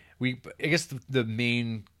 I guess the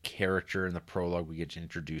main character in the prologue we get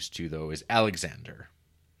introduced to, though, is Alexander.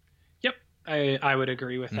 Yep, I would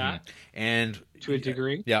agree with that. And to a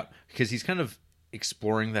degree. Yeah, because he's kind of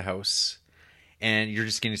exploring the house, and you're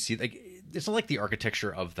just going to see, like, it's not like the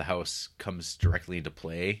architecture of the house comes directly into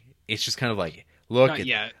play. It's just kind of like,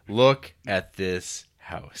 look at this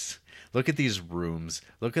house. Look at these rooms.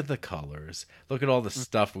 Look at the colors. Look at all the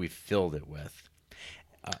stuff we filled it with.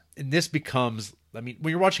 And this becomes, I mean,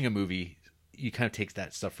 when you're watching a movie, you kind of take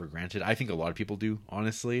that stuff for granted. I think a lot of people do,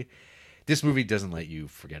 honestly. This movie doesn't let you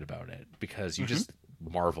forget about it because you just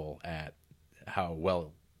marvel at how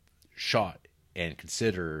well shot and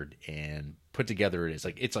considered and put together it is.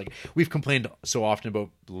 It's like we've complained so often about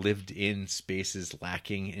lived-in spaces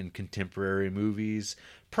lacking in contemporary movies.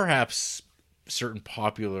 Perhaps certain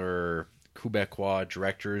popular Quebecois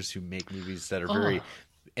directors who make movies that are very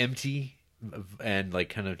empty and like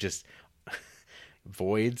kind of just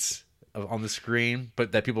voids on the screen,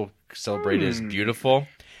 but that people celebrate as beautiful.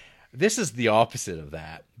 This is the opposite of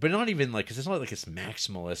that, but not even like, because it's not like this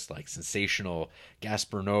maximalist, like sensational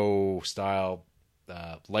Gaspar Noé style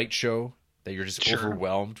light show that you're just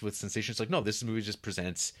overwhelmed with sensations. Like, no, this movie just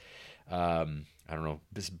presents, I don't know,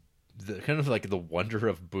 the kind of like the wonder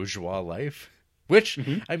of bourgeois life, which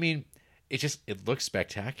I mean, it looks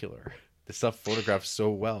spectacular. The stuff photographed so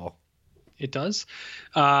well. It does,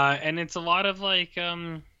 and it's a lot of like.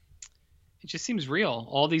 It just seems real.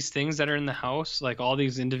 All these things that are in the house, like all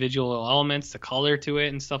these individual elements, the color to it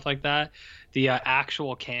and stuff like that, the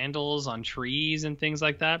actual candles on trees and things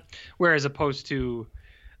like that. Whereas opposed to,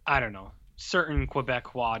 I don't know, certain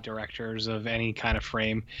Quebecois directors of any kind of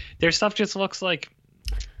frame, their stuff just looks like...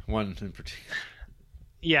 One in particular.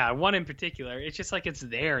 Yeah, one in particular. It's just like it's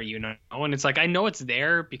there, and it's like I know it's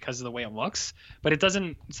there because of the way it looks, but it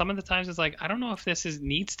doesn't. Some of the times it's like I don't know if this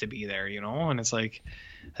needs to be there, and it's like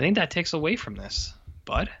I think that takes away from this,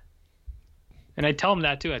 bud. And I'd tell him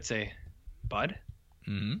that too. I'd say, bud.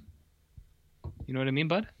 Mm-hmm. You know what I mean,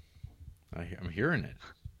 bud? I'm hearing it.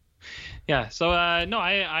 Yeah. So no,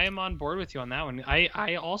 I am on board with you on that one.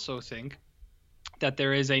 I also think that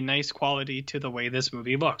there is a nice quality to the way this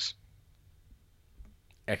movie looks.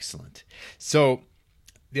 Excellent. So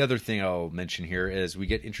the other thing I'll mention here is we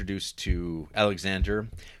get introduced to Alexander,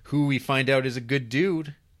 who we find out is a good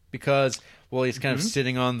dude because, well, he's kind of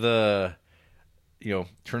sitting on the,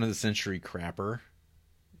 turn of the century crapper,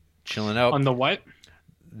 chilling out. On the what?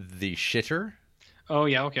 The shitter. Oh,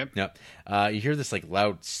 yeah, okay. Yep. You hear this like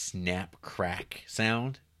loud snap crack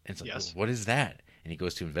sound, and it's like, yes. What is that? And he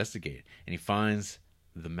goes to investigate, and he finds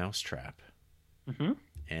the mousetrap. Mm-hmm.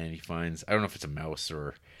 and he finds, I don't know if it's a mouse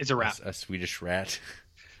or It's a rat. a Swedish rat.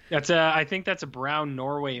 I think that's a brown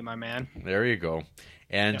Norway, my man. There you go.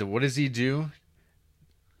 And Yep. what does he do?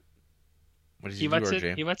 What does he do,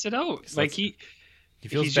 RJ? He lets it out. Just Like lets- He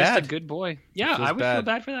feels he's bad. just a good boy. Yeah, feels I would feel bad.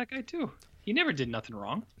 bad for that guy too. He never did nothing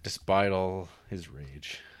wrong. Despite all his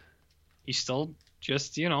rage. He's still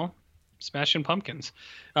just, smashing pumpkins.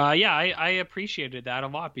 I appreciated that a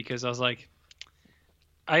lot because I was like,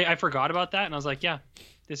 I forgot about that and I was like, yeah,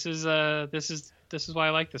 this is why I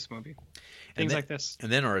like this movie. Things like this.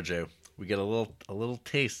 And then RJ, we get a little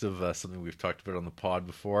taste of something we've talked about on the pod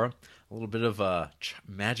before. A little bit of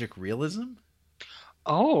magic realism.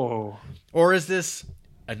 Oh, Or is this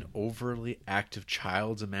an overly active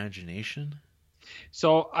child's imagination?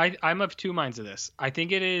 so I'm of two minds of this. I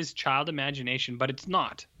think it is child imagination, but it's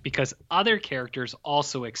not because other characters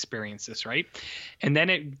also experience this, right? And then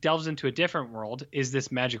it delves into a different world. Is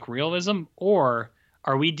this magic realism or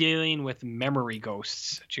are we dealing with memory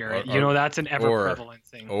ghosts, Jared? That's an ever-prevalent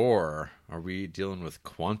thing. Or are we dealing with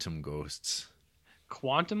quantum ghosts?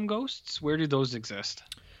 Quantum ghosts? Where do those exist?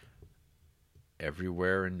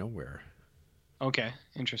 Everywhere and nowhere. Okay,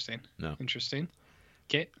 interesting. No. Interesting.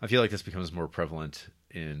 Okay. I feel like this becomes more prevalent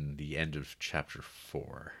in the end of chapter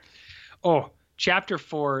 4. Oh, chapter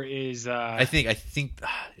 4 is I think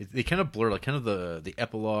they kind of blur, like kind of the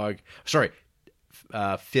epilogue. Sorry,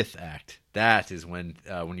 fifth act. That is when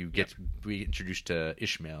we introduced to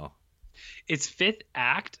Ishmael. it's fifth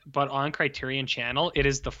act, but on Criterion Channel, it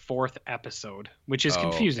is the 4th episode, which is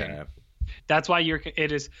confusing. Okay. That's why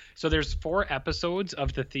it is. So there's 4 episodes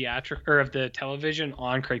of the of the television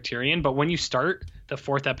on Criterion, but when you start the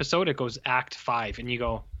 4th episode, it goes Act 5, and you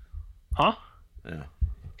go, huh? Yeah.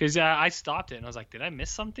 Because I stopped it and I was like, did I miss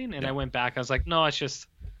something? And I went back. I was like, no, it's just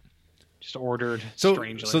ordered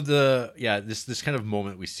strangely. So this kind of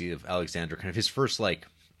moment we see of Alexander, kind of his first like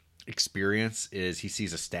experience is he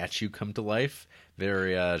sees a statue come to life,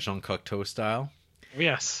 very Jean Cocteau style.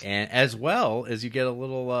 Yes. And as well as you get a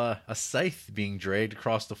little a scythe being dragged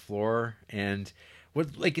across the floor, and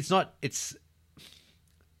it's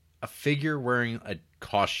a figure wearing a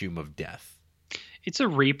costume of death. It's a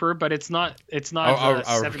Reaper, but it's not. It's not.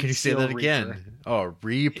 Can you say that Reaper. again? Oh,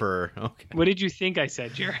 Reaper. Okay. What did you think I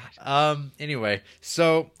said, Jared? Anyway,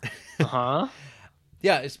 so Uh-huh.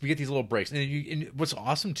 yeah, we get these little breaks, and what's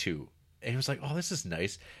awesome too, and it was like, oh, this is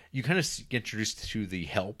nice. You kind of get introduced to the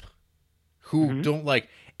help, who don't like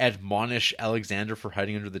admonish Alexander for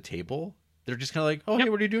hiding under the table. They're just kind of like, oh, hey,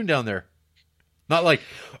 what are you doing down there? Not like,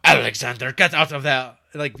 Alexander, get out of there.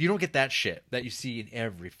 Like, you don't get that shit that you see in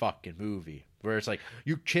every fucking movie where it's like,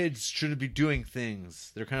 you kids shouldn't be doing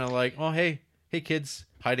things. They're kind of like, oh, hey kids,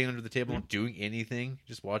 hiding under the table, not doing anything,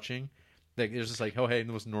 just watching. Like, it's just like, oh, hey,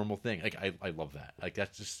 the most normal thing. Like, I love that. Like,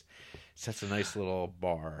 that's just sets a nice little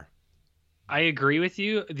bar. I agree with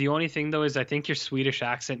you. The only thing though is I think your Swedish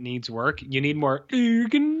accent needs work. You need more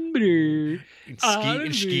and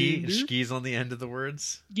Skis on the end of the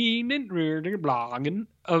words.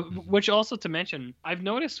 Which also to mention, I've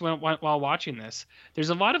noticed while watching this, there's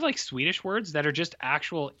a lot of like Swedish words that are just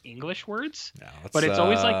actual English words, but it's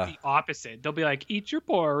always like the opposite. They'll be like "eat your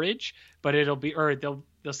porridge," but they'll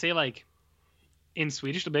say like in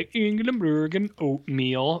Swedish they'll be like "Inglenbruggen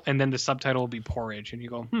oatmeal," and then the subtitle will be porridge, and you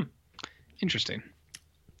go, interesting.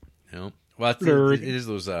 Yeah. Well, it is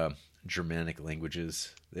those Germanic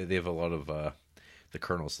languages. They have a lot of the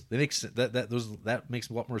kernels. They make that makes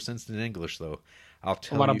a lot more sense than English, though. I'll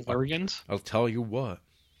tell you. A lot of Blurgans. I'll tell you what.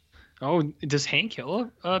 Oh, does Hank Hill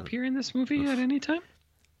appear in this movie at any time?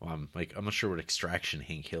 Well, I'm not sure what extraction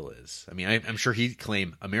Hank Hill is. I mean, I'm sure he'd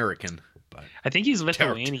claim American, but I think he's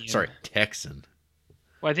Lithuanian. Texan.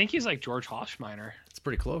 Well, I think he's like George Hofschmeiner. It's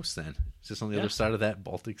pretty close then. It's just on the other side of that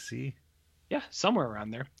Baltic Sea. Yeah, somewhere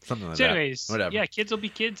around there. Something like so anyways, that. Whatever. Yeah, kids will be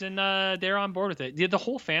kids, and they're on board with it. The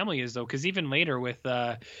whole family is, though, because even later with,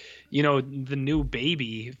 the new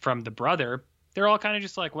baby from the brother, they're all kind of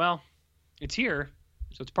just like, well, it's here,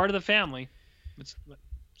 so it's part of the family.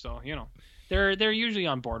 They're usually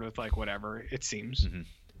on board with like whatever it seems.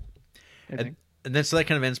 Mm-hmm. And then so that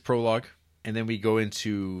kind of ends prologue, and then we go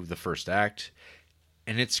into the first act,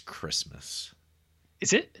 and it's Christmas.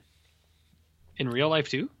 Is it? In real life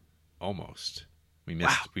too? Almost. We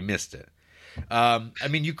missed it. I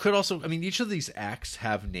mean, you could also. I mean, each of these acts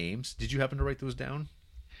have names. Did you happen to write those down?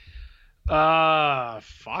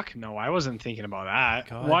 Fuck no, I wasn't thinking about that.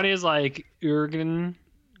 God. One is like Jürgen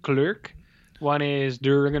Clerk. One is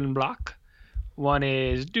Jürgen Block. One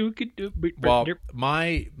is Well,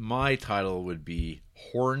 my title would be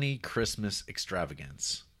Horny Christmas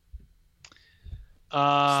Extravagance /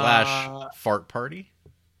 Fart Party.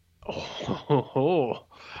 Oh,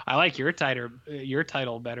 I like your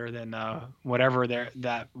title better than whatever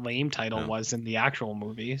that lame title was in the actual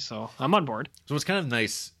movie. So I'm on board. So what's kind of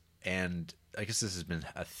nice, and I guess this has been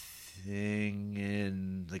a thing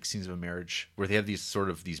in like Scenes of a Marriage, where they have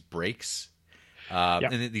these breaks,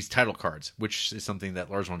 and these title cards, which is something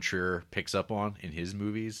that Lars von Trier picks up on in his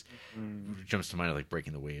movies. Jumps to mind like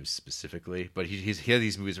Breaking the Waves specifically, but he had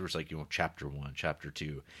these movies where it's like, you know, chapter 1, chapter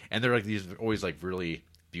 2, and they're like these always like really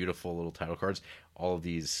beautiful little title cards. All of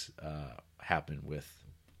these happen with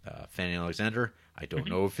Fanny and Alexander. I don't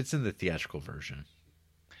know if it's in the theatrical version.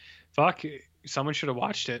 Fuck, someone should have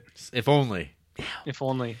watched it. If only. If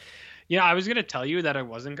only. Yeah, I was gonna tell you that I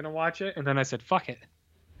wasn't gonna watch it, and then I said, "Fuck it,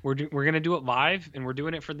 we're gonna do it live, and we're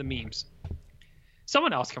doing it for the memes."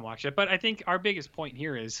 Someone else can watch it, but I think our biggest point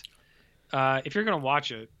here is, if you're gonna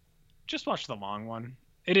watch it, just watch the long one.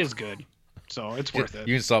 It is good, so it's worth it.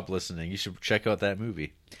 You can stop listening. You should check out that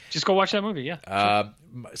movie. Just go watch that movie. Yeah.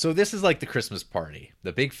 So this is like the Christmas party,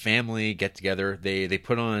 the big family get together. They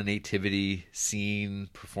put on a nativity scene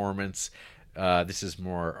performance. This is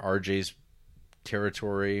more RJ's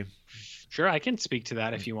territory. Sure, I can speak to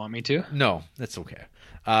that if you want me to. No, that's okay.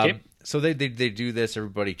 So they do this.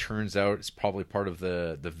 Everybody turns out. It's probably part of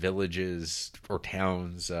the village's or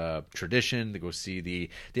town's tradition to go see the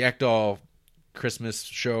Ekdal Christmas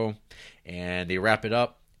show, and they wrap it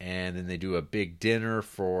up, and then they do a big dinner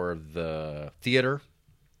for the theater.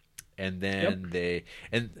 And then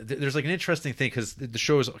there's like an interesting thing because the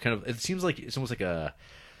show is kind of, it seems like it's almost like a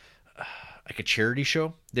charity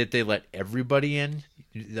show that they let everybody in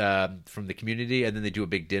from the community, and then they do a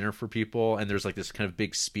big dinner for people, and there's like this kind of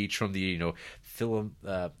big speech from the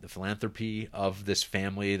the philanthropy of this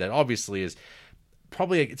family that obviously is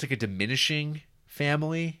probably it's like a diminishing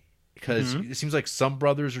family because it seems like some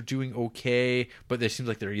brothers are doing okay, but it seems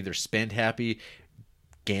like they're either spend happy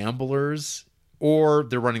gamblers or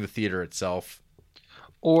they're running the theater itself,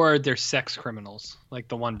 or they're sex criminals like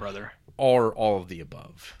the one brother, or all of the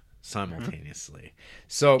above simultaneously.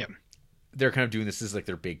 So they're kind of doing this is like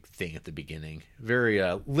their big thing at the beginning. Very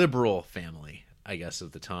liberal family, I guess,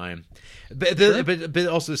 of the time. But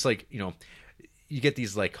also it's like, you get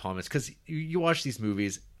these like comments because you watch these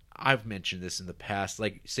movies. I've mentioned this in the past,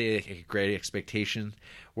 like say like a Great Expectation,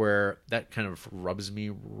 where that kind of rubs me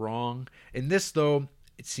wrong. In this though,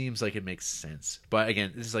 it seems like it makes sense. But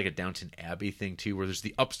again, this is like a Downton Abbey thing too, where there's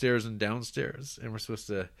the upstairs and downstairs, and we're supposed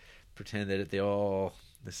to pretend that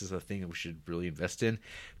this is a thing that we should really invest in.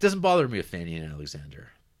 It doesn't bother me with Fanny and Alexander.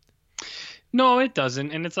 No, it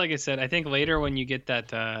doesn't. And it's like I said, I think later when you get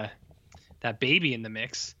that baby in the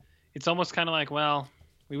mix, it's almost kind of like, well,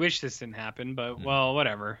 we wish this didn't happen, but well,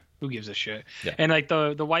 whatever. Who gives a shit? Yeah. And like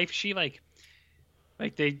the wife, she like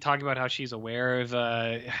they talk about how she's aware of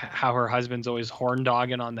how her husband's always horn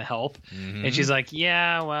dogging on the help, and she's like,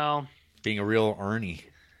 yeah, well, being a real Ernie.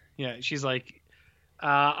 Yeah, she's like,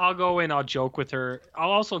 I'll go in, I'll joke with her.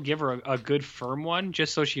 I'll also give her a good firm one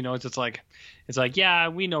just so she knows it's like, yeah,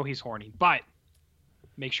 we know he's horny, but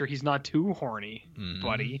make sure he's not too horny,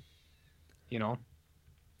 buddy. You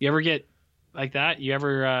ever get like that? You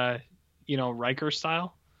ever, Riker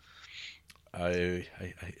style? I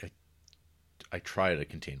try to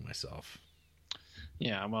contain myself.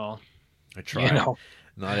 Yeah, well, I try.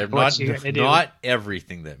 Not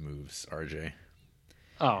everything that moves, RJ.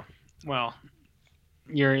 Oh, well,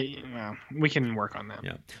 we can work on that.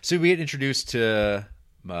 Yeah. So we get introduced to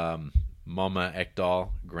Mama Ekdal,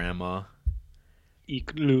 Grandma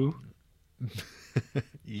Iklu.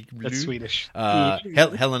 That's Swedish.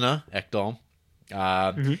 Helena Ekdal.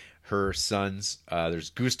 Her sons. There's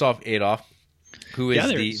Gustav Adolf,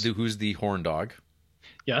 who's the horn dog.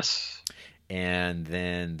 Yes. And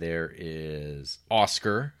then there is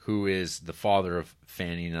Oscar, who is the father of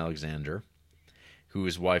Fanny and Alexander,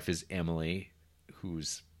 whose wife is Emily,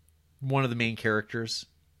 who's one of the main characters,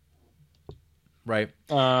 right?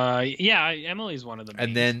 Yeah, Emily's one of the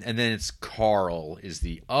main. And then it's Carl is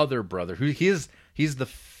the other brother who he's the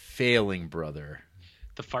failing brother,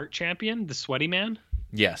 the fart champion, the sweaty man.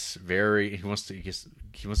 Yes, very. He wants to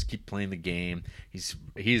keep playing the game.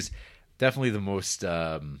 He's definitely the most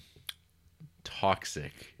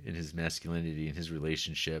toxic in his masculinity and his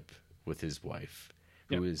relationship with his wife,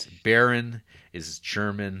 who is barren, is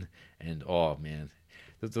German, and oh man,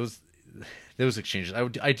 those exchanges.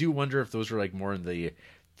 I do wonder if those were like more in the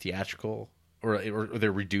theatrical, or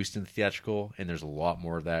they're reduced in the theatrical, and there's a lot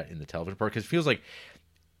more of that in the television part because it feels like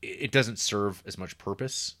it doesn't serve as much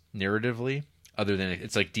purpose narratively. Other than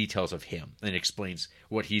it's like details of him and it explains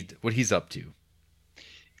what he's up to.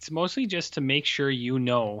 It's mostly just to make sure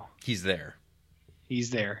he's there.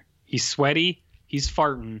 He's there. He's sweaty. He's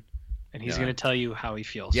farting. and he's Yeah. going to tell you how he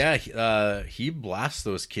feels. Yeah, he blasts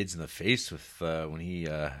those kids in the face with when he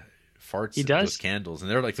farts He at does. those candles,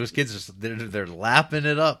 and they're like, those kids they're lapping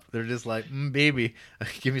it up. They're just like, baby,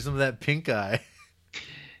 give me some of that pink eye.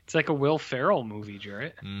 It's like a Will Ferrell movie,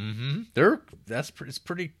 Jarrett. Mm-hmm. It's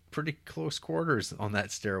pretty close quarters on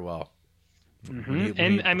that stairwell.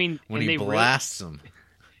 And When he blasts them.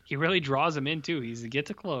 He really draws him in too. He's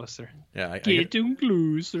get closer. Yeah, Get him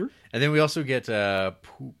closer. and then we also get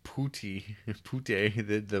Pute,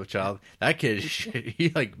 the child. That kid, he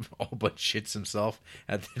like all but shits himself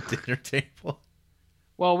at the dinner table.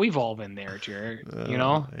 Well, we've all been there, Jared. You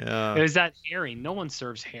know, Yeah. it was that herring. No one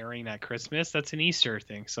serves herring at Christmas. That's an Easter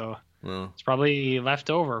thing. So Well, it's probably left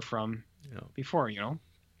over from Yeah. before. You know.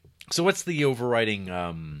 so what's the overriding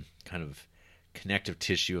kind of connective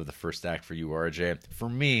tissue of the first act for you, RJ? For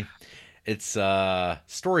me, it's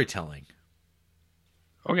storytelling.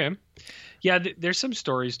 Okay. Yeah, there's some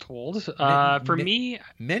stories told. For me,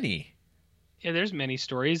 Many. yeah, there's many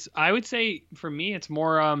stories. I would say for me, it's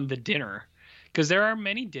more the dinner, because there are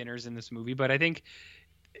many dinners in this movie, but I think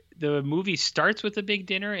the movie starts with a big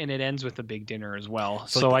dinner and it ends with a big dinner as well.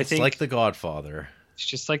 So I It's think like The Godfather. it's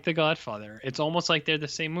just like The Godfather. It's almost like they're the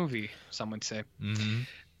same movie, some would say. Mm-hmm.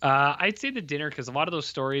 I'd say the dinner, because a lot of those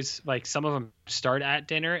stories, like some of them start at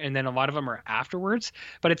dinner and then a lot of them are afterwards.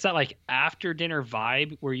 But it's that like after dinner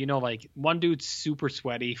vibe where, you know, like one dude's super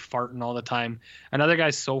sweaty, farting all the time. Another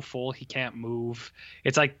guy's so full he can't move.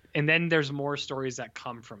 It's like, and then there's more stories that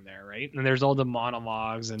come from there, right? And there's all the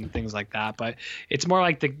monologues and things like that. But it's more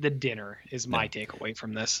like the dinner is my takeaway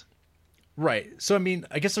from this. Right. So I mean,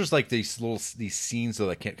 I guess there's like these scenes though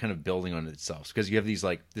that kind of building on itself, because you have these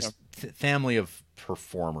like this family of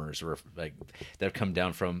performers or like that have come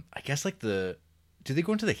down from, I guess, like do they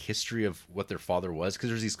go into the history of what their father was? Because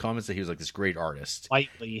there's these comments that he was like this great artist.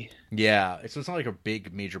 Lightly. Yeah. So it's not like a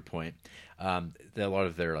big major point. That a lot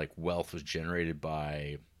of their like wealth was generated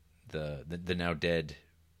by the now dead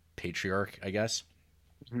patriarch, I guess.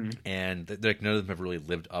 Mhm. And like none of them have really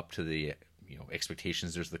lived up to the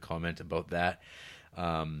expectations. There's the comment about that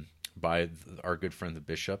by our good friend the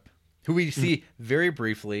bishop, who we see very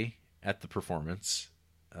briefly at the performance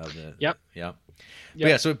of the Yep. But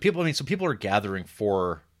yeah, so people are gathering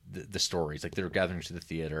for the stories, like they're gathering to the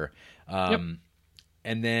theater. And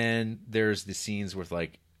then there's the scenes with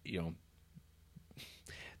like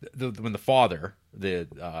when the father, the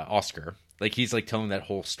Oscar, like he's like telling that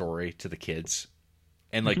whole story to the kids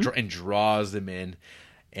and like and draws them in.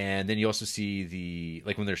 And then you also see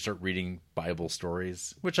when they start reading Bible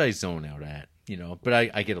stories, which I zone out at, but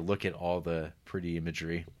I get a look at all the pretty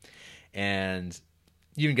imagery, and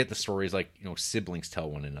you even get the stories like, siblings tell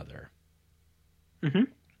one another,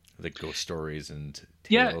 like ghost stories and tales.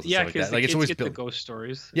 Yeah, and stuff like because that. Like it's always get built. the ghost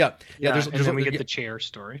stories. Yeah. And then we get the chair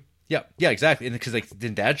story. Yeah, exactly. And because like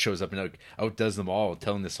then Dad shows up and like outdoes them all,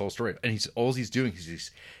 telling this whole story, and he's doing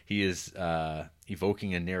is he is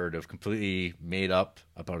evoking a narrative completely made up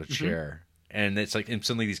about a chair, and it's like, and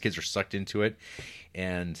suddenly these kids are sucked into it,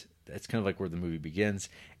 and that's kind of like where the movie begins.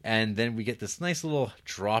 And then we get this nice little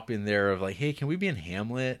drop in there of like, hey, can we be in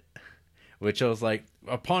Hamlet? Which I was like,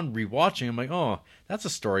 upon rewatching, I'm like, oh, that's a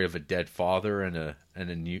story of a dead father and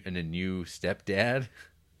a new stepdad.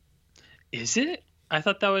 Is it? I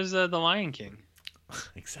thought that was The Lion King.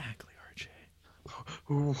 Exactly, RJ.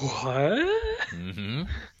 What? Mm-hmm.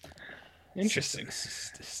 Interesting.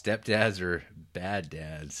 Stepdads are bad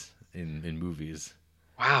dads in movies.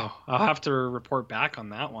 Wow. I'll have to report back on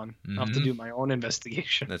that one. I'll have to do my own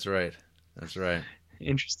investigation. That's right.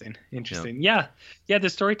 Interesting. Yeah. The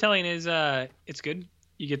storytelling is it's good.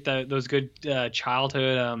 You get those good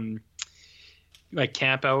childhood like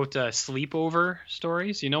camp out sleepover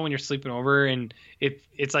stories. When you're sleeping over and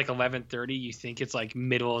it's like 11:30, you think it's like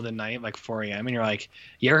middle of the night, like 4 a.m. and you're like,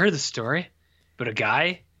 you ever heard the story about a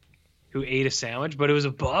guy who ate a sandwich but it was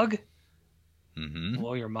a bug? Mm-hmm.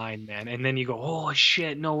 Blow your mind, man. And then you go, oh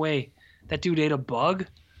shit, no way, that dude ate a bug.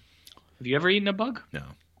 Have you ever eaten a bug?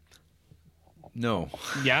 No.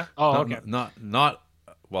 Yeah. Oh, not, okay. not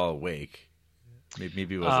while awake.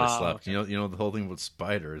 Maybe it was I slept. Okay. You know the whole thing with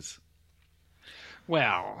spiders.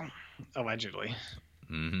 Well, allegedly.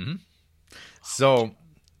 Mm-hmm. So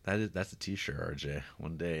that's a T-shirt, RJ.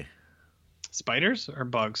 One day, Spiders or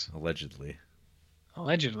bugs? allegedly.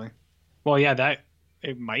 Allegedly. Well, yeah, that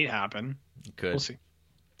it might happen. It could. We'll see.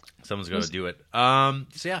 Someone's got to do it. So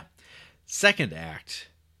yeah, second act.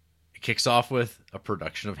 It kicks off with a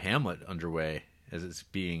production of Hamlet underway as it's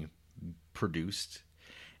being produced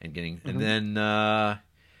and getting, and then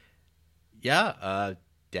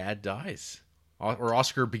Dad dies, or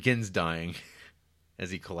Oscar begins dying as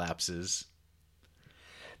he collapses,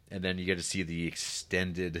 And then you get to see the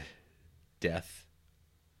extended death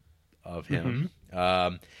of him,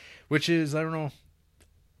 which is, I don't know,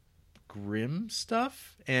 grim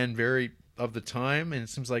stuff and very of the time. And it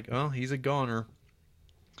seems like, oh, he's a goner.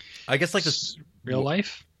 I guess like this real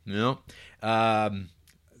life. No, I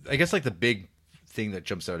guess like the big thing that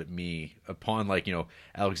jumps out at me upon like, you know,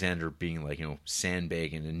 Alexander being like, you know,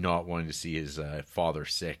 sandbagging and not wanting to see his father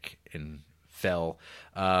sick and fell,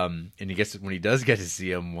 and he gets, when he does get to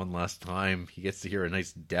see him one last time, he gets to hear a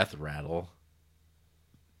nice death rattle.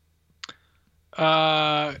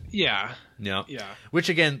 Yeah, Which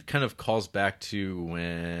again kind of calls back to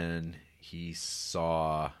when he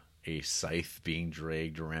saw a scythe being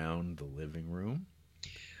dragged around the living room.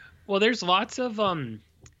 Well, there's lots of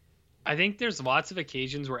I think there's lots of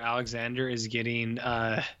occasions where Alexander is getting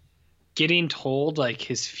told like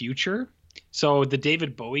his future. So the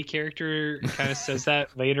David Bowie character kind of says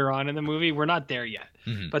that later on in the movie. We're not there yet,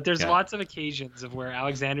 but there's lots of occasions of where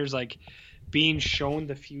Alexander's like being shown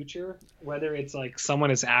the future, whether it's like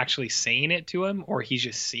someone is actually saying it to him or he's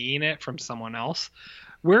just seeing it from someone else.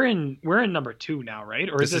 We're in number 2 now, right?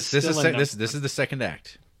 Or is this is the second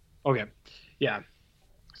act? Okay, yeah.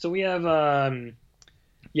 So we have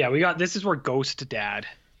we got, this is where Ghost Dad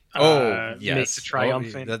makes a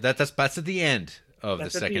triumphant. That's at the end of the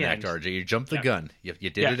second act, RJ. You jumped the gun. You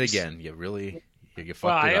did it again. You really you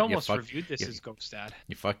fucked it up. I almost reviewed this as Ghost Dad.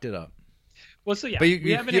 You fucked it up. Well, so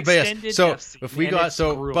we have an extended death scene, if we got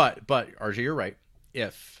but RJ, you're right.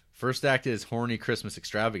 If first act is horny Christmas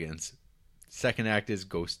extravagance, second act is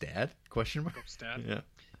Ghost Dad? Question mark. Ghost Dad. Yeah.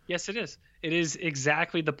 Yes, it is. It is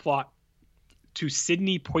exactly the plot to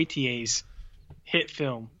Sidney Poitier's hit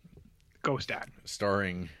film Ghost Dad,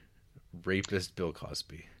 starring rapist Bill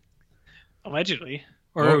Cosby. Allegedly.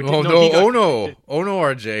 No,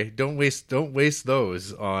 RJ, don't waste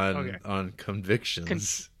those on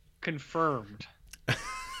convictions. Confirmed.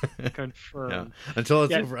 Confirmed.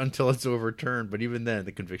 Yeah. Until it's overturned, but even then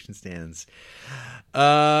the conviction stands.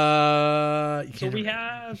 So we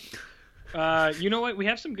have you know what? We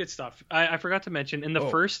have some good stuff. I forgot to mention in the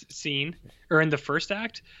first scene, or in the first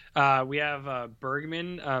act, we have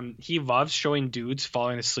Bergman. He loves showing dudes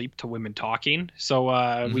falling asleep to women talking.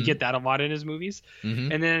 So we get that a lot in his movies.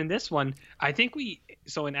 And then in this one, I think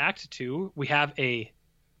in act 2, we have a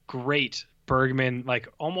great Bergman, like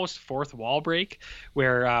almost fourth wall break,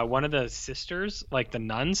 where one of the sisters, like the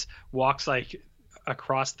nuns, walks like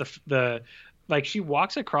across the like she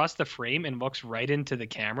walks across the frame and looks right into the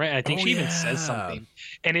camera, and I think she even says something,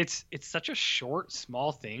 and it's such a short,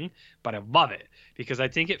 small thing, but I love it because I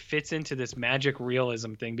think it fits into this magic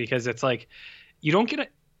realism thing, because it's like you don't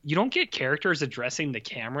get characters addressing the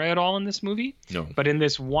camera at all in this movie. No. But in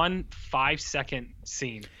this 1 5-second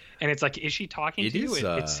scene, and it's like, is she talking to you?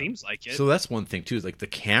 It seems like it. So that's one thing too. Like the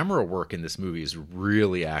camera work in this movie is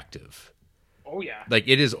really active. Oh yeah. Like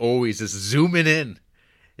it is always just zooming in.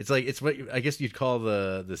 It's like, it's what I guess you'd call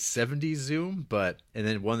the 70s zoom, and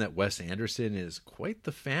then one that Wes Anderson is quite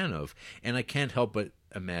the fan of. And I can't help but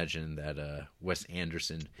imagine that Wes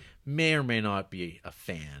Anderson may or may not be a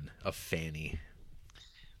fan of Fanny.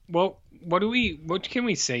 Well, what can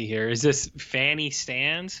we say here? Is this Fanny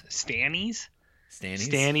Stannies,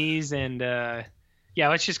 and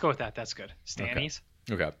let's just go with that. That's good. Stannies.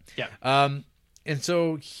 Okay. Yeah. And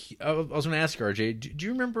so I was going to ask RJ, do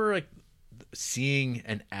you remember like seeing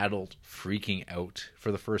an adult freaking out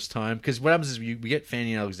for the first time? Because what happens is we get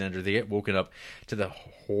Fanny and Alexander, they get woken up to the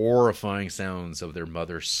horrifying sounds of their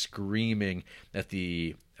mother screaming at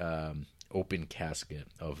the open casket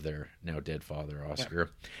of their now dead father, Oscar.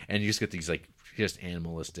 Yeah. And you just get these like just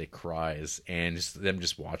animalistic cries, and just them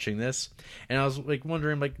just watching this. And I was like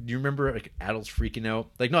wondering, like, do you remember like adults freaking out?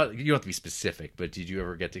 Like, not, you don't have to be specific, but did you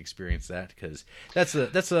ever get to experience that? Because that's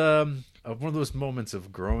one of those moments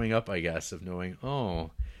of growing up, I guess, of knowing,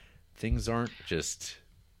 oh, things aren't just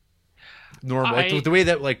normal. Like the way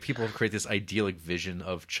that like people create this idyllic vision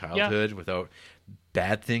of childhood without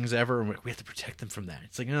bad things ever, and we have to protect them from that.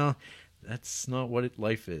 It's like, no, that's not what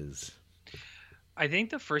life is. I think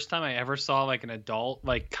the first time I ever saw like an adult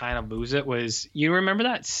like kind of lose it was, you remember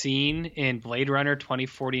that scene in Blade Runner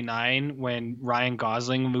 2049 when Ryan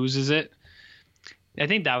Gosling loses it? I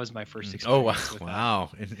think that was my first experience. Oh wow!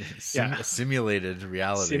 Simulated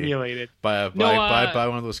reality. Simulated by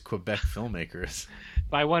one of those Quebec filmmakers.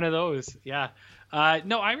 By one of those, yeah.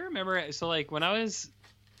 No, I remember. So like when I was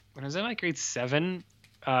in like grade 7.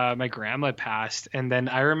 My grandma passed, and then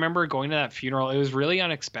I remember going to that funeral. It was really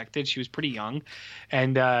unexpected. She was pretty young,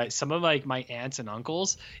 and some of like my aunts and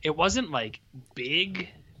uncles, it wasn't like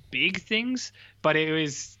big things, but it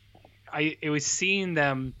was seeing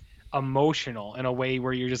them emotional in a way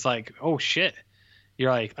where you're just like, oh shit.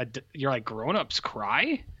 You're like grown-ups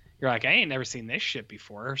cry. You're like, I ain't never seen this shit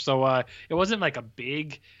before. So it wasn't like a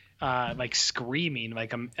big like screaming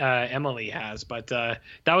like Emily has, but that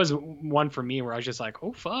was one for me where I was just like,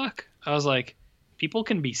 oh fuck. I was like, people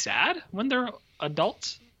can be sad when they're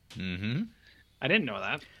adults. Mm-hmm. I didn't know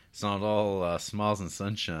that. It's not all smiles and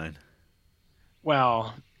sunshine.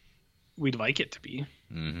 Well, we'd like it to be.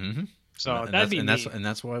 Mm-hmm. So and that'd be me. And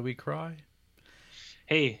that's why we cry.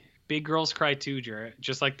 Hey, big girls cry too, Jarrett.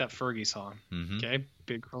 Just like that Fergie song. Mm-hmm. Okay,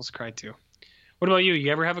 big girls cry too. What about you?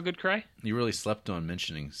 You ever have a good cry? You really slept on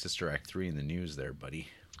mentioning Sister Act 3 in the news there, buddy.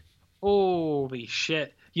 Holy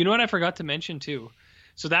shit. You know what I forgot to mention too?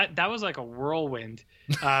 So that was like a whirlwind.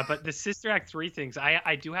 But the Sister Act 3 things,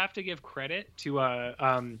 I do have to give credit to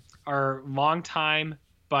our longtime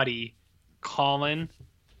buddy, Colin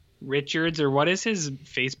Richards, or what is his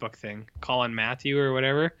Facebook thing? Colin Matthew or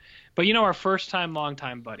whatever. But our first time, long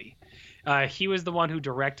time buddy. He was the one who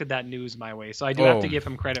directed that news my way, so I do have to give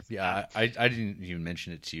him credit for that. I didn't even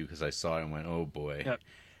mention it to you because I saw it and went, oh boy. Yeah.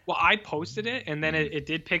 Well, I posted it, and then it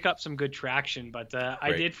did pick up some good traction, but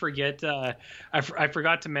I did forget. I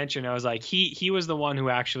forgot to mention, I was like, he was the one who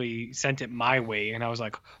actually sent it my way, and I was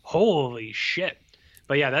like, holy shit.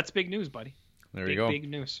 But yeah, that's big news, buddy. There you go. Big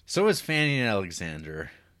news. So is Fanny and Alexander.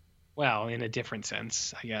 Well, in a different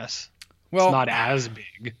sense, I guess. Well, it's not as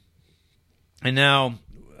big. And now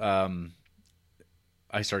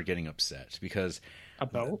I started getting upset because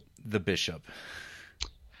about the bishop.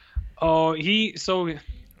 Oh,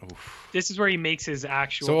 this is where he makes his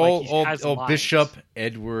actual. So old Bishop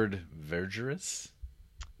Edward Vergeris.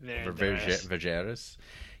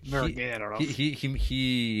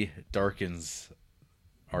 He darkens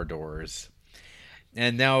our doors.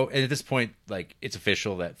 And now, at this point, like, it's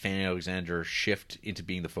official that Fanny Alexander shift into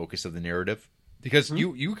being the focus of the narrative. Because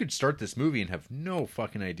you could start this movie and have no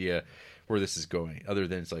fucking idea where this is going, other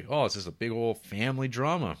than it's like, oh, it's just a big old family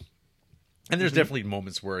drama. And there's definitely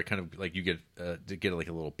moments where it kind of like you get like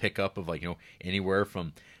a little pickup of like, anywhere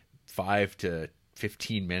from 5 to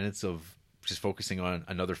 15 minutes of just focusing on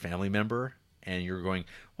another family member, and you're going,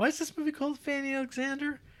 why is this movie called Fanny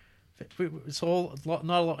Alexander? It's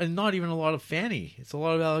not even a lot of Fanny. It's a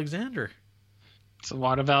lot of Alexander. It's a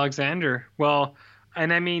lot of Alexander. Well,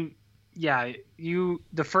 and I mean, yeah,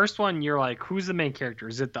 the first one, you're like, who's the main character?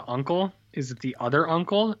 Is it the uncle? Is it the other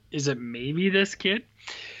uncle? Is it maybe this kid?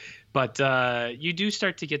 But you do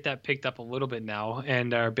start to get that picked up a little bit now,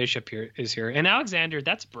 and our bishop is here. And Alexander,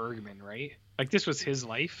 that's Bergman, right? Like, this was his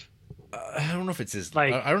life. I don't know if it's his.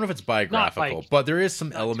 Like, I don't know if it's biographical, but there is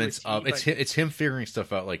some elements of it's him figuring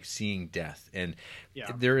stuff out, like seeing death, and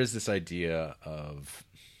there is this idea of.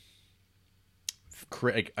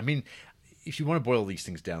 I mean, if you want to boil these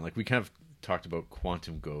things down, like we kind of talked about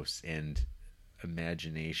quantum ghosts and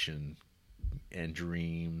imagination and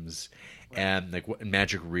dreams and like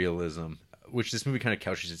magic realism, which this movie kind of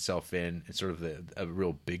couches itself in sort of a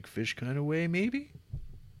real Big Fish kind of way, maybe.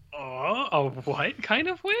 Oh, what kind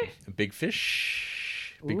of way? A Big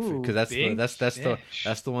Fish, because that's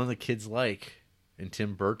the one the kids like, and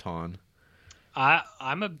Tim Burton.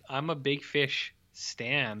 I'm a Big Fish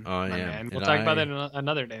stan. Oh yeah, man. We'll talk about that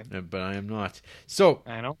another day. But I am not. So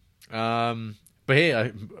I know. But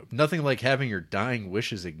hey, nothing like having your dying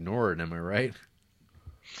wishes ignored. Am I right?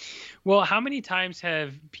 Well, how many times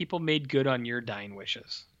have people made good on your dying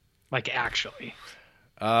wishes? Like, actually?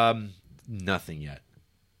 Nothing yet.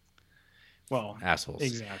 Well, assholes.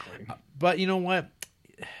 Exactly. But you know what?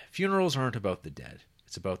 Funerals aren't about the dead.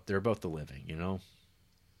 They're about the living.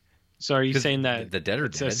 So are you saying that the dead are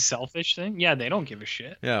it's dead? a selfish thing? Yeah, they don't give a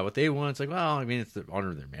shit. Yeah, what they want, it's like, well, I mean, it's to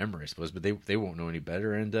honor their memory, I suppose, but they won't know any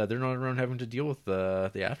better, and they're not around having to deal with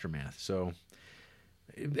the aftermath. So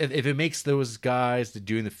if it makes those guys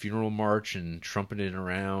doing the funeral march and trumpeting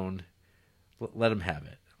around, let them have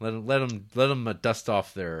it. Let them dust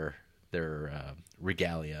off their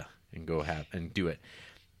regalia and go do it.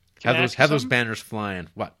 Have those banners flying.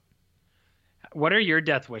 What are your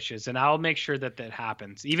death wishes? And I'll make sure that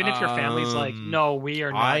happens. Even if your family's like, no, we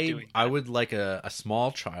are not doing that. I would like a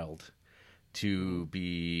small child to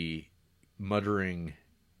be muttering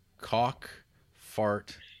cock,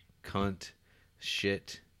 fart, cunt,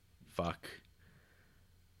 shit, fuck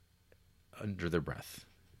under their breath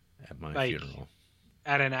at my funeral.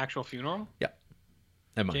 At an actual funeral? Yeah.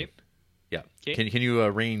 At mine. Okay. Yeah. Okay. Can you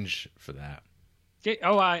arrange for that?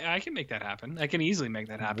 Oh, I can make that happen. I can easily make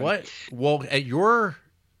that happen. What? Well, at your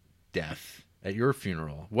death, at your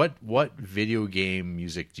funeral, what video game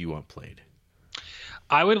music do you want played?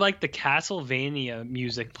 I would like the Castlevania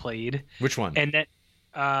music played. Which one? And that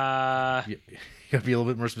You gotta be a little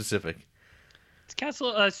bit more specific. It's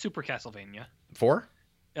Super Castlevania. 4?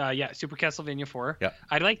 Yeah, Super Castlevania 4. Yeah.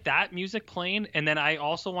 I like that music playing, and then I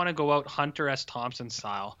also want to go out Hunter S. Thompson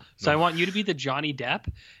style. So I want you to be the Johnny Depp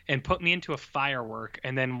and put me into a firework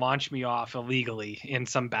and then launch me off illegally in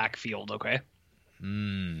some backfield, okay?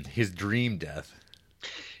 His dream death.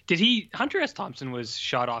 Hunter S. Thompson was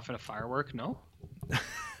shot off in a firework, no?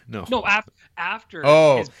 No. No, after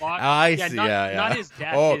his body. I see. Not his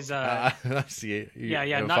death. I see.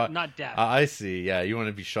 Not death. I see. Yeah, you want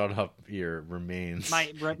to be shot up your remains.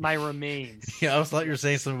 My remains. Yeah, I thought you were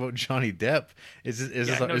saying something about Johnny Depp. Was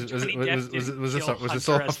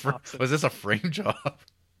this a frame job?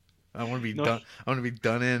 I want to be done. I want to be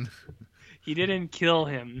done in. He didn't kill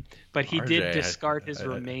him, but he did discard his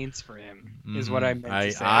remains for him. Is what I meant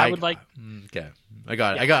to say. I would like. Okay, I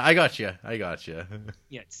got it. I got you.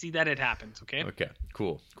 Yeah, see that it happens. Okay. Okay.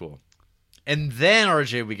 Cool. And then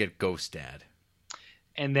RJ, we get Ghost Dad.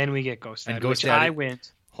 And then we get Ghost Dad, Ghost which Dad, I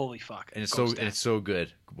went, holy fuck! And it's so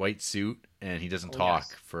good. White suit, and he doesn't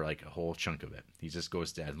talk for like a whole chunk of it. He's just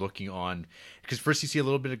Ghost Dad looking on. Because first you see a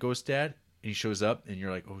little bit of Ghost Dad, and he shows up, and you're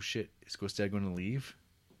like, oh shit, is Ghost Dad going to leave?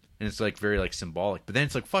 And it's like very like symbolic, but then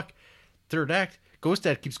it's like fuck. Third act, Ghost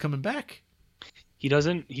Dad keeps coming back. He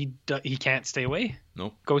doesn't. He can't stay away.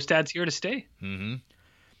 Nope. Ghost Dad's here to stay. Mm-hmm.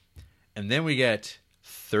 And then we get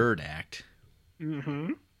third act.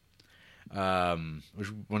 Mm-hmm.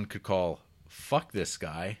 Which one could call "fuck this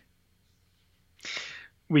guy."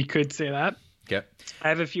 We could say that. Okay. I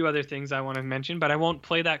have a few other things I want to mention, but I won't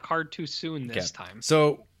play that card too soon this time.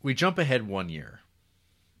 So we jump ahead 1 year.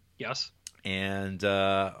 Yes. And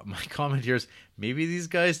my comment here is maybe these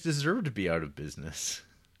guys deserve to be out of business.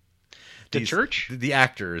 The church? The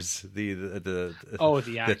actors. The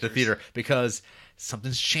actors. The theater. Because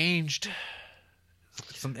something's changed.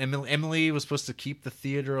 Emily was supposed to keep the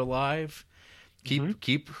theater alive.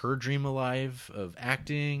 Keep her dream alive of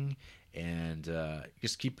acting. And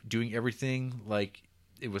just keep doing everything like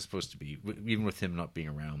it was supposed to be, even with him not being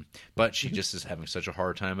around. But she just is having such a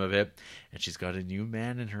hard time of it. And she's got a new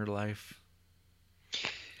man in her life.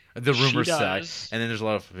 The rumors say, and then there's a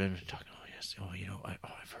lot of women talking. Oh yes,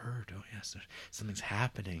 I've heard. Oh yes, something's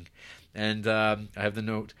happening, and I have the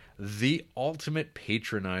note: the ultimate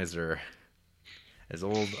patronizer, as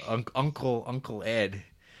old Uncle Ed.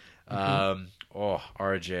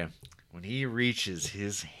 RJ, when he reaches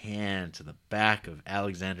his hand to the back of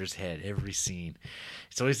Alexander's head, every scene,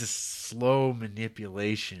 it's always this slow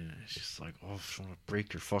manipulation. It's just like, oh, I just want to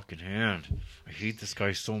break your fucking hand. I hate this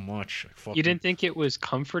guy so much. You didn't think it was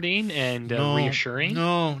comforting and reassuring?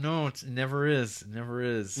 No, it never is. It never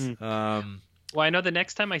is. Well, I know the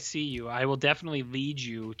next time I see you, I will definitely lead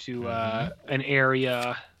you to an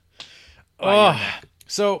area.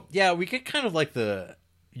 So yeah, we get kind of like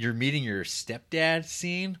you're meeting your stepdad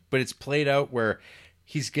scene, but it's played out where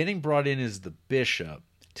he's getting brought in as the bishop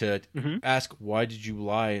to ask, why did you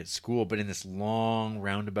lie at school? But in this long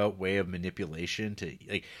roundabout way of manipulation to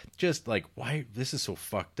why this is so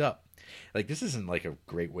fucked up. Like, this isn't like a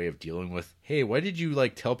great way of dealing with, hey, why did you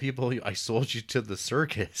like tell people I sold you to the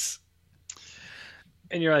circus?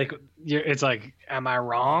 And you're like, it's like, am I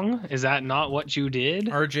wrong? Is that not what you did?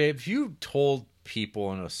 RJ, if you told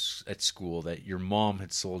people at school that your mom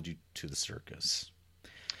had sold you to the circus,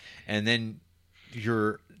 and then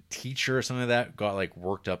your teacher or something like that got like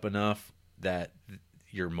worked up enough that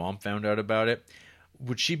your mom found out about it,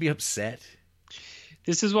 would she be upset?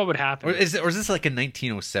 This is what would happen. Or is this like a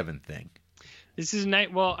 1907 thing? This is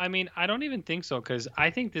well, I mean, I don't even think so, because I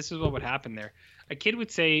think this is what would happen there. A kid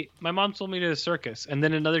would say, my mom sold me to the circus. And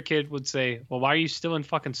then another kid would say, well, why are you still in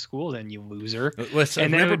fucking school then, you loser? But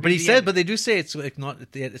they do say it's like not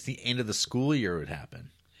it's the end of the school year would happen.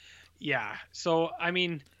 Yeah. So, I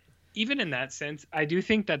mean, even in that sense, I do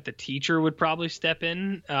think that the teacher would probably step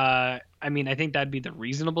in. I mean, I think that'd be the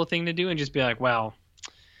reasonable thing to do and just be like, well,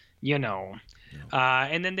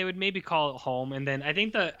 and then they would maybe call it home. And then I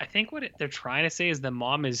think what they're trying to say is the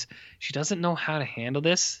mom she doesn't know how to handle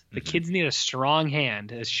this. The kids need a strong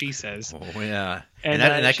hand, as she says. Oh yeah, and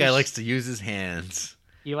that guy likes to use his hands.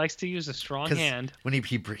 He likes to use a strong hand. When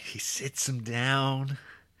he sits him down,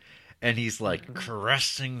 and he's like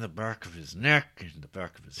caressing the back of his neck and the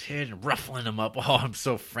back of his head and ruffling him up. Oh, I'm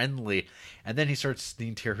so friendly. And then he starts the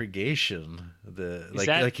interrogation.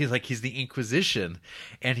 He's the Inquisition,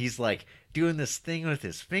 and he's like doing this thing with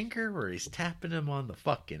his finger where he's tapping him on the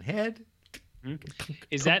fucking head.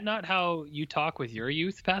 Is that not how you talk with your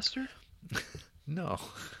youth, Pastor? No.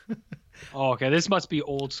 Oh, okay. This must be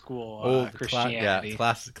old school Christianity.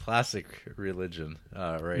 Classic religion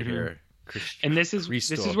right here. And this is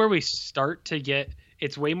where we start to get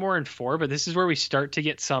it's way more in 4, but this is where we start to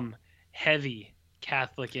get some heavy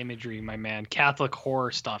Catholic imagery, my man. Catholic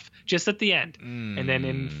horror stuff just at the end. And then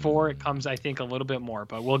in 4 it comes, I think, a little bit more,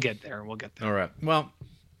 but we'll get there. All right. Well,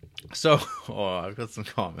 so I've got some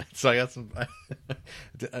comments. I got some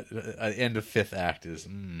end of 5th act is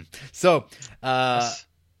so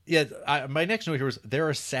yeah, my next note here was there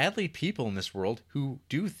are sadly people in this world who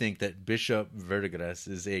do think that Bishop Verdigris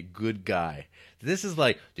is a good guy. This is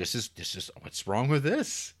what's wrong with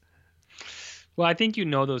this? Well, I think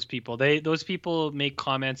those people. Those people make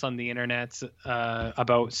comments on the internet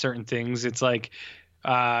about certain things. It's like, they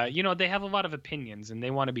have a lot of opinions and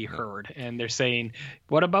they want to be heard. And they're saying,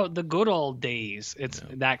 "What about the good old days?" It's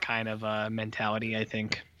that kind of mentality, I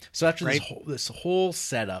think. So after this whole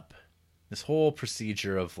setup, this whole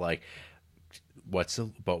procedure of like,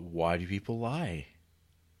 but why do people lie,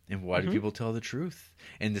 and why do people tell the truth,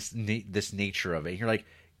 and this nature of it? You're like,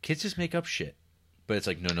 kids just make up shit. But it's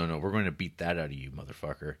like, no, we're going to beat that out of you,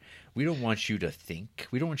 motherfucker. We don't want you to think.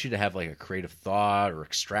 We don't want you to have like a creative thought or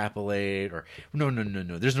extrapolate or no.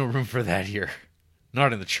 There's no room for that here.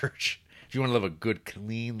 Not in the church. If you want to live a good,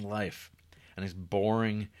 clean life, and it's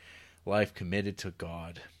boring life committed to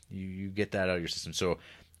God, you get that out of your system. So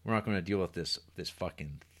we're not going to deal with this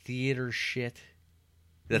fucking theater shit.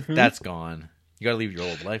 That's gone. You got to leave your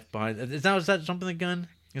old life behind. Is that jumping the gun?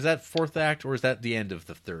 Is that 4th act, or is that the end of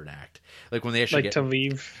the 3rd act? Like when they actually to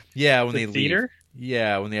leave. Yeah, when the they theater? leave.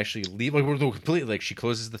 Yeah, when they actually leave. Like we're completely like she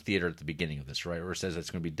closes the theater at the beginning of this, right? Or says it's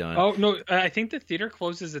going to be done. Oh no, I think the theater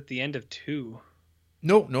closes at the end of 2.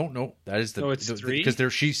 No. That is it's 3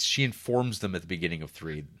 because she informs them at the beginning of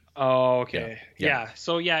 3. Oh, okay. Yeah.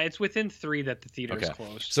 So it's within 3 that the theater is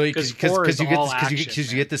closed. So because you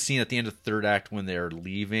get the scene at the end of the 3rd act when they're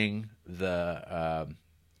leaving the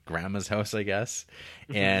grandma's house, I guess,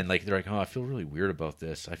 and like they're like, oh, I feel really weird about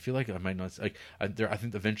this. I feel like I might not like. I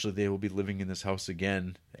think eventually they will be living in this house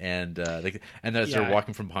again, and as they're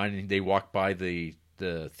walking from behind, and they walk by the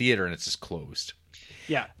theater, and it's just closed.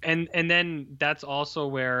 Yeah, and then that's also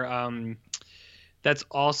where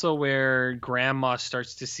Grandma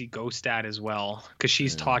starts to see Ghostat as well, because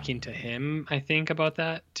she's talking to him, I think, about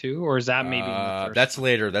that too, or is that maybe in the first that's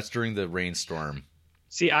later? That's during the rainstorm.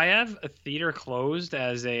 See, I have a theater closed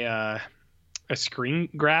as a screen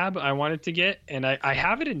grab I wanted to get, and I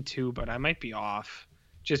have it in 2, but I might be off.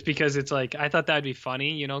 Just because it's like, I thought that'd be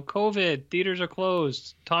funny. COVID, theaters are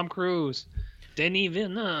closed. Tom Cruise. Denis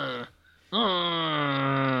Villeneuve.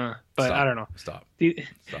 But Stop. I don't know. Stop.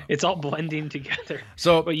 It's all blending together.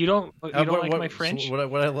 So, but you don't like my French? So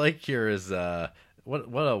what I like here is what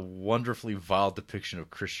a wonderfully vile depiction of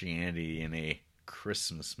Christianity in a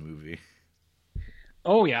Christmas movie.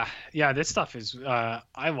 Oh yeah. This stuff is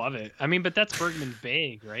I love it. I mean, but that's Bergman's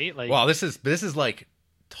bag, right? Like, wow, this is like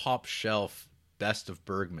top shelf best of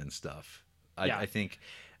Bergman stuff. I think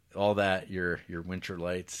all that your Winter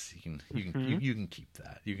Lights, you can keep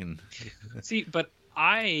that. You can see, but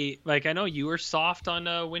I know you were soft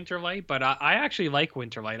on Winter Light, but I actually like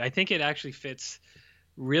Winter Light. I think it actually fits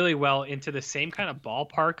really well into the same kind of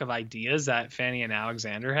ballpark of ideas that Fanny and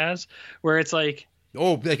Alexander has, where it's like,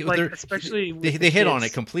 especially they hit on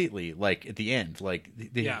it completely, like at the end, like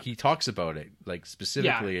he talks about it, like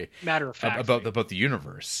specifically matter of fact about the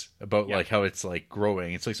universe, about like how it's like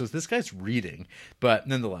growing. It's like, so this guy's reading, but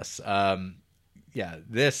nonetheless,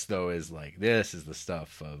 this though is like, this is the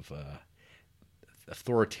stuff of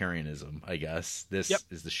authoritarianism, I guess. This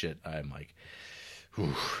is the shit I'm like,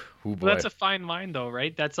 whew, boy. Well, that's a fine line though,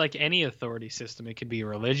 right? That's like any authority system. It could be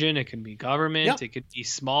religion, it can be government, it could be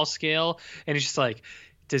small scale, and it's just like,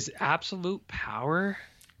 does absolute power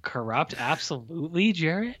corrupt absolutely,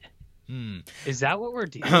 Jarrett? Is that what we're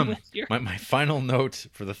dealing with here? My final note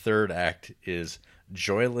for the 3rd act is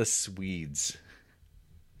joyless Swedes.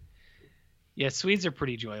 Yeah, Swedes are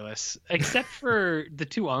pretty joyless, except for the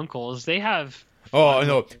 2 uncles. They have. Oh, I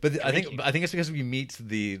know, but I think it's because we meet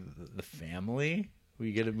the family.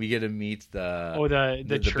 We get to meet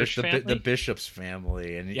the church family? the bishop's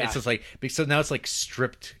family, and it's just like, so now it's like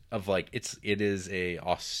stripped of like it is a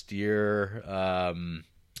austere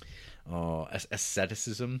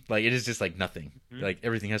asceticism. Like it is just like nothing. Like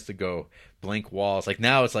everything has to go blank walls. Like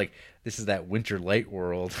now it's like this is that Winter Light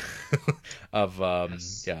world of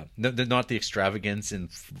not the extravagance and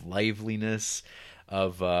liveliness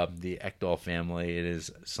of the Ekdahl family. It is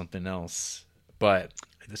something else, but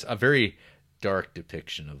it's a very dark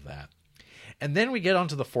depiction of that. And then we get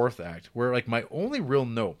onto the 4th act, where like my only real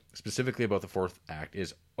note specifically about the 4th act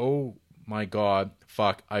is, oh my god,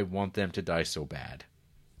 fuck, I want them to die so bad.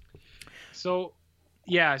 So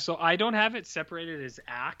Yeah, so I don't have it separated as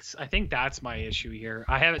acts. I think that's my issue here.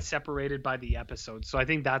 I have it separated by the episodes. So I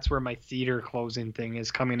think that's where my theater closing thing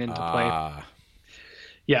is coming into play.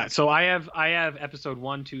 Yeah, so I have episode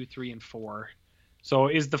 1, 2, 3, and 4. So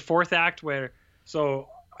is the fourth act where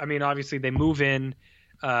I mean obviously they move in,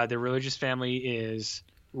 their religious family is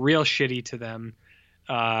real shitty to them.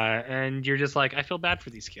 And you're just like, I feel bad for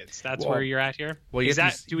these kids. That's where you're at here. Well,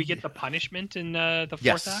 do we get the punishment in the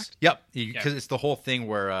fourth act? Yep. Because it's the whole thing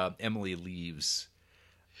where Emily leaves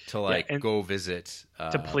to go visit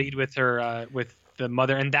to plead with her with the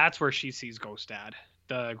mother, and that's where she sees Ghost Dad,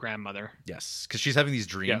 the grandmother. Yes, because she's having these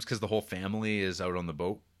dreams because the whole family is out on the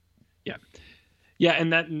boat. Yeah. Yeah,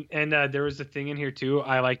 and there was a thing in here too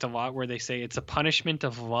I liked a lot where they say it's a punishment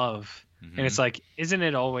of love. Mm-hmm. And it's like, isn't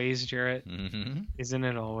it always, Jarrett? Mm-hmm. Isn't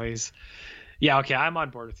it always? Yeah, okay, I'm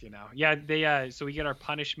on board with you now. Yeah, they so we get our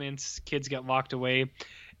punishments, kids get locked away.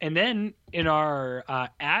 And then in our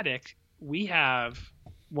attic, we have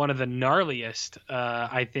one of the gnarliest,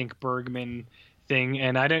 I think, Bergman thing.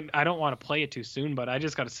 And I don't want to play it too soon, but I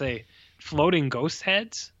just got to say, floating ghost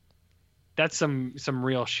heads. That's some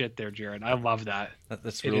real shit there, Jared. I love that.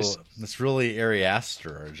 That's really Ari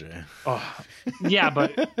Aster, RJ. Oh, yeah,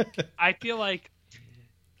 but I feel like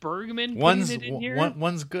Bergman putting it in here.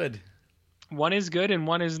 One's good. One is good and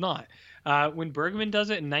one is not. When Bergman does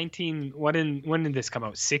it in when did this come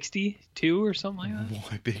out? 62 or something like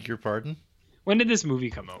that? I beg your pardon? When did this movie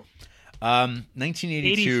come out?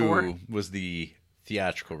 1982 84? was the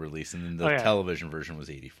theatrical release, and then the television version was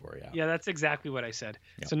 84. Yeah, that's exactly what I said.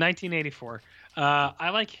 Yep. So 1984.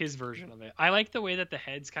 I like his version of it. I like the way that the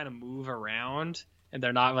heads kind of move around and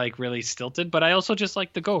they're not like really stilted, but I also just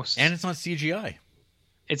like the ghosts. And it's not CGI.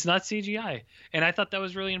 It's not CGI, and I thought that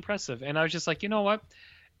was really impressive. And I was just like, you know what?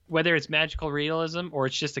 Whether it's magical realism or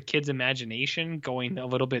it's just a kid's imagination going a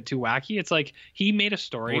little bit too wacky, it's like he made a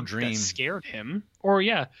story that scared him,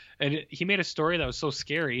 and he made a story that was so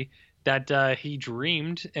scary that he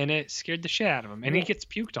dreamed and it scared the shit out of him, and he gets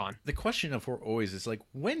puked on. The question of always is like,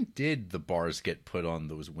 when did the bars get put on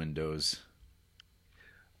those windows?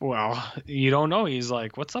 Well, you don't know. He's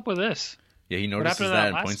like, what's up with this? Yeah, he notices that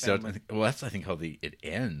and points out. That's I think how it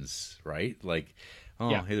ends, right? Like,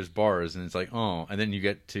 hey, there's bars, and it's like, and then you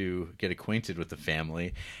get to get acquainted with the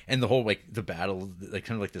family, and the whole the battle, like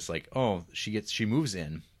kind of like this, like, she moves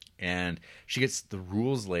in. And she gets the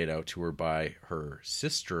rules laid out to her by her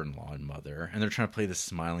sister-in-law and mother, and they're trying to play this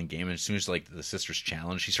smiling game. And as soon as the sister's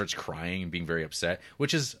challenged, she starts crying and being very upset,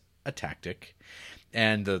 which is a tactic.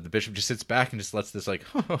 And the bishop just sits back and just lets this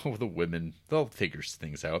the women, they'll figure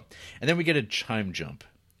things out. And then we get a time jump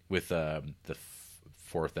with the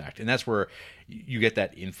fourth act, and that's where you get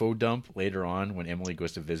that info dump later on when Emily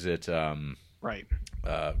goes to visit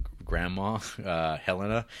grandma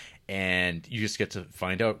Helena. And you just get to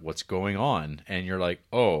find out what's going on, and you're like,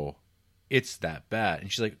 "Oh, it's that bad." And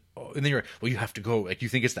she's like, "Oh," and then you're like, "Well, you have to go." Like, you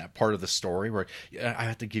think it's that part of the story where I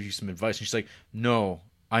have to give you some advice. And she's like, "No,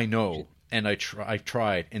 I know, and I've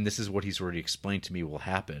tried, and this is what he's already explained to me will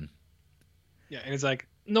happen." Yeah, and it's like,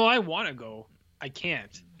 "No, I want to go, I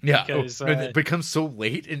can't." Yeah, because it becomes so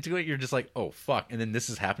late into it, you're just like, "Oh fuck!" And then this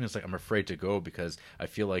is happening. It's like, I'm afraid to go because I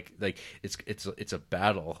feel like it's a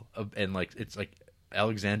battle, and like it's like.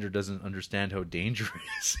 Alexander doesn't understand how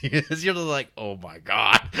dangerous he is. You're like, oh my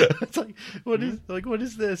god, it's like, what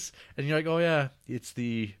is this? And you're like, oh yeah, it's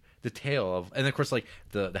the tale of, and of course, like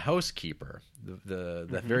the housekeeper,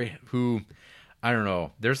 the very who, I don't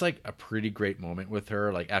know. There's like a pretty great moment with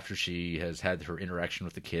her, like after she has had her interaction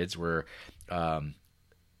with the kids, where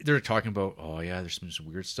they're talking about, oh yeah, there's some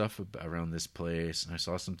weird stuff around this place, and I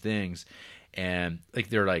saw some things, and like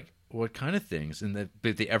they're like, what kind of things? And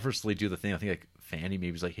they effortlessly do the thing. I think like Fanny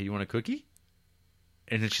maybe's like, hey, you want a cookie?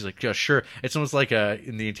 And then she's like, yeah, sure. It's almost like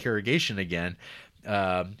in the interrogation again,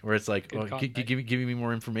 where it's like, give me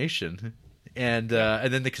more information. And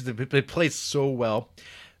then because they play so well,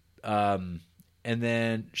 and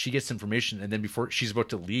then she gets information, and then before she's about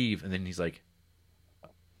to leave, and then he's like,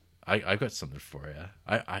 I've got something for you.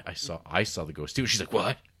 I saw the ghost too. She's like,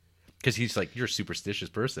 what? Because he's like, you're a superstitious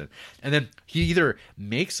person. And then he either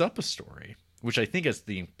makes up a story, which I think is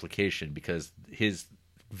the implication, because his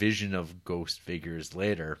vision of ghost figures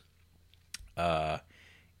later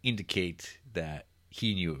indicate that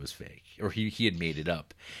he knew it was fake, or he had made it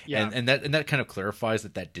up. Yeah. And that kind of clarifies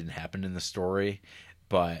that didn't happen in the story,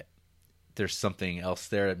 but there's something else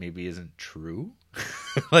there that maybe isn't true.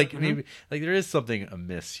 Maybe like there is something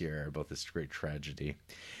amiss here about this great tragedy.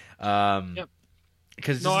 Yep.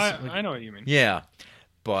 Because I know what you mean. Yeah,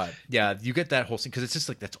 but yeah, you get that whole scene because it's just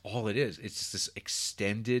like that's all it is. It's just this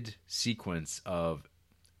extended sequence of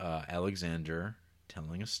Alexander,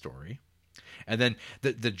 telling a story. And then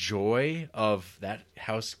the joy of that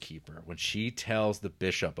housekeeper when she tells the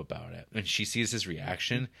bishop about it, and she sees his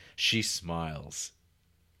reaction, she smiles.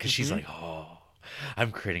 Because she's like, oh,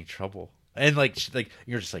 I'm creating trouble. And like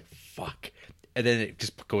you're just like, fuck. And then it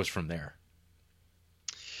just goes from there.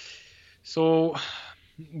 So,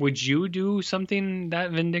 would you do something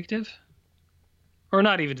that vindictive? Or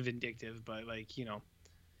not even vindictive, but like, you know.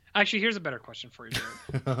 Actually, here's a better question for you,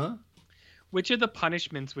 Jared. Which of the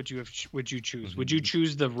punishments would you choose? Would you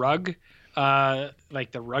choose the rug,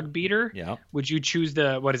 like the rug beater? Yeah. Would you choose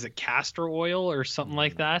the, what is it, castor oil or something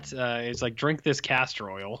like that? It's like, drink this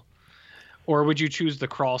castor oil. Or would you choose the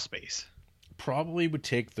crawl space? Probably would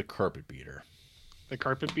take the carpet beater. The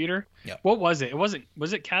carpet beater? Yeah. What was it? Was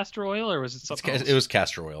it castor oil or was it something else? It was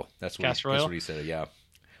castor oil. That's what Castor that's oil? what he said. Yeah.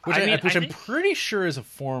 Which I mean, I'm pretty sure is a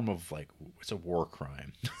form of like, it's a war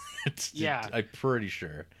crime. Yeah. I'm pretty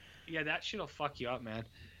sure. Yeah, that shit'll fuck you up, man.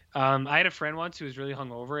 I had a friend once who was really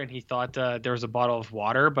hungover, and he thought there was a bottle of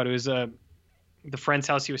water, but it was the friend's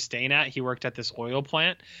house he was staying at. He worked at this oil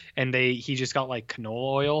plant, and he just got like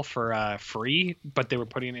canola oil for free, but they were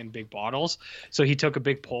putting it in big bottles. So he took a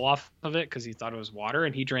big pull off of it because he thought it was water,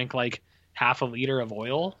 and he drank like half a liter of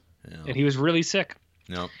oil, and he was really sick.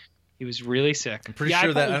 No. He was really sick. I'm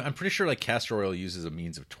pretty sure like castor oil used as a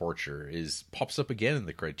means of torture pops up again in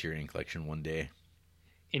the Criterion Collection one day.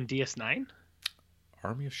 In DS9?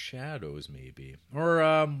 Army of Shadows, maybe.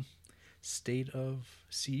 Or State of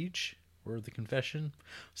Siege, or The Confession.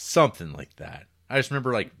 Something like that. I just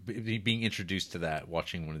remember like being introduced to that,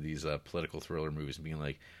 watching one of these political thriller movies and being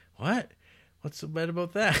like, what? What's so bad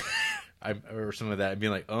about that? Or something like that. And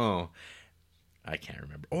being like, oh, I can't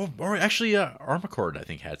remember. Oh, or actually Armacord, I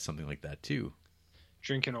think, had something like that too.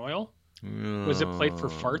 Drinking oil? Was it played for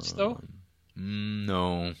farts, though?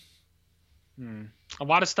 No. A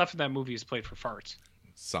lot of stuff in that movie is played for farts.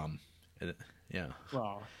 Some. Yeah.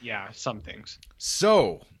 Well, yeah, some things.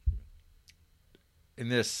 So, in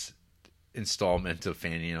this installment of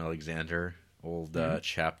Fanny and Alexander,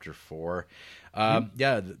 chapter 4,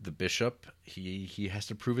 the bishop, he has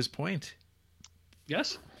to prove his point.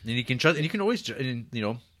 Yes. And you can trust, and you can always,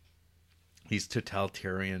 these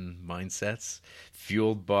totalitarian mindsets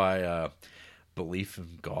fueled by belief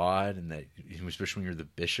in God, and that, especially when you're the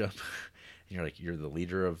bishop, and you're the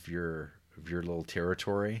leader of your little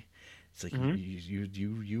territory. It's like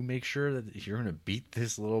you make sure that you're going to beat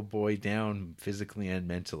this little boy down physically and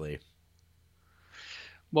mentally.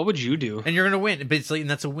 What would you do? And you're going to win, but it's like, and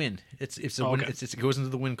that's a win. It's a win. Okay. It goes into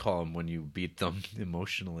the win column when you beat them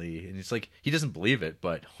emotionally, and it's like he doesn't believe it,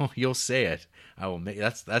 but he'll say it. I will make.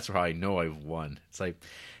 That's how I know I've won. It's like,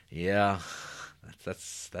 yeah,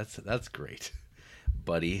 that's great,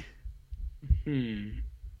 buddy.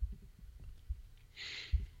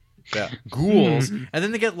 Yeah, ghouls, and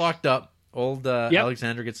then they get locked up.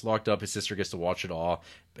 Alexander gets locked up. His sister gets to watch it all,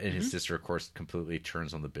 and his sister, of course, completely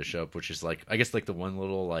turns on the bishop, which is like, I guess, like the one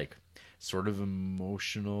little like sort of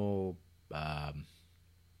emotional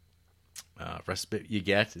respite you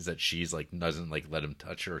get is that she's like doesn't like let him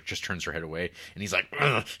touch her, just turns her head away, and he's like,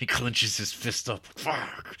 ugh, he clenches his fist up,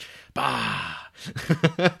 fuck, bah.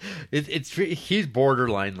 He's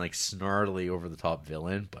borderline like snarly, over the top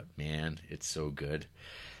villain, but man, it's so good.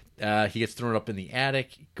 He gets thrown up in the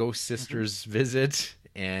attic. Ghost sisters visit,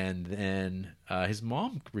 and then his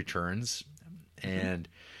mom returns, and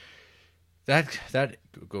that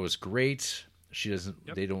goes great. She doesn't.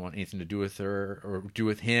 Yep. They don't want anything to do with her or do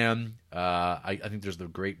with him. I think there's the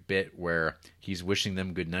great bit where he's wishing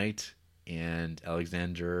them good night, and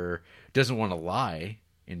Alexander doesn't want to lie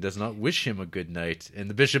and does not wish him a good night,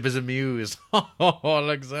 and the bishop is amused. Oh,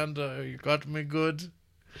 Alexander, you got me good.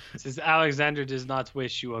 It says Alexander does not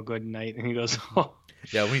wish you a good night, and he goes, oh.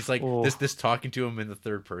 Yeah, when he's like this talking to him in the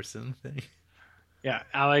third person thing. Yeah,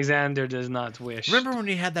 Alexander does not wish. Remember when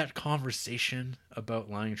we had that conversation about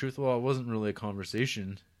lying truth? Well, it wasn't really a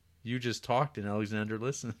conversation. You just talked and Alexander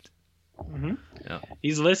listened. Mm-hmm. Yeah.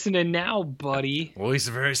 He's listening now, buddy. Well, he's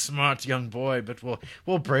a very smart young boy, but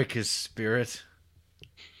we'll break his spirit.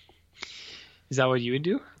 Is that what you would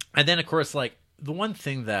do? And then, of course, like the one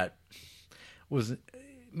thing that was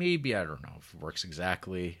maybe, I don't know if it works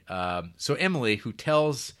exactly. So Emily, who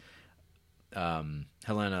tells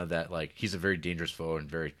Helena that like he's a very dangerous foe and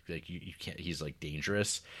very like you can't, he's like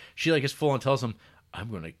dangerous. She like is full on tells him, "I'm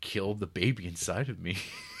going to kill the baby inside of me."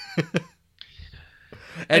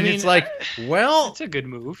 And it's like, well, it's a good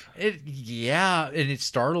move. And it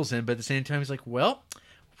startles him, but at the same time, he's like, well,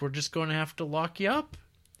 we're just going to have to lock you up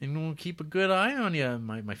and we'll keep a good eye on you.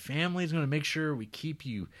 My family's going to make sure we keep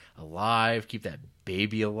you alive, keep that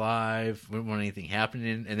baby alive. We don't want anything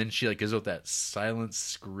happening. And then she like gives out that silent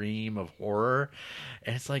scream of horror,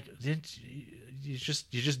 and it's like, you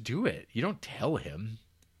just do it. You don't tell him.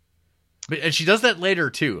 And she does that later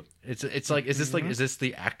too. It's like, is this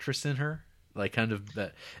the actress in her? Like kind of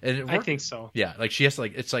that, and I think so. Yeah, like she has to,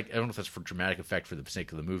 like, it's like, I don't know if that's for dramatic effect for the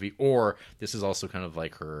sake of the movie, or this is also kind of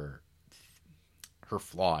like her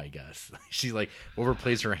flaw, I guess. She like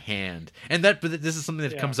overplays her hand, and but this is something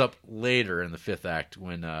that comes up later in the fifth act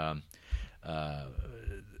when the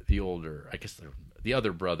older, I guess the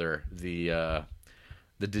other brother, the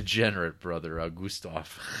degenerate brother,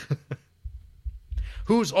 Gustav,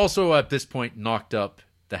 who's also at this point knocked up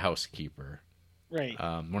the housekeeper. Right.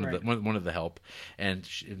 One of the help,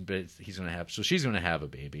 but he's gonna have. So she's gonna have a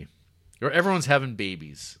baby, or everyone's having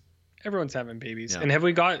babies. Everyone's having babies. Yeah. And have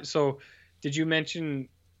we got? So, did you mention,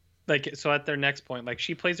 like, so at their next point, like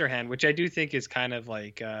she plays her hand, which I do think is kind of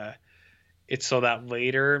like, it's so that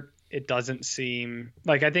later it doesn't seem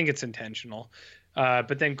like, I think it's intentional.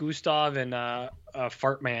 But then Gustav and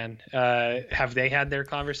Fartman, have they had their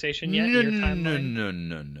conversation yet?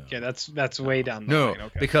 No. Okay, that's way down the line.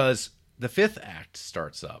 Okay. Because the fifth act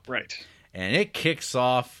starts up, Right. and it kicks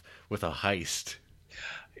off with a heist.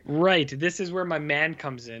 Right. This is where my man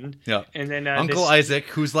comes in. Yeah. And then Uncle Isaac,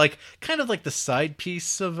 who's like kind of like the side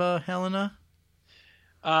piece of Helena.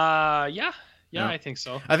 Yeah, I think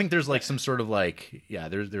so. I think there's like some sort of like,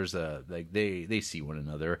 there's a like they see one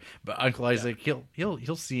another, but Uncle Isaac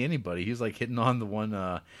he'll see anybody. He's like hitting on the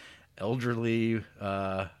one elderly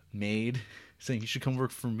maid, saying you should come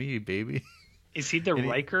work for me, baby. Is he the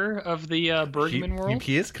Riker of the Bergman world?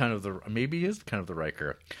 He is kind of the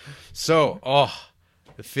Riker. So,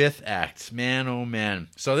 the fifth act, man, oh man.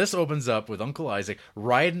 So this opens up with Uncle Isaac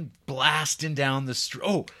blasting down the street.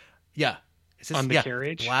 Oh, yeah. On the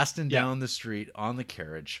carriage? Blasting down the street on the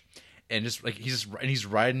carriage. And just like he's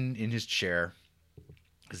riding in his chair.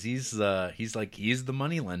 Because he's the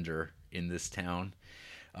money lender in this town.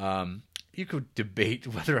 You could debate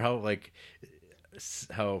whether how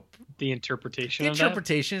the interpretation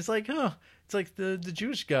is like, it's like the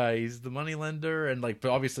Jewish guy, he's the money lender, and like,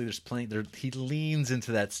 but obviously there's plenty there. He leans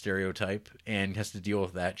into that stereotype and has to deal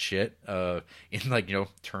with that shit in like,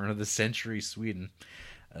 turn of the century Sweden.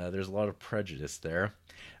 There's a lot of prejudice there,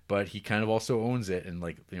 but he kind of also owns it, and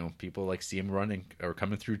like, people like see him running or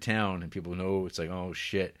coming through town, and people know it's like, oh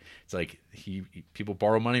shit, it's like people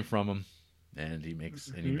borrow money from him, and he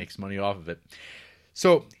makes money off of it.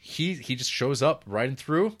 So he just shows up riding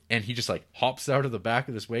through, and he just like hops out of the back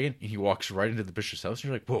of this wagon, and he walks right into the bishop's house. And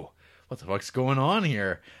you're like, whoa, what the fuck's going on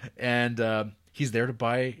here? And he's there to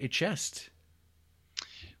buy a chest.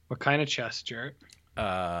 What kind of chest, Jarrett?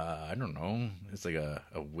 I don't know. It's like a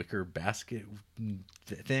wicker basket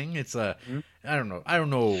thing. It's I don't know. I don't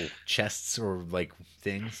know chests or like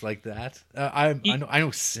things like that. I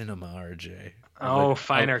know cinema, RJ. Oh,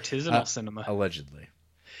 fine artisanal cinema. Allegedly.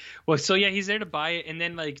 Well, so yeah, he's there to buy it, and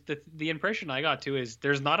then like the impression I got too is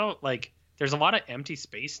there's a lot of empty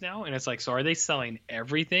space now, and it's like, so are they selling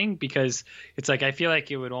everything? Because it's like, I feel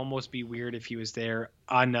like it would almost be weird if he was there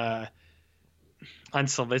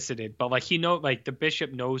unsolicited, but like the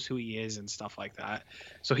bishop knows who he is and stuff like that,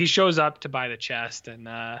 so he shows up to buy the chest, and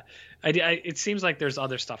it seems like there's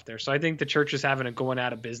other stuff there, so I think the church is having a going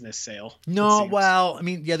out of business sale. No, well, I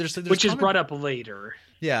mean, yeah, there's which is brought up later.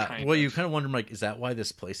 Yeah, well, you kind of wonder, like, is that why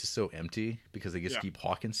this place is so empty? Because they just keep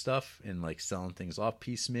hawking stuff and like selling things off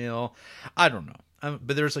piecemeal. I don't know,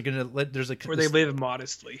 but there's like where they live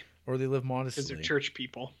modestly, because they're church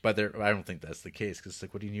people. But I don't think that's the case, because it's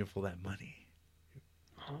like, what do you need for all that money?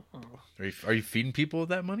 Oh. Are you feeding people with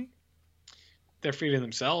that money? They're feeding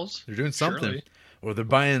themselves. They're doing something, surely. Or they're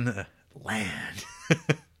buying land.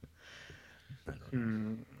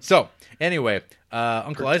 So anyway,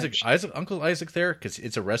 Uncle Isaac there, because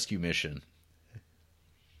it's a rescue mission.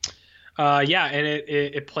 Yeah, and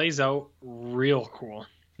it plays out real cool.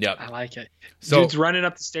 Yeah, I like it. So, dude's running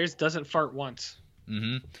up the stairs, doesn't fart once.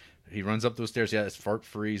 Mm-hmm. He runs up those stairs. Yeah, it's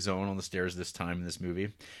fart-free zone on the stairs this time in this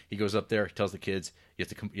movie. He goes up there, tells the kids, "You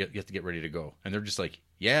have to get ready to go," and they're just like,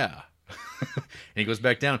 "Yeah." And he goes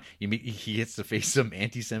back down. He gets to face some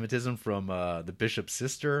anti-Semitism from the bishop's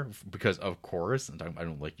sister, because of course, I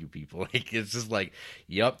don't like you people. Like, it's just like,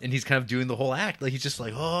 yep. And he's kind of doing the whole act. Like, he's just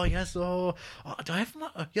like, oh yes, do I have you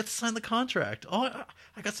have to sign the contract? Oh,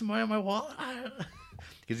 I got some money on my wallet.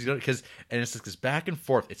 Because it's just this back and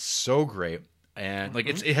forth. It's so great, and like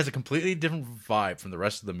it has a completely different vibe from the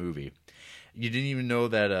rest of the movie. You didn't even know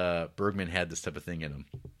that Bergman had this type of thing in him,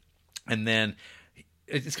 and then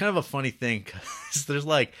it's kind of a funny thing because there's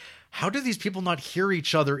like, how do these people not hear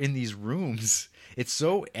each other in these rooms? It's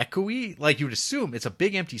so echoey. Like, you would assume it's a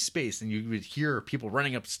big empty space and you would hear people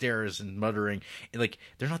running upstairs and muttering, and like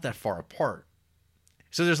they're not that far apart.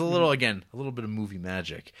 So there's a little bit of movie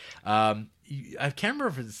magic. I can't remember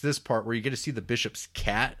if it's this part where you get to see the bishop's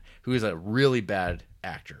cat, who is a really bad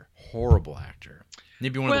actor, horrible actor.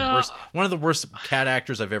 Maybe one of the worst cat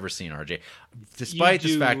actors I've ever seen, RJ. Despite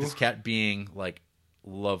this fact, this cat being like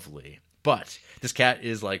lovely, but this cat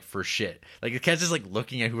is like for shit. Like, the cat's just like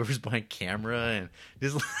looking at whoever's behind camera, and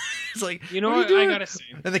it's like, you know what I gotta say.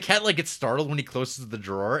 And the cat like gets startled when he closes the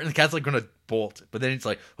drawer, and the cat's like gonna bolt, but then it's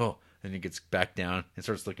like, oh. And he gets back down and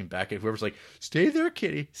starts looking back at whoever's like, stay there,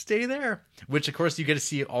 kitty, stay there. Which, of course, you get to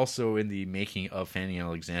see also in the making of Fanny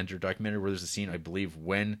Alexander documentary, where there's a scene, I believe,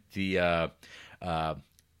 when the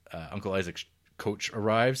Uncle Isaac's coach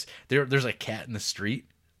arrives. There's a cat in the street,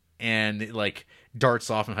 and it like darts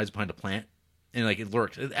off and hides behind a plant, and like it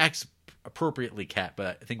lurks. It acts appropriately cat,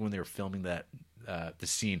 but I think when they were filming that the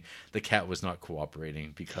scene, the cat was not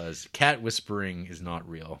cooperating because cat whispering is not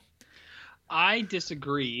real. I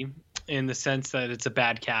disagree in the sense that it's a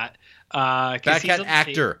bad cat. Bad cat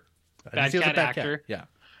actor. Bad cat actor. Yeah.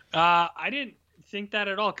 I didn't think that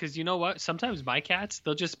at all, because you know what? Sometimes my cats,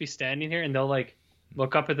 they'll just be standing here and they'll like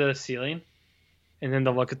look up at the ceiling, and then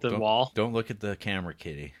they'll look at the wall. Don't look at the camera,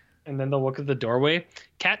 kitty. And then they'll look at the doorway.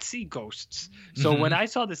 Cats see ghosts. So when I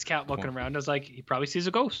saw this cat looking around, I was like, he probably sees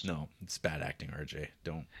a ghost. No, it's bad acting, RJ.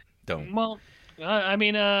 Don't. Well, I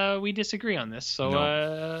mean, we disagree on this, so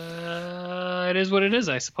it is what it is,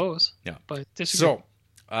 I suppose. Yeah. But disagree.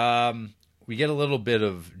 So, we get a little bit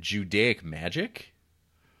of Judaic magic.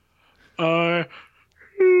 Yes,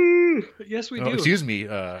 we do. Excuse me.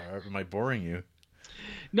 Am I boring you?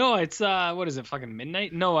 No, it's what is it? Fucking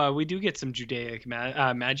midnight? No, we do get some Judaic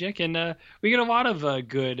magic, and we get a lot of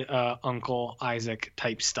good Uncle Isaac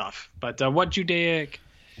type stuff. But what Judaic?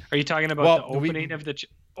 Are you talking about the opening of the?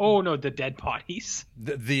 Oh no, the dead bodies.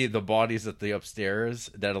 The bodies at the upstairs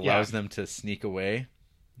that allows them to sneak away,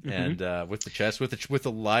 and with the chest, with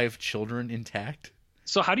the live children intact.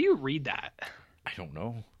 So how do you read that? I don't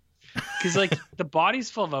know. Because like the bodies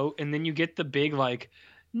fall out, and then you get the big like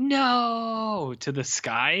no to the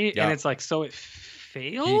sky, and it's like, so it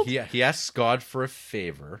failed. He asks God for a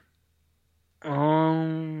favor. I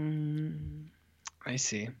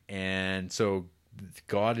see. And so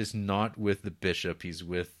God is not with the bishop; he's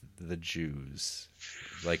with the Jews,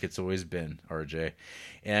 like it's always been, RJ.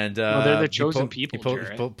 And they're the chosen people.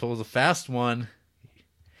 He pulls a fast one,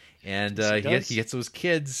 and he gets those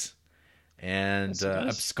kids. And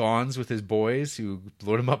absconds with his boys who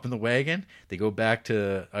load him up in the wagon. They go back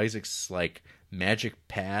to Isaac's like magic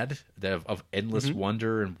pad of endless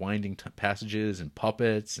wonder and winding passages and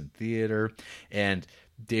puppets and theater and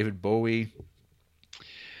David Bowie.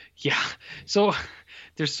 Yeah, so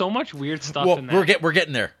there's so much weird stuff in that. We're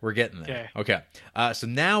getting there. Okay. So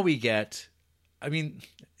now we get. I mean,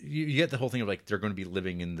 you get the whole thing of like they're going to be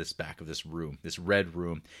living in this back of this room, this red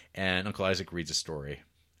room, and Uncle Isaac reads a story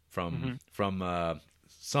from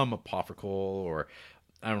some apocryphal, or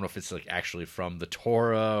I don't know if it's like actually from the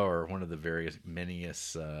Torah or one of the various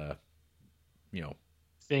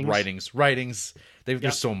things. Writings.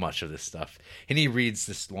 There's so much of this stuff, and he reads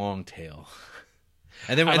this long tale,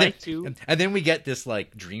 and then we get this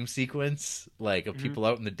like dream sequence like of people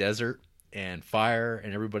out in the desert and fire,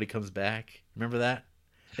 and everybody comes back. Remember that?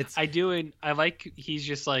 I do, and I like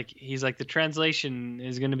he's like the translation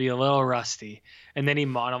is going to be a little rusty, and then he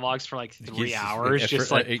monologues for like 3 hours,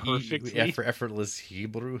 perfectly for effortless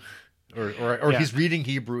Hebrew, or he's reading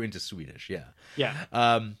Hebrew into Swedish.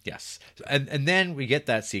 Yes. And then we get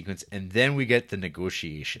that sequence, and then we get the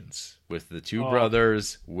negotiations with the two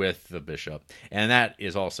brothers with the bishop, and that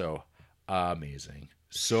is also amazing.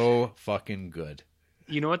 So fucking good.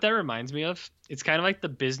 You know what that reminds me of? It's kind of like the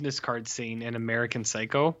business card scene in American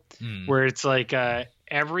Psycho, where it's like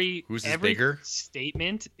every bigger?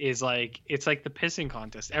 statement is like, it's like the pissing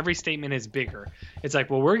contest. Every statement is bigger. It's like,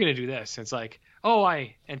 well, we're going to do this. It's like, oh,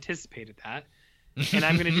 I anticipated that, and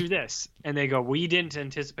I'm going to do this. And they go, we didn't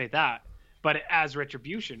anticipate that, but as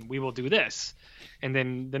retribution, we will do this. And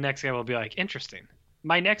then the next guy will be like, interesting.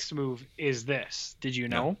 My next move is this. Did you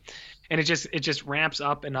know? and it just ramps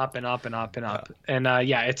up and up and up and up and up, and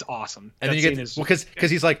yeah, it's awesome. And that then you scene get is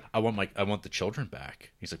because he's like, I want the children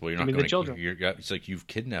back. He's like, well, you're not Give me going the children. He's like, you've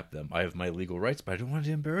kidnapped them. I have my legal rights, but I don't want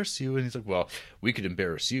to embarrass you. And he's like, well, we could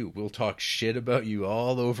embarrass you. We'll talk shit about you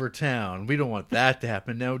all over town. We don't want that to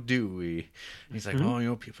happen now, do we? And he's like,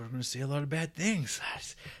 oh, people are going to say a lot of bad things.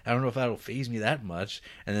 I don't know if that'll faze me that much.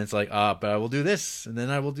 And then it's like, but I will do this, and then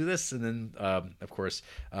I will do this, and then of course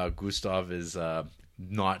Gustav is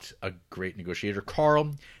not a great negotiator.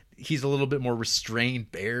 Carl, he's a little bit more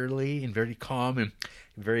restrained, barely, and very calm and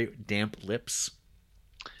very damp lips.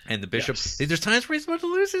 And the bishop, there's times where he's about to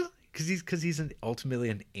lose it because he's ultimately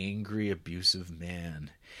an angry, abusive man.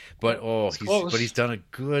 But he's done a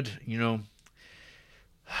good,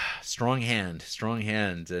 strong hand,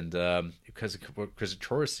 and because of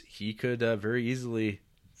Taurus, he could very easily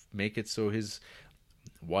make it so his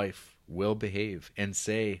wife will behave and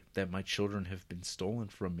say that my children have been stolen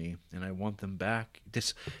from me and I want them back.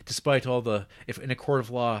 Despite all if in a court of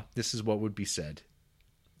law, this is what would be said,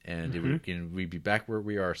 and we'd be back where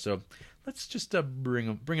we are. So let's just bring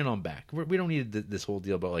it on back. We don't need this whole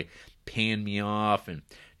deal about like paying me off and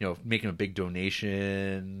making a big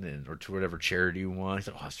donation or to whatever charity you want.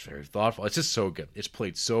 It's very thoughtful. It's just so good. It's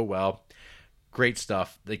played so well. Great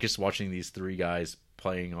stuff. Like just watching these three guys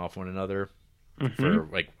playing off one another for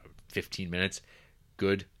like 15 minutes.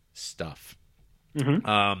 Good stuff.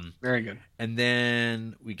 very good. And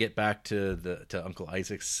then we get back to Uncle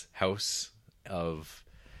Isaac's house of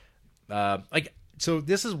so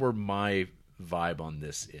this is where my vibe on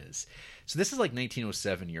this is. So this is like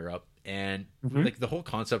 1907 Europe, and like the whole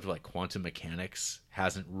concept of like quantum mechanics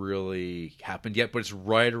hasn't really happened yet, but it's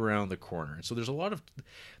right around the corner. And so there's a lot of,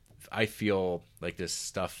 I feel like this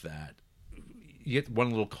stuff that you get one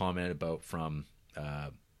little comment about from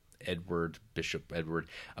Bishop Edward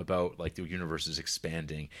about like the universe is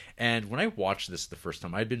expanding. And when I watched this the first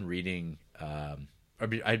time, I'd been reading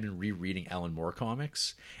I'd been rereading Alan Moore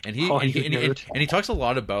comics, and he talks a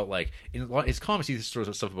lot about like in a lot his comics he throws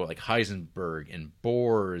out stuff about like Heisenberg and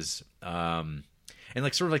Bohr's and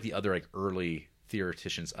like sort of like the other like early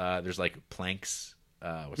theoreticians. There's like Planck's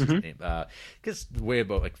what's his name? Because the way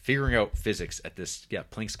about like figuring out physics at this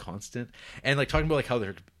Planck's constant, and like talking about like how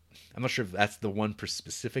they're, I'm not sure if that's the one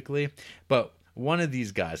specifically, but one of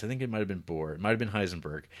these guys, I think it might have been Bohr, it might have been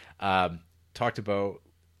Heisenberg, talked about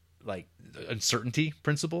like uncertainty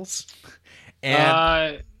principles,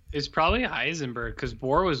 and it's probably Heisenberg because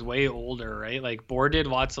Bohr was way older, right? Like Bohr did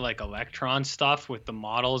lots of like electron stuff with the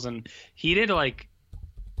models, and he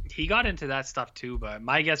got into that stuff too. But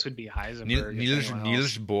my guess would be Heisenberg.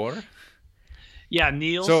 Niels Bohr. Yeah,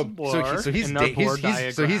 Niels Bohr. So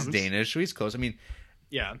he's Danish. So he's close. I mean,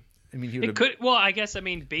 yeah. I mean, it could. Well, I guess. I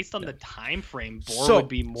mean, based on the time frame, Bohr would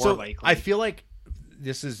be more likely. I feel like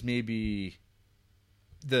this is maybe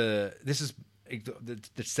the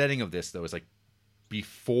setting of this though is like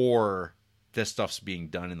before this stuff's being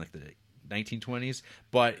done in like the 1920s,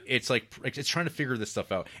 but it's like it's trying to figure this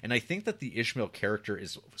stuff out. And I think that the Ishmael character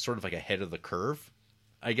is sort of like ahead of the curve,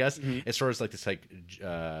 I guess, as far as like this like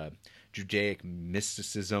Judaic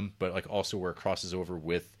mysticism, but like also where it crosses over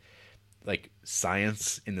with like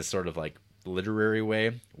science in this sort of like literary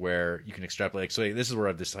way where you can extrapolate. Like, so like, this is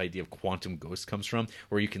where this idea of quantum ghost comes from,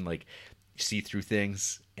 where you can like see through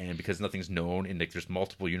things, and because nothing's known and like there's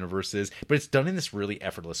multiple universes, but it's done in this really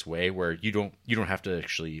effortless way where you don't have to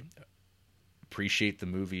actually appreciate the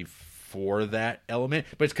movie for that element,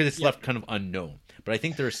 but it's because it's left kind of unknown. But I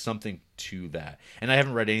think there's something to that, and I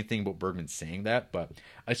haven't read anything about Bergman saying that, but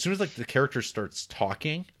as soon as like the character starts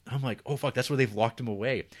talking, I'm like, oh fuck, that's where they've locked him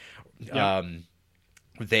away.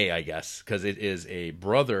 I guess, because it is a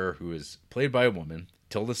brother who is played by a woman,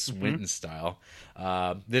 Tilda Swinton style.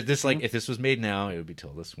 This like if this was made now, it would be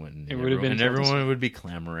Tilda Swinton. It would have been, and everyone would be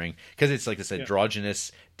clamoring because it's like this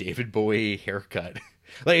androgynous David Bowie haircut,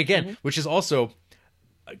 like again, which is also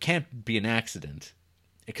can't be an accident.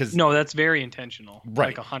 Because no, that's very intentional,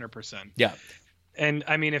 right? Like 100%. Yeah. And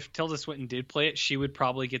I mean, if Tilda Swinton did play it, she would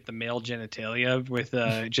probably get the male genitalia with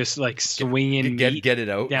just like swinging get it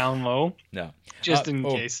out down low. No, just in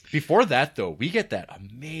case. Before that, though, we get that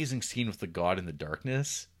amazing scene with the God in the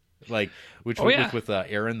Darkness, like with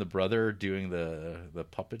Aaron the brother doing the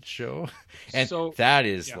puppet show, and so, that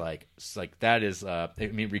is I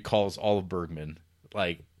mean, recalls all of Bergman,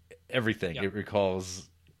 like everything. It recalls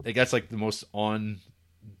like that's like the most on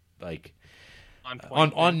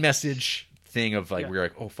message thing of like we're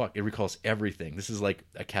like, oh fuck, it recalls everything. This is like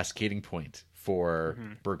a cascading point for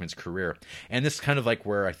Bergman's career, and this is kind of like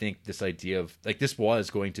where I think this idea of like this was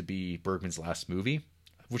going to be Bergman's last movie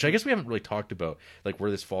which I guess we haven't really talked about, like where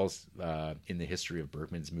this falls in the history of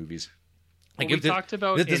Bergman's movies. Well, we talked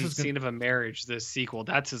about in Scene of a Marriage, the sequel.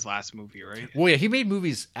 That's his last movie, right? Well, yeah, he made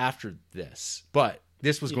movies after this, but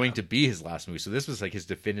this was going to be his last movie. So this was like his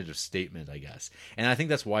definitive statement, I guess. And I think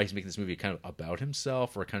that's why he's making this movie kind of about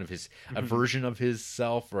himself, or kind of his a version of his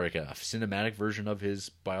self, or like a cinematic version of his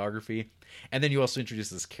biography. And then you also introduce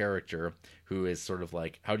this character who is sort of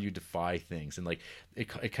like, how do you defy things? And like, it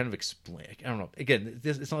kind of explain. I don't know. Again,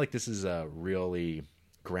 it's not like this is really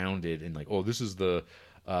grounded in like, oh, this is the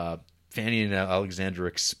Fanny and Alexander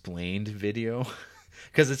explained video.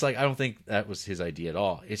 Because it's like, I don't think that was his idea at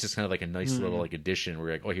all. It's just kind of like a nice little like addition where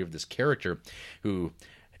you're like, oh, you have this character who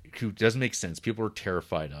doesn't make sense. People are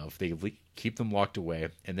terrified of. They keep them locked away,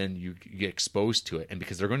 and then you get exposed to it. And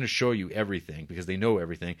because they're going to show you everything, because they know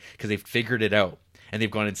everything, because they've figured it out, and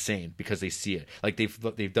they've gone insane because they see it. Like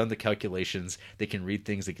they've done the calculations. They can read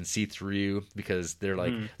things. They can see through you because they're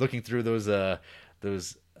like looking through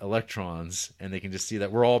those electrons, and they can just see that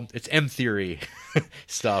it's M theory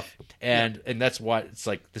stuff, and that's why it's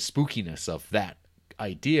like the spookiness of that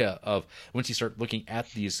idea of once you start looking at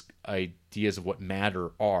these ideas of what matter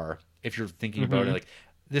are, if you're thinking about it like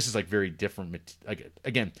this is like very different. Like,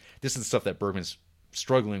 again, this is the stuff that Bergman's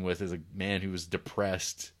struggling with as a man who was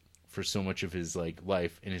depressed for so much of his like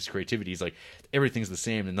life and his creativity. He's like, everything's the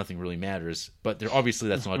same and nothing really matters, but obviously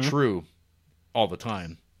that's not true all the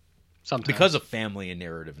time. Sometimes. Because of family and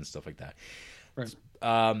narrative and stuff like that. Right.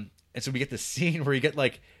 And so we get this scene where you get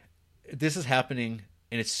like, this is happening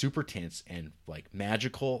and it's super tense and like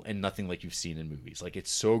magical and nothing like you've seen in movies. Like, it's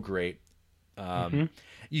so great.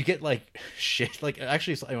 You get like shit. Like,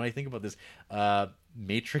 actually, when I think about this,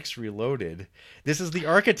 Matrix Reloaded, this is the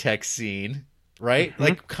architect scene, right?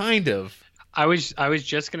 Like, kind of. I was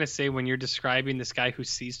just gonna say, when you're describing this guy who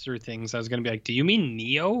sees through things, I was gonna be like, do you mean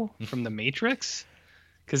Neo from the Matrix?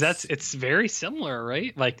 Because it's very similar,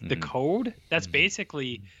 right? Like the code, that's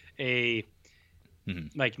basically a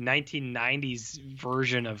like 1990s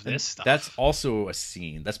version of this stuff. That's also a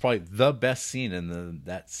scene. That's probably the best scene in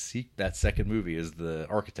that second movie is the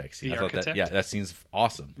architect scene. That scene's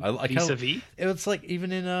awesome. I Vis-a-vis? It's like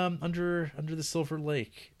even in Under the Silver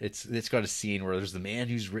Lake, it's got a scene where there's the man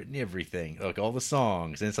who's written everything, like all the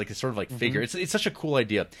songs, and it's like it's sort of like figure. It's such a cool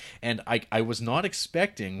idea, and I was not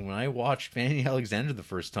expecting when I watched Fanny Alexander the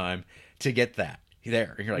first time to get that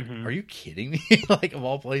there, and you're like, are you kidding me? Like, of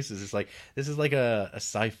all places, it's like this is like a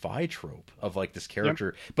sci-fi trope of like this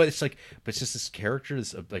character, but it's just this character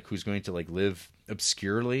is like who's going to like live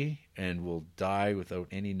obscurely and will die without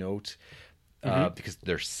any note because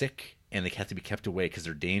they're sick and they have to be kept away because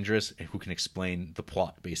they're dangerous, and who can explain the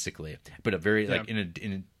plot basically, but a very like in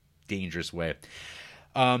a dangerous way.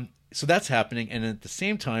 So that's happening, and at the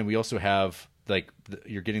same time, we also have like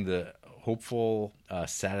you're getting the hopeful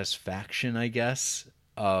satisfaction, I guess,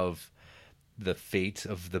 of the fate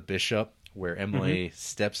of the bishop, where Emily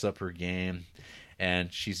steps up her game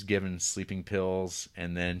and she's given sleeping pills,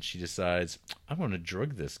 and then she decides, I'm going to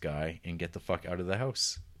drug this guy and get the fuck out of the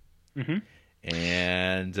house.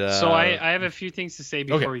 And so I have a few things to say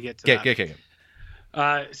before we get to that. Okay.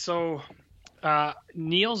 So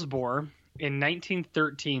Niels Bohr, in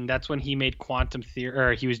 1913, that's when he made quantum theory,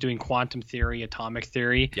 or he was doing quantum theory, atomic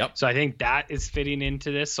theory. Yep. So I think that is fitting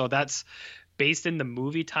into this. So that's based in the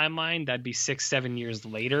movie timeline. That'd be 6-7 years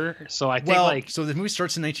later. So I think so the movie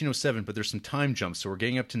starts in 1907, but there's some time jumps. So we're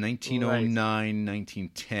getting up to 1909,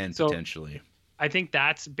 1910 potentially. I think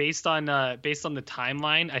that's based on the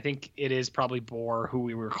timeline. I think it is probably Bohr who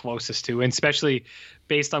we were closest to, and especially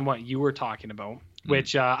based on what you were talking about.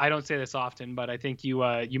 Which I don't say this often, but I think you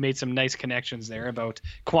made some nice connections there about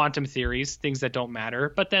quantum theories, things that don't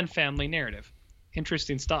matter, but then family narrative.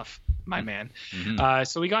 Interesting stuff, my man.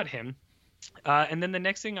 So we got him. And then the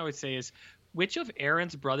next thing I would say is, which of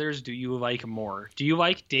Aaron's brothers do you like more? Do you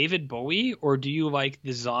like David Bowie, or do you like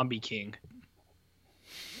the Zombie King?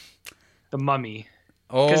 The Mummy.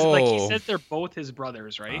 Because like he says they're both his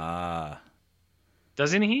brothers, right?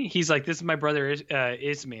 Doesn't he? He's like, this is my brother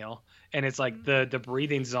Ismail. And it's like the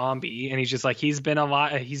breathing zombie, and he's just like, he's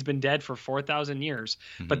been dead for 4,000 years.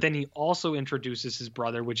 But then he also introduces his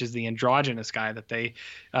brother, which is the androgynous guy that they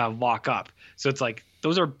lock up. So it's like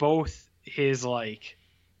those are both his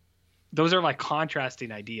those are like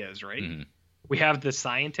contrasting ideas, right? We have the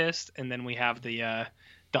scientist, and then we have the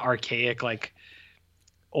archaic like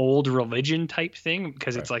old religion type thing,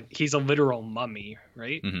 because it's like he's a literal mummy,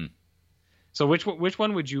 right? So which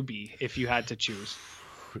one would you be if you had to choose?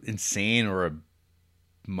 Insane or a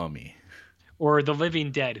mummy, or the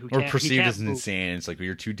living dead who or perceived as insane. It's like, well,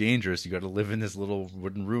 you're too dangerous, you got to live in this little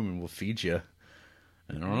wooden room and we'll feed you.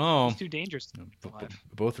 I don't know. He's too dangerous.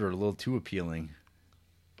 Both are a little too appealing.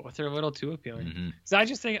 Both are a little too appealing. Mm-hmm. So I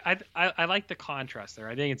just think I like the contrast there.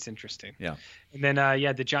 I think it's interesting. Yeah. And then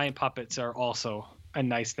the giant puppets are also a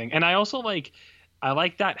nice thing. And I also I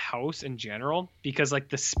like that house in general because like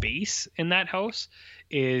the space in that house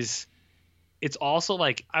it's also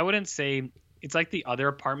like, I wouldn't say it's like the other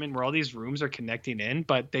apartment where all these rooms are connecting in,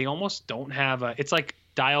 but they almost don't have it's like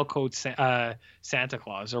Dial Code Santa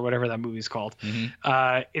Claus or whatever that movie's called.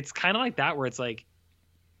 Mm-hmm. It's kind of like that where it's like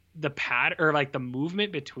the pad or like the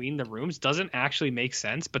movement between the rooms doesn't actually make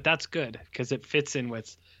sense, but that's good because it fits in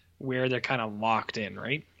with where they're kind of locked in,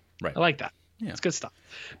 right? Right. I like that. Yeah. It's good stuff.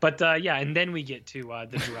 But and then we get to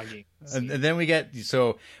the drugging. and then we get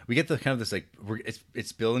the kind of this like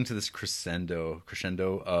it's building to this crescendo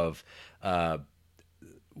of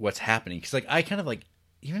what's happening, because like I kind of like,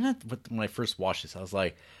 even when I first watched this, I was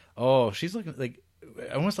like, oh, she's looking like,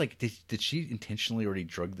 almost like did she intentionally already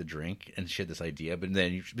drug the drink and she had this idea, but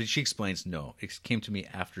then she explains, no, it came to me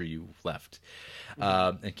after you left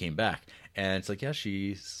and came back. And it's like, yeah,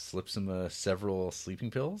 she slips him several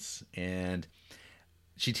sleeping pills, and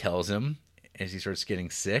she tells him as he starts getting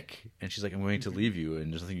sick, and she's like, I'm going to leave you, and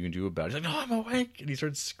there's nothing you can do about it. He's like, no, I'm awake. And he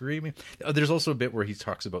starts screaming. There's also a bit where he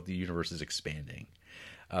talks about the universe is expanding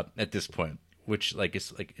at this point, which like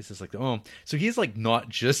it's just like, oh, so he's like not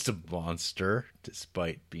just a monster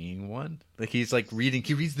despite being one. Like he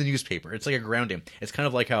reads the newspaper. It's like a grounding. It's kind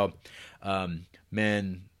of like how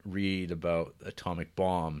men read about atomic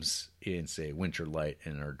bombs in, say, Winterlight,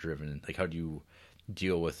 and are driven, like, how do you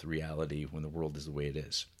deal with reality when the world is the way it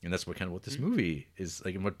is? And that's what this movie is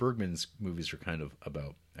like, and what Bergman's movies are kind of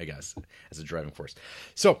about, I guess, as a driving force.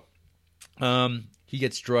 So he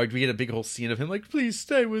gets drugged. We get a big whole scene of him like, please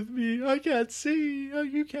stay with me, I can't see,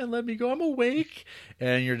 you can't let me go, I'm awake.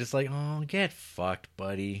 And you're just like, oh, get fucked,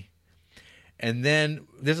 buddy. And then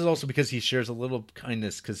this is also because he shares a little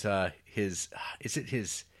kindness, because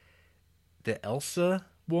the Elsa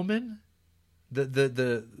woman,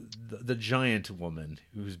 the giant woman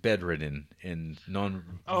who's bedridden and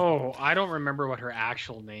Oh, I don't remember what her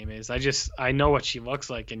actual name is. I know what she looks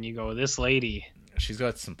like, and you go, this lady, she's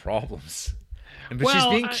got some problems,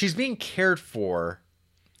 but she's being cared for,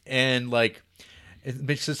 and like,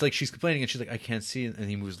 it's just like she's complaining, and she's like, I can't see, and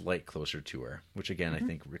he moves light closer to her, which again I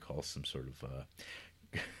think recalls some sort of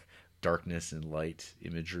darkness and light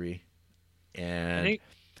imagery, and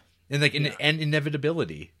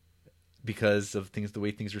inevitability, because of the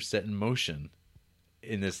way things are set in motion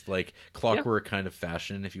in this like clockwork kind of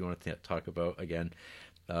fashion. If you want to talk about again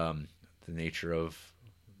the nature of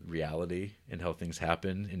reality and how things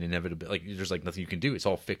happen and inevitability, like there's like nothing you can do, it's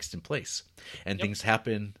all fixed in place, and things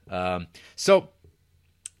happen. So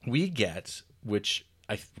we get, which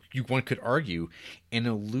one could argue, an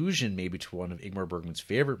allusion maybe to one of Ingmar Bergman's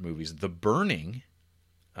favorite movies, The Burning.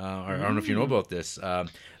 I don't know if you know about this.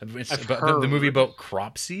 It's about the movie about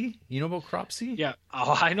Cropsey. You know about Cropsey? Yeah.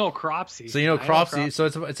 Oh, I know Cropsey. So you know Cropsey. So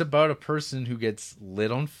it's about a person who gets lit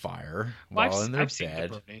on fire while in their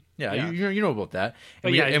bed. Yeah, you know about that.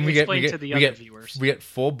 And we get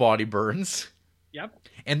full body burns. Yep.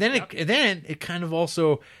 And then it kind of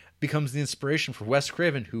also becomes the inspiration for Wes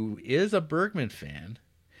Craven, who is a Bergman fan.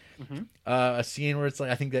 A scene where it's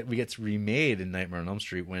like, I think that gets remade in Nightmare on Elm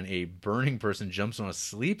Street, when a burning person jumps on a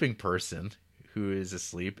sleeping person who is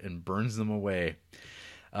asleep and burns them away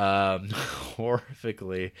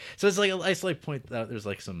horrifically. So it's like, I like point out there's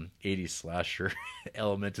like some 80s slasher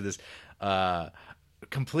element to this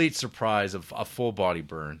complete surprise of a full body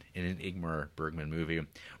burn in an Ingmar Bergman movie,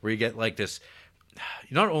 where you get like this,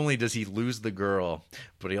 not only does he lose the girl,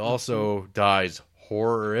 but he also dies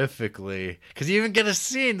horrifically, because you even get a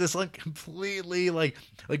scene this like completely like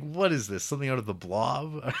what is this, something out of The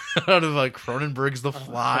Blob, out of like Cronenberg's The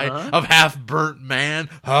Fly, of half burnt man,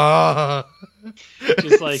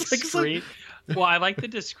 just like straight. Well, I like the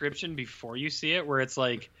description before you see it, where it's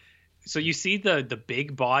like, so you see the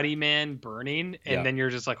big body man burning, and then you're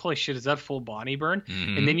just like, holy shit, is that full body burn?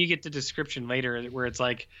 And then you get the description later where it's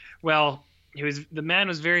like, well, the man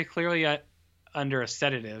was very clearly under a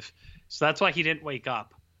sedative. So that's why he didn't wake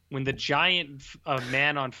up when the giant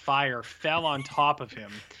man on fire fell on top of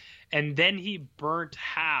him, and then he burnt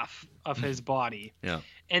half of his body. Yeah.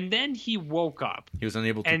 And then he woke up. He was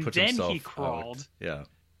unable to put himself out. And then he crawled. Yeah.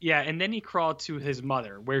 Yeah, and then he crawled to his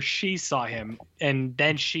mother, where she saw him, and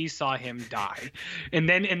then she saw him die. And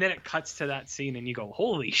then it cuts to that scene, and you go,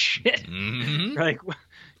 holy shit. You're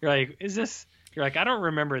like, is this You're like, I don't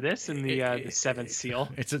remember this in the Seventh Seal.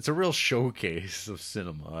 It's a real showcase of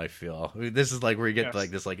cinema. I feel this is like where you get like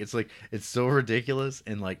this, like it's so ridiculous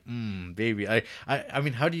and like, baby. I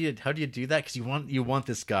mean, how do you do that? Because you want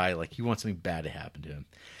this guy, like, you want something bad to happen to him.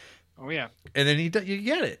 Oh yeah, and then you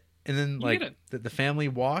get it, and then like the family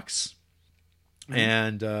walks,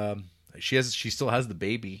 and she still has the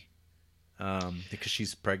baby, because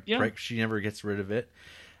she's pregnant. She never gets rid of it,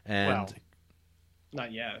 and.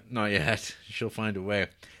 Not yet. Not yet. She'll find a way.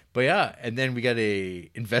 But yeah, and then we got a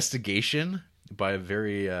investigation by a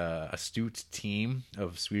very astute team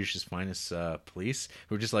of Swedish's finest police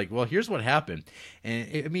who are just like, well, here's what happened. And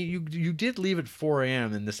I mean, you did leave at 4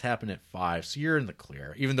 a.m. and this happened at 5, so you're in the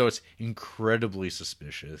clear, even though it's incredibly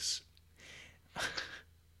suspicious.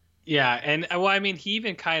 Yeah, and well, I mean, he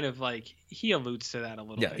even kind of like he alludes to that a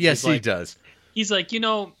little bit. Yes, he does. He's like,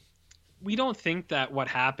 we don't think that what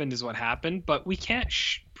happened is what happened, but we can't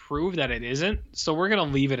prove that it isn't, so we're going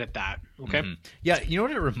to leave it at that, okay? Mm-hmm. Yeah, you know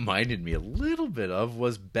what it reminded me a little bit of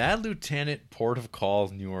was Bad Lieutenant, Port of Call,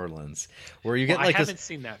 New Orleans, where you get like I haven't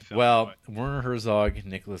seen that film. Well, but... Werner Herzog,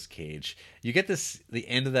 Nicolas Cage. You get this, the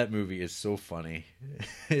end of that movie is so funny.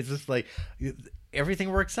 It's just like,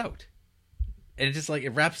 everything works out. And it just like,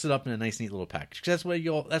 it wraps it up in a nice, neat little package. Because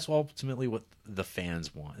that's ultimately what the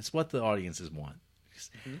fans want. It's what the audiences want.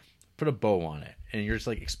 Mm-hmm. Put a bow on it, and you're just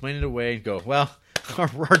like explain it away and go, well, our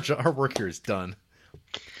work here is done.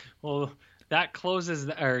 Well, that closes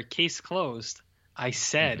our case closed. I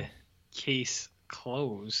said case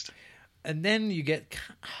closed. And then you get,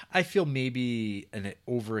 I feel, maybe an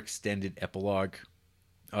overextended epilogue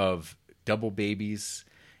of double babies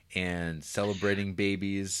and celebrating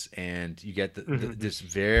babies, and you get this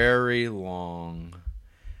very long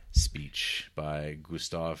speech by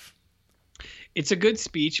Gustav. It's a good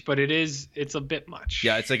speech, but it's a bit much.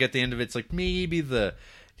 Yeah, it's like at the end of it, it's like maybe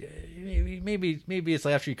it's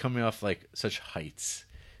like after you're coming off like such heights,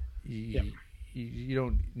 you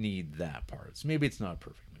don't need that part. So maybe it's not a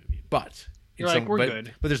perfect movie, but you're like, we're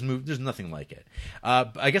good. But there's nothing like it.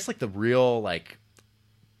 I guess like the real, like,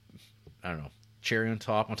 I don't know, cherry on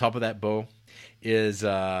top of that bow is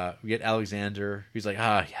we get Alexander. He's like,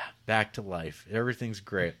 back to life. Everything's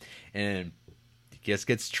great, and he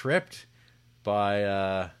gets tripped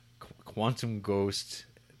by Quantum Ghost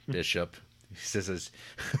Bishop. He says,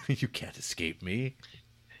 you can't escape me.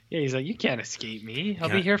 Yeah, he's like, you can't escape me. I'll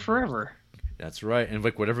be here forever. That's right. And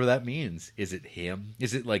like, whatever that means. Is it him?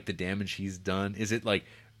 Is it like the damage he's done? Is it like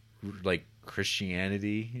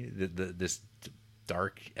Christianity? This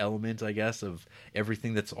dark element, I guess, of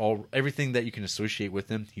everything that you can associate with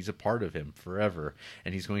him. He's a part of him forever,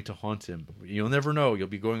 and he's going to haunt him. You'll never know. You'll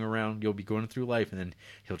be going through life, and then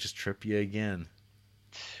he'll just trip you again.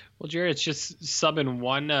 Well, Jared, it's just subbing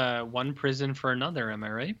one prison for another. Am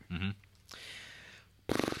I right? Mm-hmm.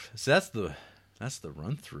 So that's the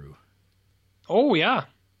run through. Oh yeah.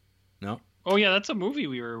 No. Oh yeah, that's a movie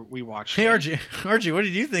we watched. Hey RJ, what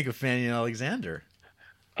did you think of Fanny and Alexander?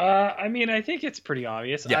 I mean, I think it's pretty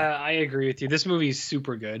obvious. Yeah. I agree with you. This movie is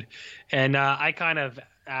super good, and I kind of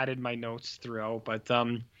added my notes throughout, but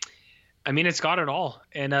I mean, it's got it all.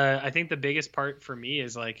 And I think the biggest part for me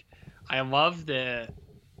is like, I like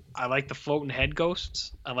the floating head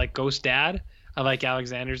ghosts. I like Ghost Dad. I like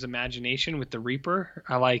Alexander's imagination with the Reaper.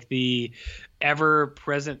 I like the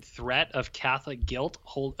ever-present threat of Catholic guilt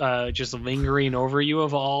just lingering over you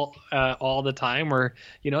of all the time, where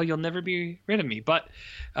you'll never be rid of me. But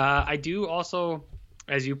I do also,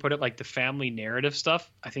 as you put it, like the family narrative stuff.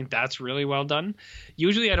 I think that's really well done.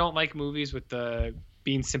 Usually, I don't like movies with the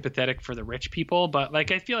being sympathetic for the rich people, but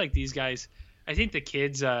like I feel like these guys, I think the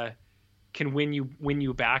kids can win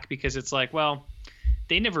you back, because it's like, well,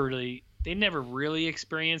 they never really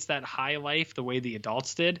experienced that high life the way the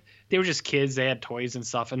adults did. They were just kids. They had toys and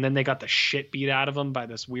stuff. And then they got the shit beat out of them by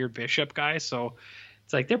this weird bishop guy. So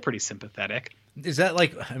it's like, they're pretty sympathetic. Is that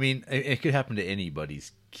like, I mean, it could happen to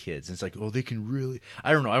anybody's kids. And it's like, oh, they can really,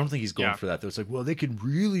 I don't know. I don't think he's going for that though. It's like, well, they can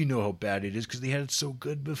really know how bad it is because they had it so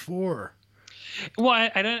good before. Well,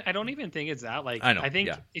 I don't even think it's that. Like, I think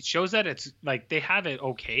it shows that it's like they have it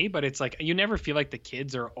okay, but it's like you never feel like the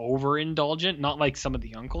kids are overindulgent. Not like some of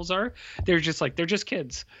the uncles are. They're just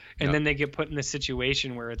kids, and then they get put in this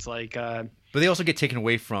situation where it's like. But they also get taken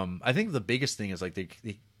away from. I think the biggest thing is like they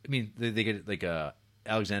get like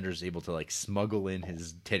Alexander's able to like smuggle in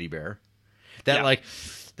his teddy bear.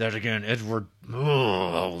 That again, Edward.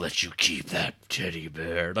 Oh, I'll let you keep that teddy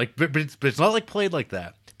bear. Like, but it's not like played like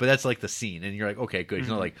that. But that's like the scene, and you're like, okay, good. He's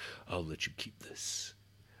not like, I'll let you keep this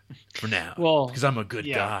for now, because I'm a good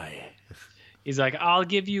guy. He's like, I'll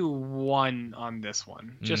give you one on this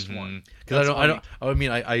one, just one. Because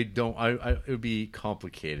it would be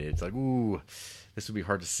complicated. It's like, ooh, this would be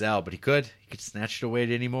hard to sell, but he could snatch it away at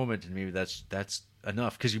any moment, and maybe that's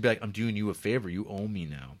enough. Because you'd be like, I'm doing you a favor, you owe me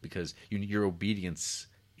now, because your obedience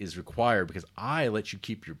is required because I let you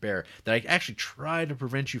keep your bear that I actually tried to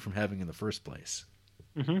prevent you from having in the first place.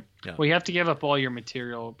 Mm-hmm. Yeah. Well, you have to give up all your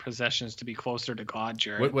material possessions to be closer to God,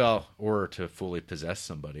 Jared. Well, or to fully possess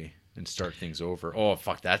somebody and start things over. Oh,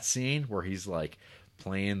 fuck, that scene where he's like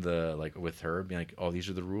playing with her, being like, oh, these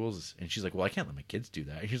are the rules. And she's like, well, I can't let my kids do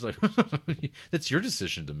that. And he's like, that's your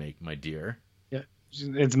decision to make, my dear. Yeah.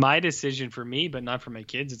 It's my decision for me, but not for my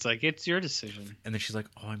kids. It's like, it's your decision. And then she's like,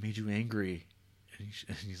 oh, I made you angry.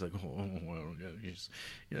 And he's like, oh, well,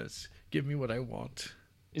 yes, give me what I want.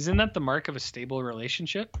 Isn't that the mark of a stable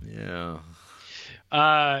relationship? Yeah.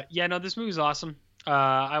 No, this movie's awesome.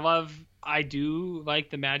 I do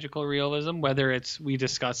like the magical realism, whether we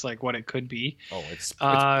discuss like what it could be. Oh, it's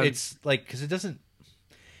like, because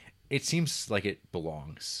it seems like it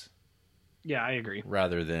belongs. Yeah, I agree.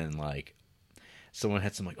 Rather than like someone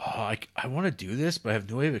had some like, oh, I want to do this, but I have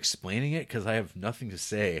no way of explaining it because I have nothing to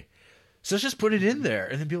say. So let's just put it in there,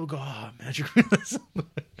 and then people go, "Oh, magic realism."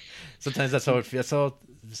 Sometimes that's how it feels. That's how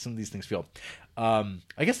some of these things feel. I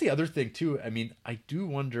guess the other thing too. I mean, I do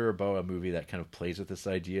wonder about a movie that kind of plays with this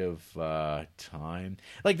idea of time.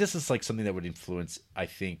 Like this is like something that would influence, I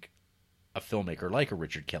think, a filmmaker like a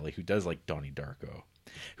Richard Kelly who does like Donnie Darko,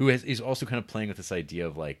 is also kind of playing with this idea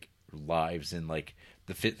of like lives and like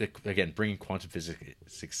again bringing quantum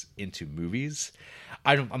physics into movies.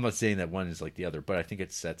 I'm not saying that one is like the other, but I think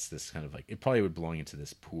it sets this kind of like, it probably would belong into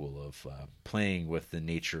this pool of playing with the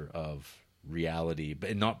nature of reality,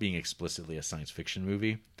 but not being explicitly a science fiction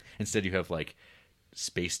movie. Instead, you have like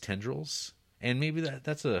space tendrils, and maybe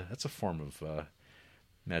that's a form of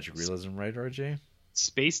magic realism, right, RJ?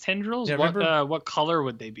 Space tendrils? Yeah, what color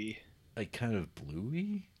would they be? Like kind of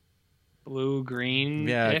bluey. Blue, green.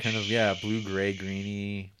 Yeah, kind of, blue, gray,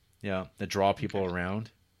 greeny. Yeah, that draw people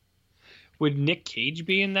around. Would Nick Cage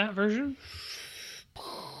be in that version?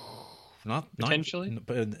 Not potentially,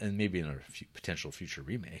 but and maybe in a potential future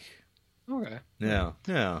remake. Okay. Yeah.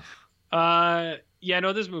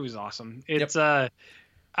 No, this movie's awesome. It's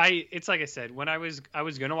it's like I said, when I was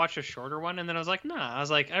gonna watch a shorter one, and then I was like, nah. I was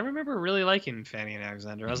like, I remember really liking Fanny and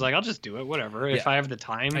Alexander. I was like, I'll just do it, whatever. If I have the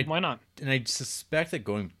time, why not? And I suspect that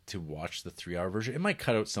going to watch the 3-hour version, it might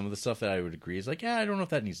cut out some of the stuff that I would agree is like, I don't know if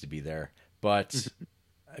that needs to be there. But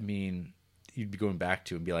I mean, you'd be going back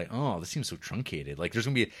to and be like, oh, this seems so truncated. Like there's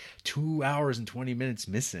gonna be 2 hours and 20 minutes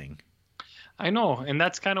missing. I know, and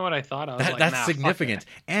that's kind of what I thought. I was that's significant.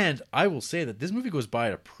 And I will say that this movie goes by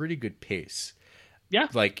at a pretty good pace. Yeah,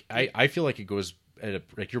 like I feel like it goes at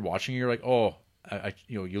like you're watching, you're like, oh,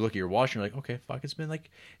 you look at your watch, and you're like, okay, fuck, it's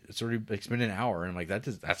been an hour, and I'm like,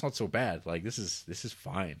 that's not so bad. Like this is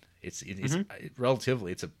fine. It's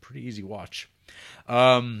relatively, it's a pretty easy watch.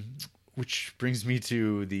 Which brings me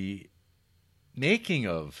to the making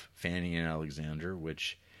of Fanny and Alexander,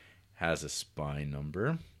 which has a spy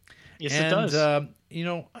number. Yes, it does. I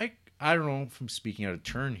don't know if I'm speaking out of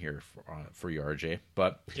turn here for you, RJ,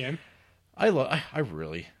 but yeah. I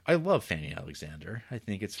love Fanny Alexander. I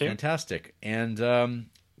think it's fantastic. And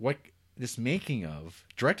what this making of,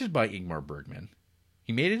 directed by Ingmar Bergman,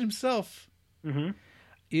 he made it himself,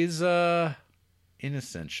 is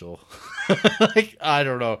inessential. Like, I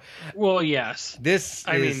don't know. Well, yes. This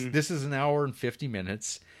is an hour and 50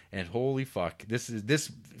 minutes, and holy fuck,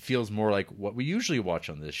 this feels more like what we usually watch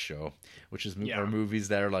on this show, which is our movies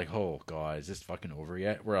that are like, oh god, is this fucking over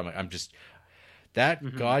yet? Where I'm just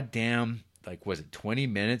that goddamn, like, was it 20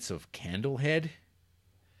 minutes of Candlehead?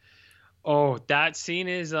 Oh, that scene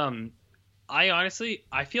is I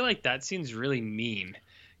feel like that scene's really mean.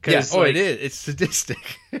 Yeah, it is. It's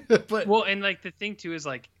sadistic. But well, and like the thing too is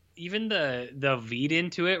like even the lead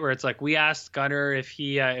into it where it's like, we asked Gunnar if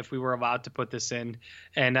we were allowed to put this in,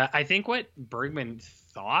 and I think what Bergman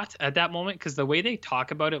thought at that moment, because the way they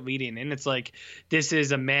talk about it leading in, it's like, this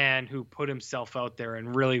is a man who put himself out there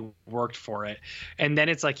and really worked for it, and then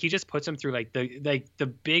it's like he just puts him through like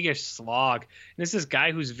the biggest slog, and this is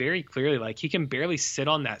guy who's very clearly like he can barely sit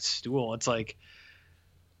on that stool. It's like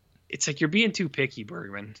you're being too picky,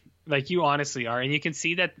 Bergman. Like, you honestly are. And you can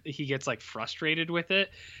see that he gets like frustrated with it.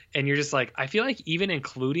 And you're just like, I feel like even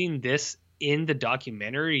including this in the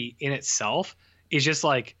documentary in itself is just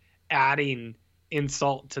like adding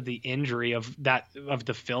insult to the injury of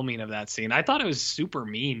the filming of that scene. I thought it was super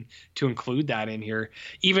mean to include that in here,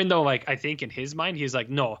 even though like I think in his mind he's like,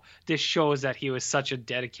 no, this shows that he was such a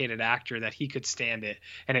dedicated actor that he could stand it,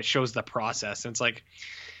 and it shows the process. And it's like,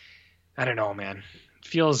 I don't know, man.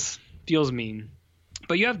 Feels mean.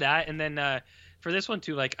 But you have that, and then for this one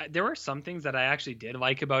too, like there were some things that I actually did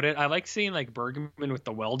like about it. I like seeing like Bergman with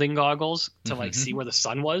the welding goggles to like see where the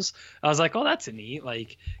sun was. I was like, oh, that's neat,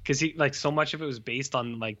 like because he like so much of it was based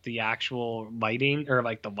on like the actual lighting or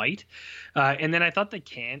like the light. And then I thought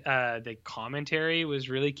the commentary was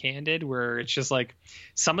really candid, where it's just like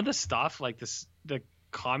some of the stuff like the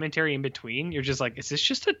commentary in between, you're just like, is this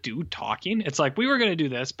just a dude talking? It's like, we were gonna do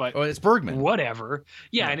this, but it's Bergman, whatever.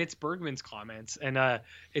 Yeah, and it's Bergman's comments, and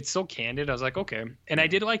it's so candid. I was like, okay. And I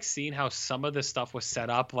did like seeing how some of the stuff was set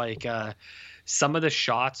up, like some of the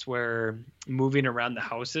shots where moving around the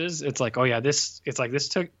houses, it's like, oh yeah, this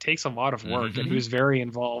takes a lot of work, and he was very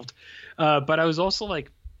involved. But I was also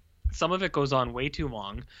like, some of it goes on way too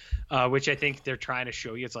long, which I think they're trying to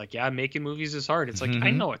show you. It's like, yeah, making movies is hard. It's like,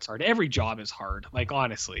 I know it's hard. Every job is hard. Like,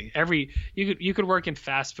 honestly, you could work in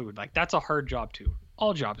fast food. Like, that's a hard job too.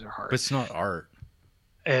 All jobs are hard. But it's not art.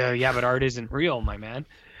 Yeah, but art isn't real, my man.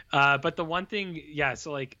 But the one thing, yeah,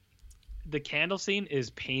 so like the candle scene is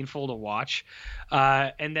painful to watch.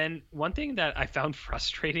 And then one thing that I found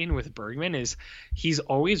frustrating with Bergman is he's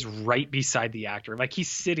always right beside the actor. Like, he's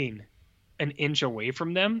sitting an inch away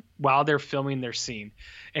from them while they're filming their scene,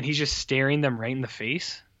 and he's just staring them right in the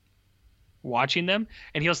face, watching them.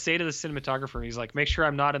 And he'll say to the cinematographer, he's like, make sure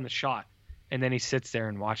I'm not in the shot. And then he sits there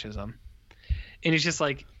and watches them, and he's just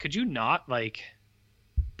like, could you not like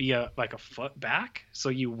be a foot back so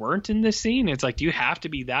you weren't in this scene? It's like, do you have to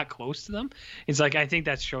be that close to them? It's like, I think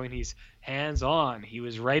that's showing he's hands on. He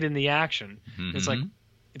was right in the action. It's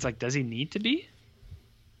like, does he need to be?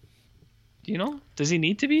 Do you know? Does he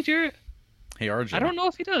need to be, Jarrett? Hey, RJ. I don't know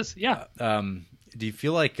if he does. Yeah. Do you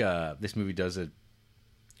feel like this movie does a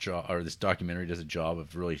job, or this documentary does a job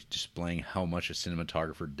of really displaying how much a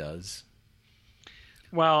cinematographer does?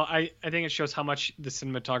 Well, I think it shows how much the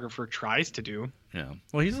cinematographer tries to do. Yeah.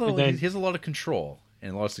 Well, he has a lot of control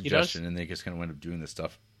and a lot of suggestion, and they just kind of end up doing this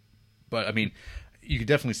stuff. But I mean, you could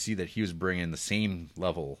definitely see that he was bringing the same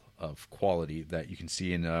level of quality that you can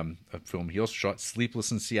see in a film. He also shot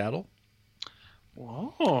Sleepless in Seattle.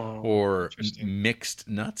 Whoa. Or Mixed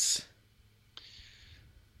Nuts.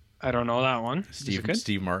 I don't know that one.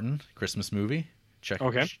 Steve Martin, Christmas movie. Check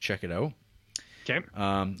it out. Okay.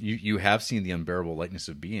 You have seen The Unbearable Lightness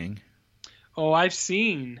of Being. Oh, I've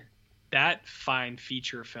seen that fine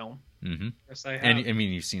feature film. Mm-hmm. Yes, I have. And I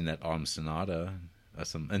mean, you've seen that Autumn Sonata,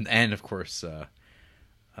 and of course, the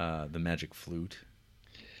Magic Flute.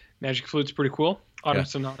 Magic Flute's pretty cool. Autumn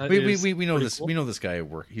Sonata. We know this. Cool. We know this guy.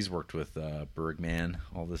 He's worked with Bergman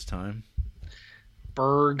all this time.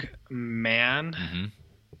 Bergman. Mm-hmm.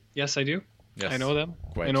 Yes, I do. Yes. I know them.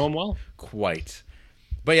 Quite. I know them well. Quite.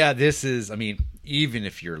 But yeah, this is. I mean, even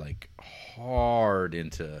if you're like hard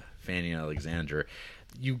into Fanny and Alexander,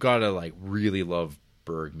 you gotta like really love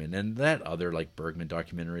Bergman, and that other like Bergman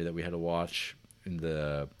documentary that we had to watch in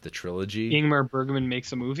the trilogy. Ingmar Bergman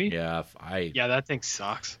makes a movie. Yeah, that thing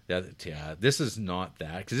sucks. Yeah, this is not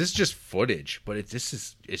that, because this is just footage, but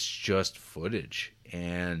it's just footage,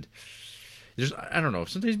 and there's, I don't know,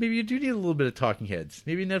 sometimes maybe you do need a little bit of talking heads.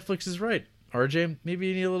 Maybe Netflix is right, RJ. Maybe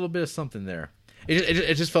you need a little bit of something there.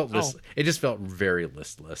 It just felt it just felt very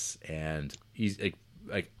listless, and he's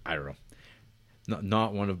like I don't know,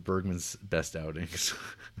 not one of Bergman's best outings.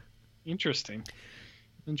 Interesting.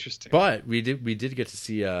 But we did get to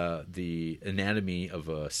see the anatomy of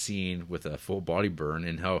a scene with a full body burn,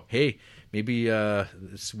 and how, hey, maybe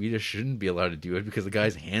Swedish shouldn't be allowed to do it because the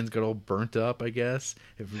guy's hands got all burnt up, I guess,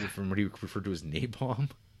 from what he referred to as napalm.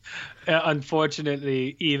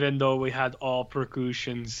 Unfortunately, even though we had all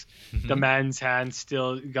precautions, the man's hands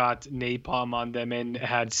still got napalm on them and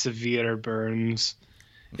had severe burns.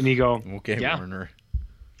 And you go, okay, yeah. Werner.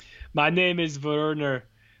 My name is Werner.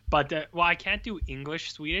 But I can't do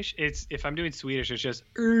English Swedish. If I'm doing Swedish, it's just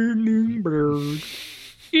Ernenberg.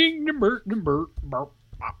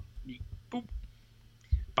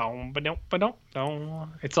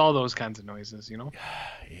 It's all those kinds of noises, you know.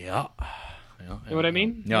 Yeah. You know what I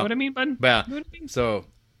mean? Yeah. You know what I mean, bud? Yeah. You know what I mean? So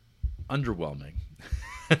underwhelming,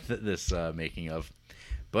 this making of,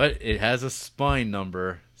 but it has a spine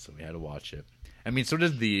number, so we had to watch it. I mean, so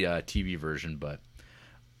does the TV version, but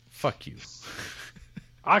fuck you.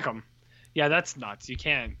 Akam. Yeah, that's nuts. You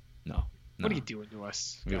can't. No. What are you doing to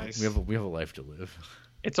us, guys? We have a life to live.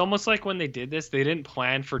 It's almost like when they did this, they didn't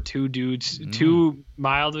plan for two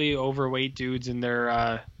mildly overweight dudes in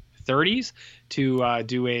their 30s to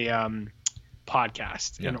do a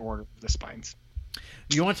podcast in order of the spines.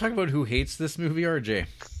 You want to talk about who hates this movie, RJ?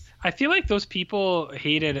 I feel like those people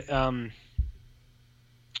hate it.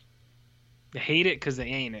 They hate it because they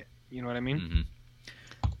ain't it. You know what I mean? Mm-hmm.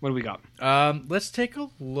 What do we got? Let's take a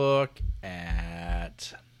look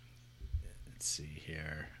at. Let's see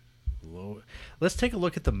here. Let's take a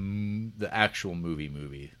look at the actual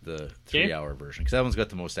movie, the 3-hour version, because that one's got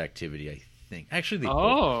the most activity, I think. Actually,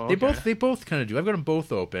 they both kind of do. I've got them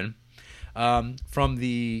both open. From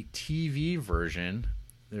the TV version,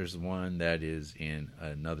 there's one that is in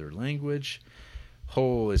another language.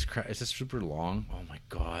 Holy crap! Is this super long? Oh my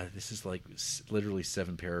god, this is like literally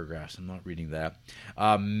 7 paragraphs. I'm not reading that.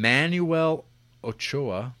 Manuel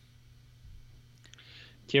Ochoa.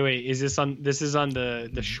 Okay, wait. Is this on? This is on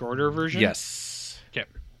the shorter version. Yes.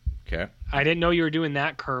 Okay. I didn't know you were doing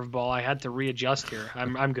that curveball. I had to readjust here.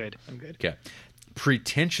 I'm good. Okay.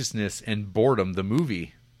 Pretentiousness and Boredom, the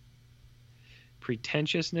movie.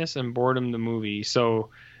 Pretentiousness and Boredom, the movie.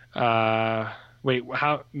 So, wait,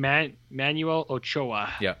 how Manuel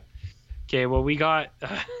Ochoa? Yeah. Okay, well we got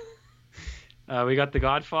The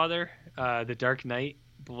Godfather, The Dark Knight,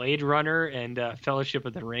 Blade Runner, and Fellowship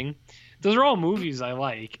of the Ring. Those are all movies I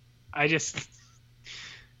like. It's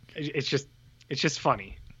just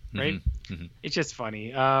funny, right? Mm-hmm. It's just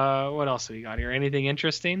funny. What else do we got here? Anything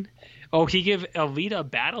interesting? Oh, he gave Alita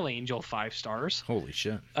Battle Angel 5 stars. Holy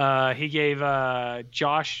shit. He gave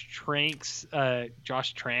Josh Tranks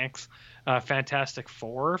Fantastic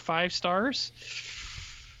Four 5 stars.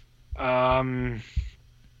 Those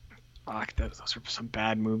are some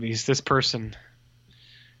bad movies. This person,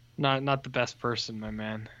 not the best person, my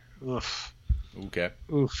man. Oof. Okay.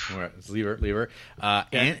 Oof. All right, let's leave her.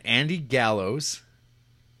 Andy Gallows.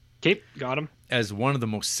 Okay, got him. As one of the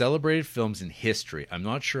most celebrated films in history. I'm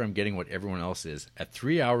not sure I'm getting what everyone else is. At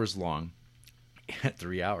 3 hours long,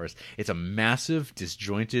 it's a massive,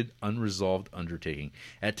 disjointed, unresolved undertaking.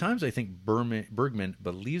 At times, I think Bergman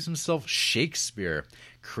believes himself Shakespeare,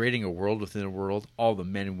 creating a world within a world, all the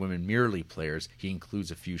men and women merely players. He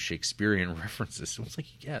includes a few Shakespearean references. So it's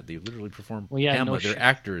like, yeah, they literally perform Hamlet. They're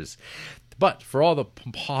actors. But for all the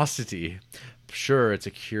pomposity, sure, it's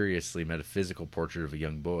a curiously metaphysical portrait of a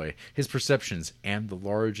young boy, his perceptions, and the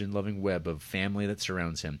large and loving web of family that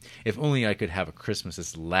surrounds him. If only I could have a Christmas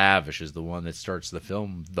as lavish as the one that starts the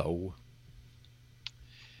film, though.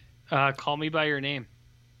 Call Me by Your Name.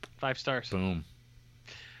 5 stars. Boom.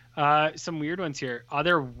 Some weird ones here.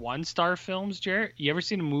 Other 1-star films, Jarrett? You ever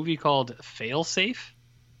seen a movie called Failsafe?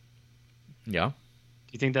 Yeah. Do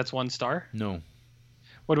you think that's 1 star? No.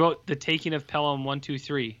 What about The Taking of Pelham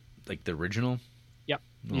 123? Like the original? Yep.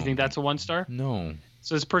 No. You think that's a 1 star? No.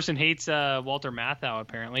 So this person hates Walter Matthau,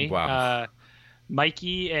 apparently. Wow.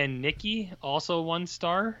 Mikey and Nikki, also 1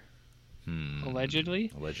 star.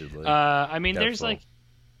 Allegedly. I mean, Doubtful. There's like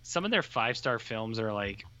some of their 5-star films are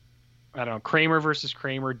like, I don't know, Kramer versus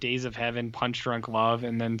Kramer, Days of Heaven, Punch Drunk Love,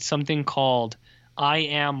 and then something called I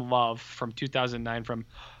Am Love from 2009 from,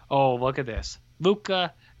 oh, look at this,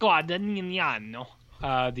 Luca Guadagnino.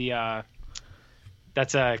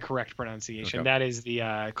 That's a correct pronunciation. Okay. That is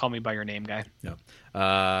the Call Me by Your Name guy. Yeah.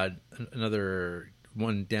 Another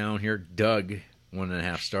one down here, Doug,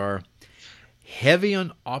 1.5 star. Heavy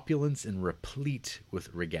on opulence and replete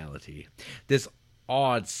with regality. This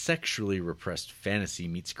odd, sexually repressed fantasy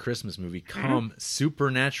meets Christmas movie come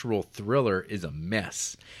supernatural thriller is a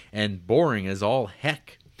mess. And boring as all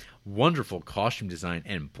heck. Wonderful costume design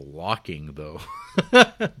and blocking, though.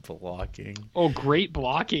 Blocking. Oh, great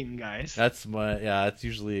blocking, guys. That's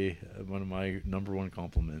usually one of my number one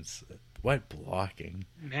compliments. What blocking?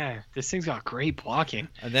 Man, this thing's got great blocking.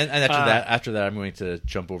 And then after that, I'm going to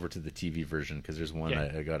jump over to the TV version because there's one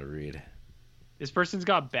I got to read. This person's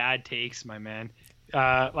got bad takes, my man.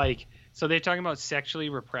 So they're talking about sexually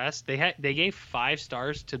repressed. They gave 5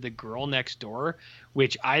 stars to The Girl Next Door,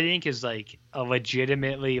 which I think is like a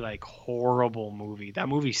legitimately like horrible movie. That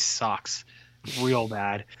movie sucks real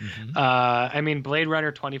bad. I mean, Blade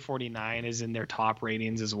Runner 2049 is in their top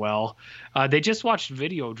ratings as well. They just watched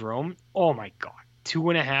Videodrome. Oh my god,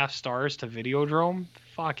 2.5 stars to Videodrome.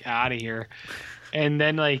 Fuck out of here. And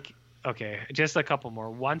then okay, just a couple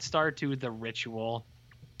more. 1 star to The Ritual.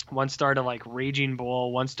 1 star to Raging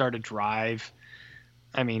Bull, 1 star to Drive.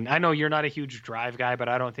 I mean, I know you're not a huge Drive guy, but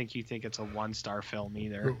I don't think you think it's a 1-star film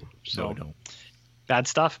either. So no. Bad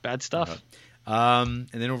stuff. And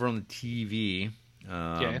then over on the TV,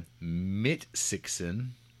 Mitt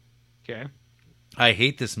Sixon. Okay. I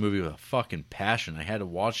hate this movie with a fucking passion. I had to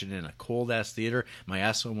watch it in a cold-ass theater. My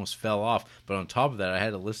ass almost fell off. But on top of that, I had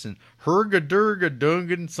to listen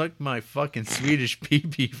Hergadurgadungan suck my fucking Swedish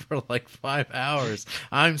pee-pee for 5 hours.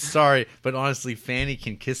 I'm sorry, but honestly, Fanny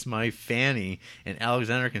can kiss my fanny, and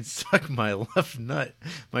Alexander can suck my left nut.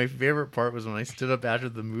 My favorite part was when I stood up after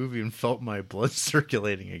the movie and felt my blood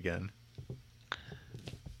circulating again.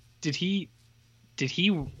 Did he did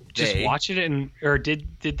he just watch it or did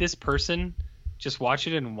this person just watch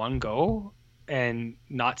it in one go and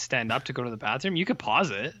not stand up to go to the bathroom? You could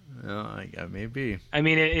pause it. Yeah, maybe. I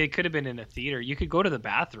mean, it could have been in a theater. You could go to the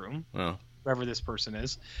bathroom. Well, whoever this person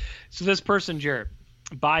is. So this person, Jared,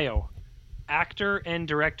 bio, actor and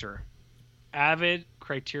director, avid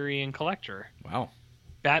Criterion collector. Wow.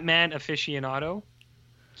 Batman aficionado,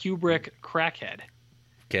 Kubrick crackhead.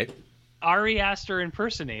 Okay. Ari Aster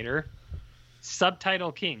impersonator,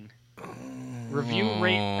 subtitle king. Review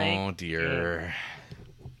rate bank. Oh dear.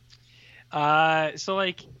 So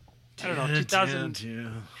like, I don't know,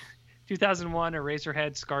 2001,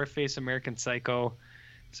 Eraserhead, Scarface, American Psycho.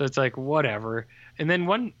 So it's like whatever. And then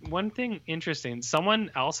one thing interesting,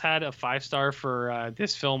 someone else had a 5-star for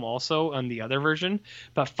this film also on the other version,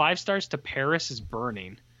 but 5 stars to Paris is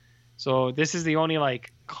Burning. So this is the only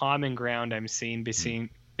like common ground I'm seeing between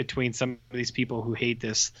some of these people who hate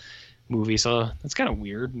this movie. So that's kind of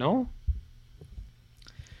weird, no?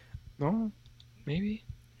 No? Maybe?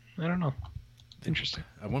 I don't know. Interesting.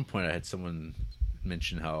 At one point I had someone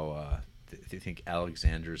mention how they think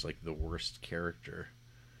Alexander's like the worst character.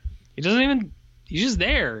 He doesn't even. He's just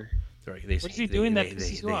there. What is he doing that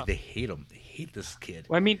pisses you off? They hate him. They hate this kid.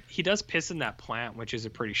 Well, I mean, he does piss in that plant, which is a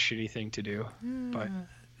pretty shitty thing to do. But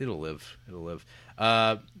it'll live. It'll live.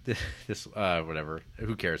 This whatever.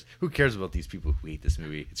 Who cares? Who cares about these people who hate this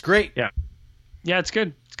movie? It's great. Yeah, it's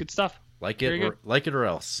good. It's good stuff. Like it or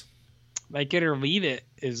else. Like it or leave it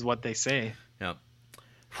is what they say. Yeah.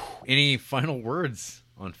 Any final words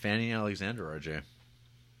on Fanny Alexander, RJ?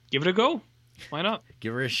 Give it a go. Why not?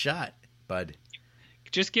 Give her a shot, bud.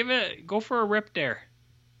 Just go for a rip there.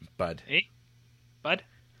 Bud. Hey? Bud?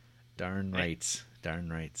 Darn rights.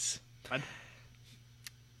 Darn rights. Bud?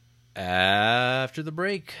 After the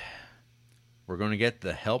break, we're going to get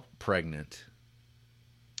The Help pregnant.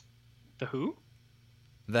 The who?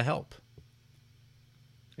 The Help.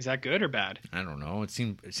 Is that good or bad? I don't know. It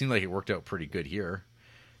seemed like it worked out pretty good here.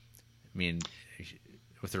 I mean,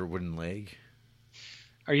 with her wooden leg.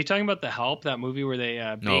 Are you talking about The Help, that movie where they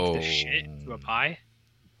bake the shit into a pie?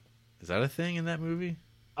 Is that a thing in that movie?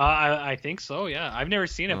 I think so, yeah. I've never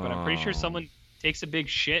seen it, but I'm pretty sure someone takes a big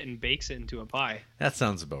shit and bakes it into a pie. That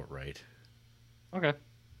sounds about right. Okay.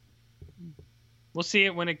 We'll see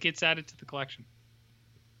it when it gets added to the collection.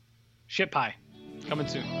 Shit pie. Coming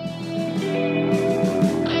soon.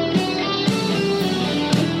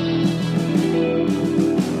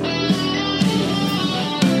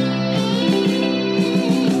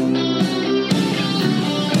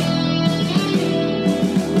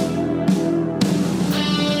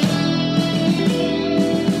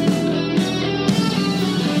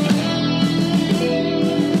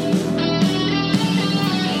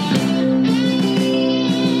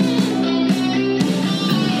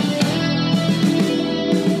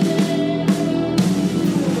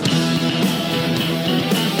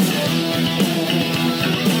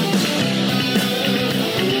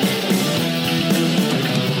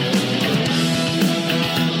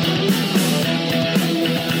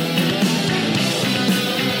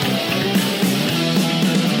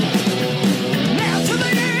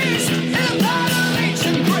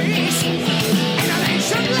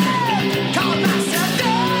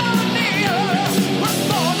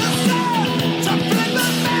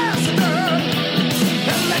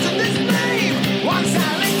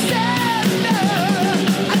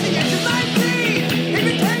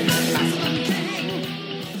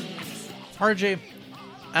 RJ,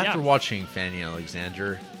 after watching Fanny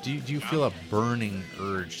Alexander, do you feel a burning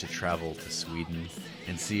urge to travel to Sweden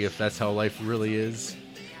and see if that's how life really is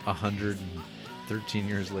 113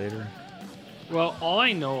 years later? Well, all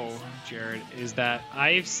I know, Jared, is that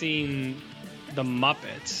I've seen The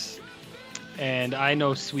Muppets, and I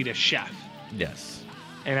know Swedish Chef. Yes.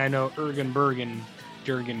 And I know Ergen Bergen,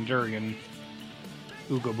 Jurgen Durgen,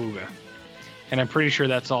 Ooga Booga. And I'm pretty sure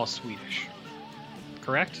that's all Swedish.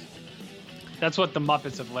 Correct? That's what the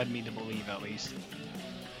Muppets have led me to believe, at least.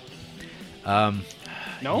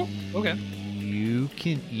 No? Okay. You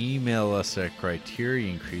can email us at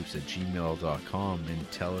criterioncreeps@gmail.com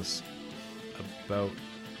and tell us about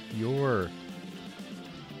your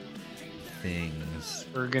things.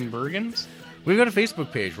 Ergen Bergens? We've got a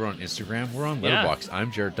Facebook page. We're on Instagram. We're on Letterboxd.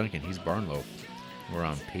 I'm Jared Duncan. He's Barnlow. We're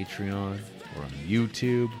on Patreon. We're on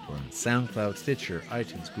YouTube. We're on SoundCloud, Stitcher,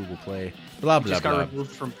 iTunes, Google Play. Blah, blah, just blah. Just got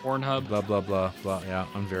removed from Pornhub. Blah, blah, blah, blah. Yeah,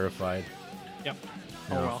 unverified. Yep.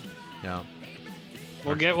 Yeah. Oh, well. Yeah.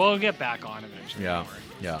 We'll get back on eventually. Yeah.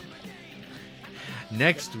 Yeah.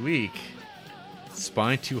 Next week,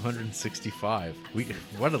 Spine 265.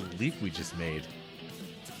 What a leap we just made.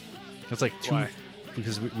 That's like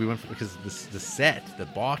because we went because the set, the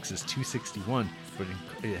box is $261, but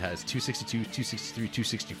it has 262, 263,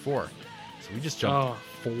 264. So we just jumped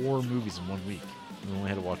 4 movies in 1 week. We only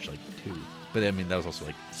had to watch like 2, but I mean that was also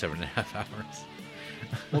like 7.5 hours.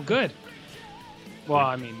 Well, good. Well,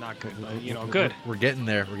 I mean, not good, but good. We're getting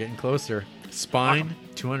there. We're getting closer. Spine,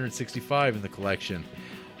 265 in the collection.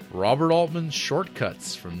 Robert Altman's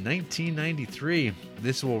Shortcuts from 1993.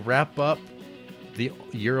 This will wrap up the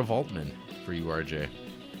year of Altman for you, RJ.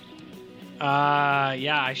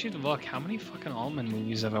 Yeah, I should look. How many fucking Altman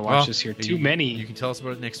movies have I watched this year? Too many. You can tell us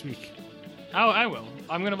about it next week. Oh, I will.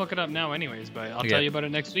 I'm gonna look it up now, anyways. But I'll tell you about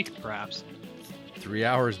it next week, perhaps. 3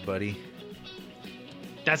 hours, buddy.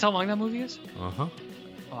 That's how long that movie is? Uh-huh.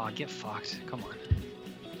 Oh, get fucked. Come on.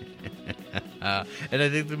 And I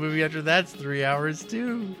think the movie after that's 3 hours,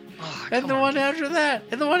 too. Oh, and the one after that.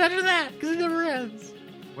 And the one after that. Because it never ends.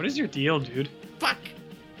 What is your deal, dude? Fuck.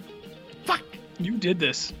 You did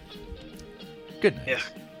this. Good night.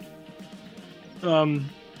 Yeah.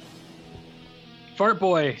 Fart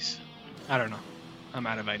Boys. I don't know. I'm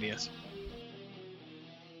out of ideas.